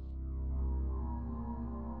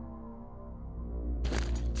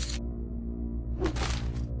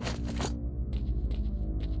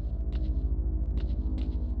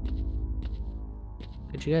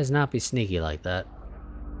 Could you guys not be sneaky like that?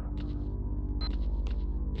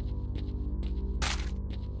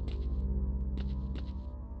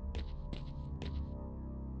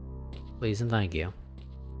 Please and thank you.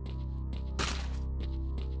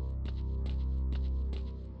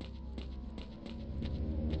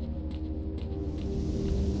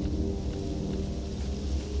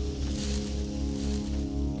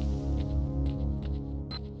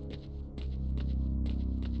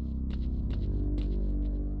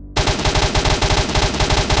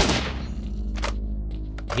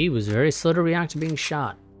 He was very slow to react to being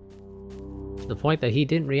shot, to the point that he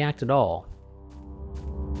didn't react at all.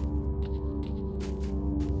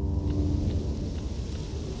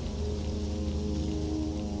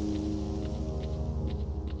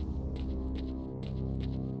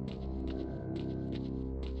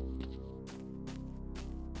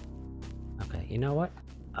 Okay, you know what?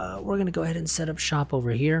 We're gonna go ahead and set up shop over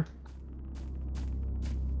here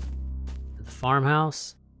at the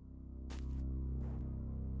farmhouse.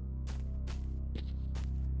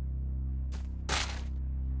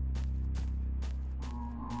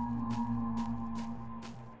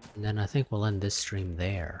 And then I think we'll end this stream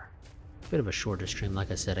there. Bit of a shorter stream,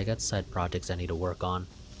 like I said. I got side projects I need to work on.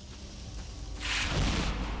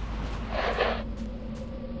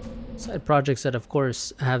 Side projects that, of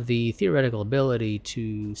course, have the theoretical ability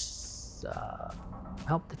to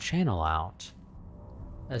help the channel out.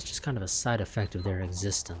 That's just kind of a side effect of their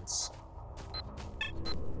existence.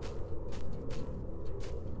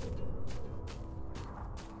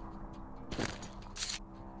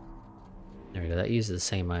 There we go, that uses the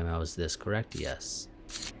same ammo as this, correct? Yes.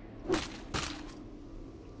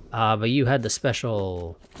 But you had the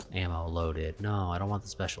special ammo loaded. No, I don't want the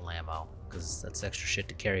special ammo, because that's extra shit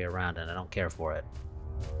to carry around and I don't care for it.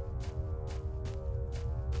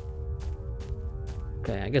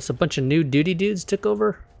 Okay, I guess a bunch of new duty dudes took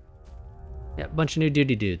over? Yeah, a bunch of new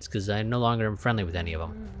duty dudes, because I no longer am friendly with any of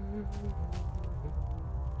them.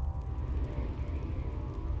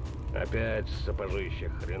 Опять сапожища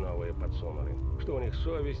хреновые подсунули. Что у них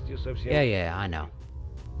совести совсем... Yeah, I know.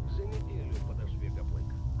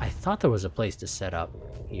 I thought there was a place to set up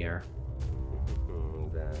here.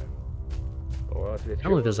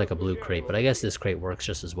 Normally there's like a blue crate, but I guess this crate works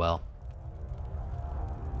just as well.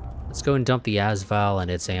 Let's go and dump the Asval and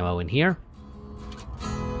its ammo in here.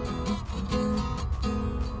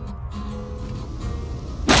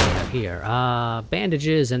 Here,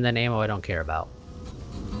 bandages and then ammo I don't care about.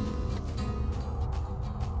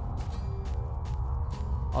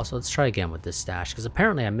 Also, let's try again with this stash, because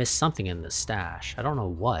apparently I missed something in this stash. I don't know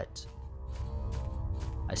what.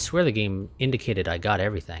 I swear the game indicated I got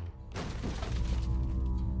everything.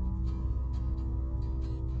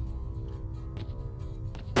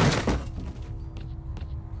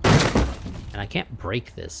 And I can't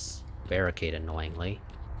break this barricade, annoyingly.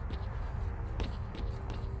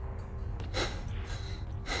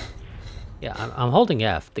 Yeah, I'm holding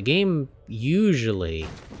F. The game usually...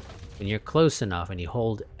 when you're close enough and you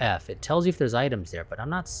hold F, it tells you if there's items there, but I'm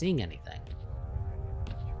not seeing anything.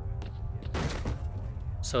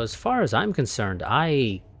 So as far as I'm concerned,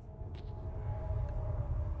 I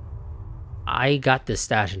got this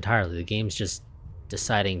stash entirely. The game's just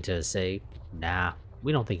deciding to say, nah,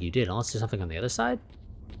 we don't think you did, unless there's something on the other side?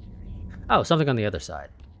 Oh, something on the other side.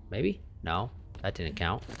 Maybe? No, that didn't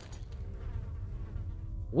count.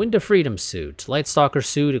 Wind of Freedom suit. Light Stalker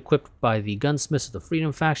suit equipped by the gunsmiths of the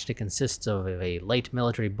Freedom faction. It consists of a light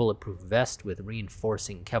military bulletproof vest with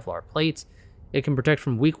reinforcing Kevlar plates. It can protect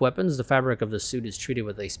from weak weapons. The fabric of the suit is treated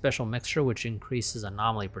with a special mixture which increases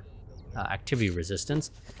anomaly activity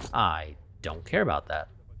resistance. I don't care about that.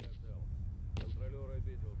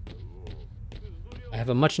 I have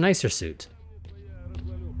a much nicer suit.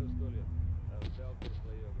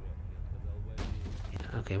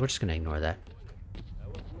 Okay, we're just gonna ignore that.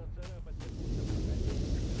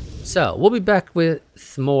 So, we'll be back with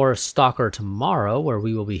more Stalker tomorrow, where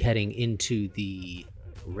we will be heading into the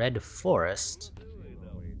Red Forest.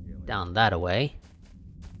 Down that away.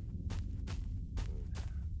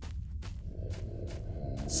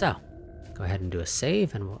 So, go Go ahead and do a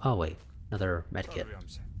save, and we'll... Oh, wait. Another medkit.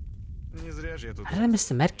 Не зря же я тут... How did I miss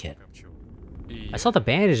the medkit? I saw the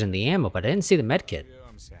bandage and the ammo, but I didn't see the medkit.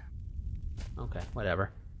 Okay, whatever.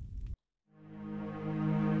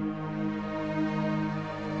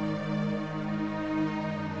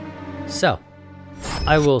 So,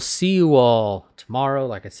 I will see you all tomorrow,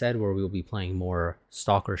 like I said, where we will be playing more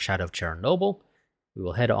Stalker Shadow of Chernobyl. We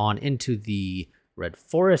will head on into the Red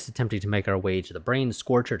Forest, attempting to make our way to the Brain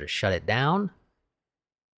Scorcher to shut it down.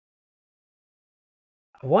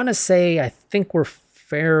 I want to say I think we're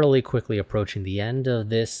fairly quickly approaching the end of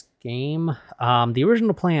this game. The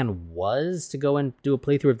original plan was to go and do a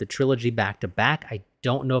playthrough of the trilogy back-to-back. I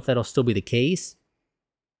don't know if that'll still be the case.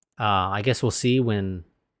 I guess we'll see when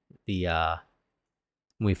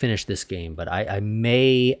we finish this game, but I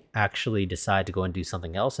may actually decide to go and do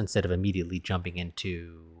something else instead of immediately jumping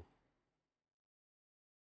into...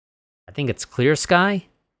 I think it's Clear Sky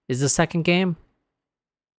is the second game.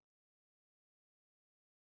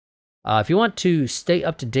 If you want to stay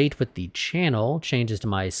up to date with the channel, changes to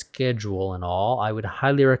my schedule and all, I would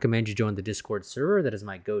highly recommend you join the Discord server. That is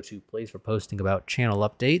my go-to place for posting about channel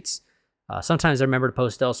updates. Sometimes I remember to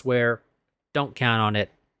post elsewhere. Don't count on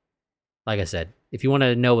it. Like I said, if you want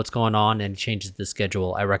to know what's going on and changes to the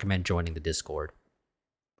schedule, I recommend joining the Discord.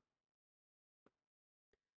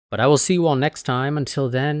 But I will see you all next time. Until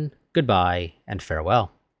then, goodbye and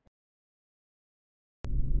farewell.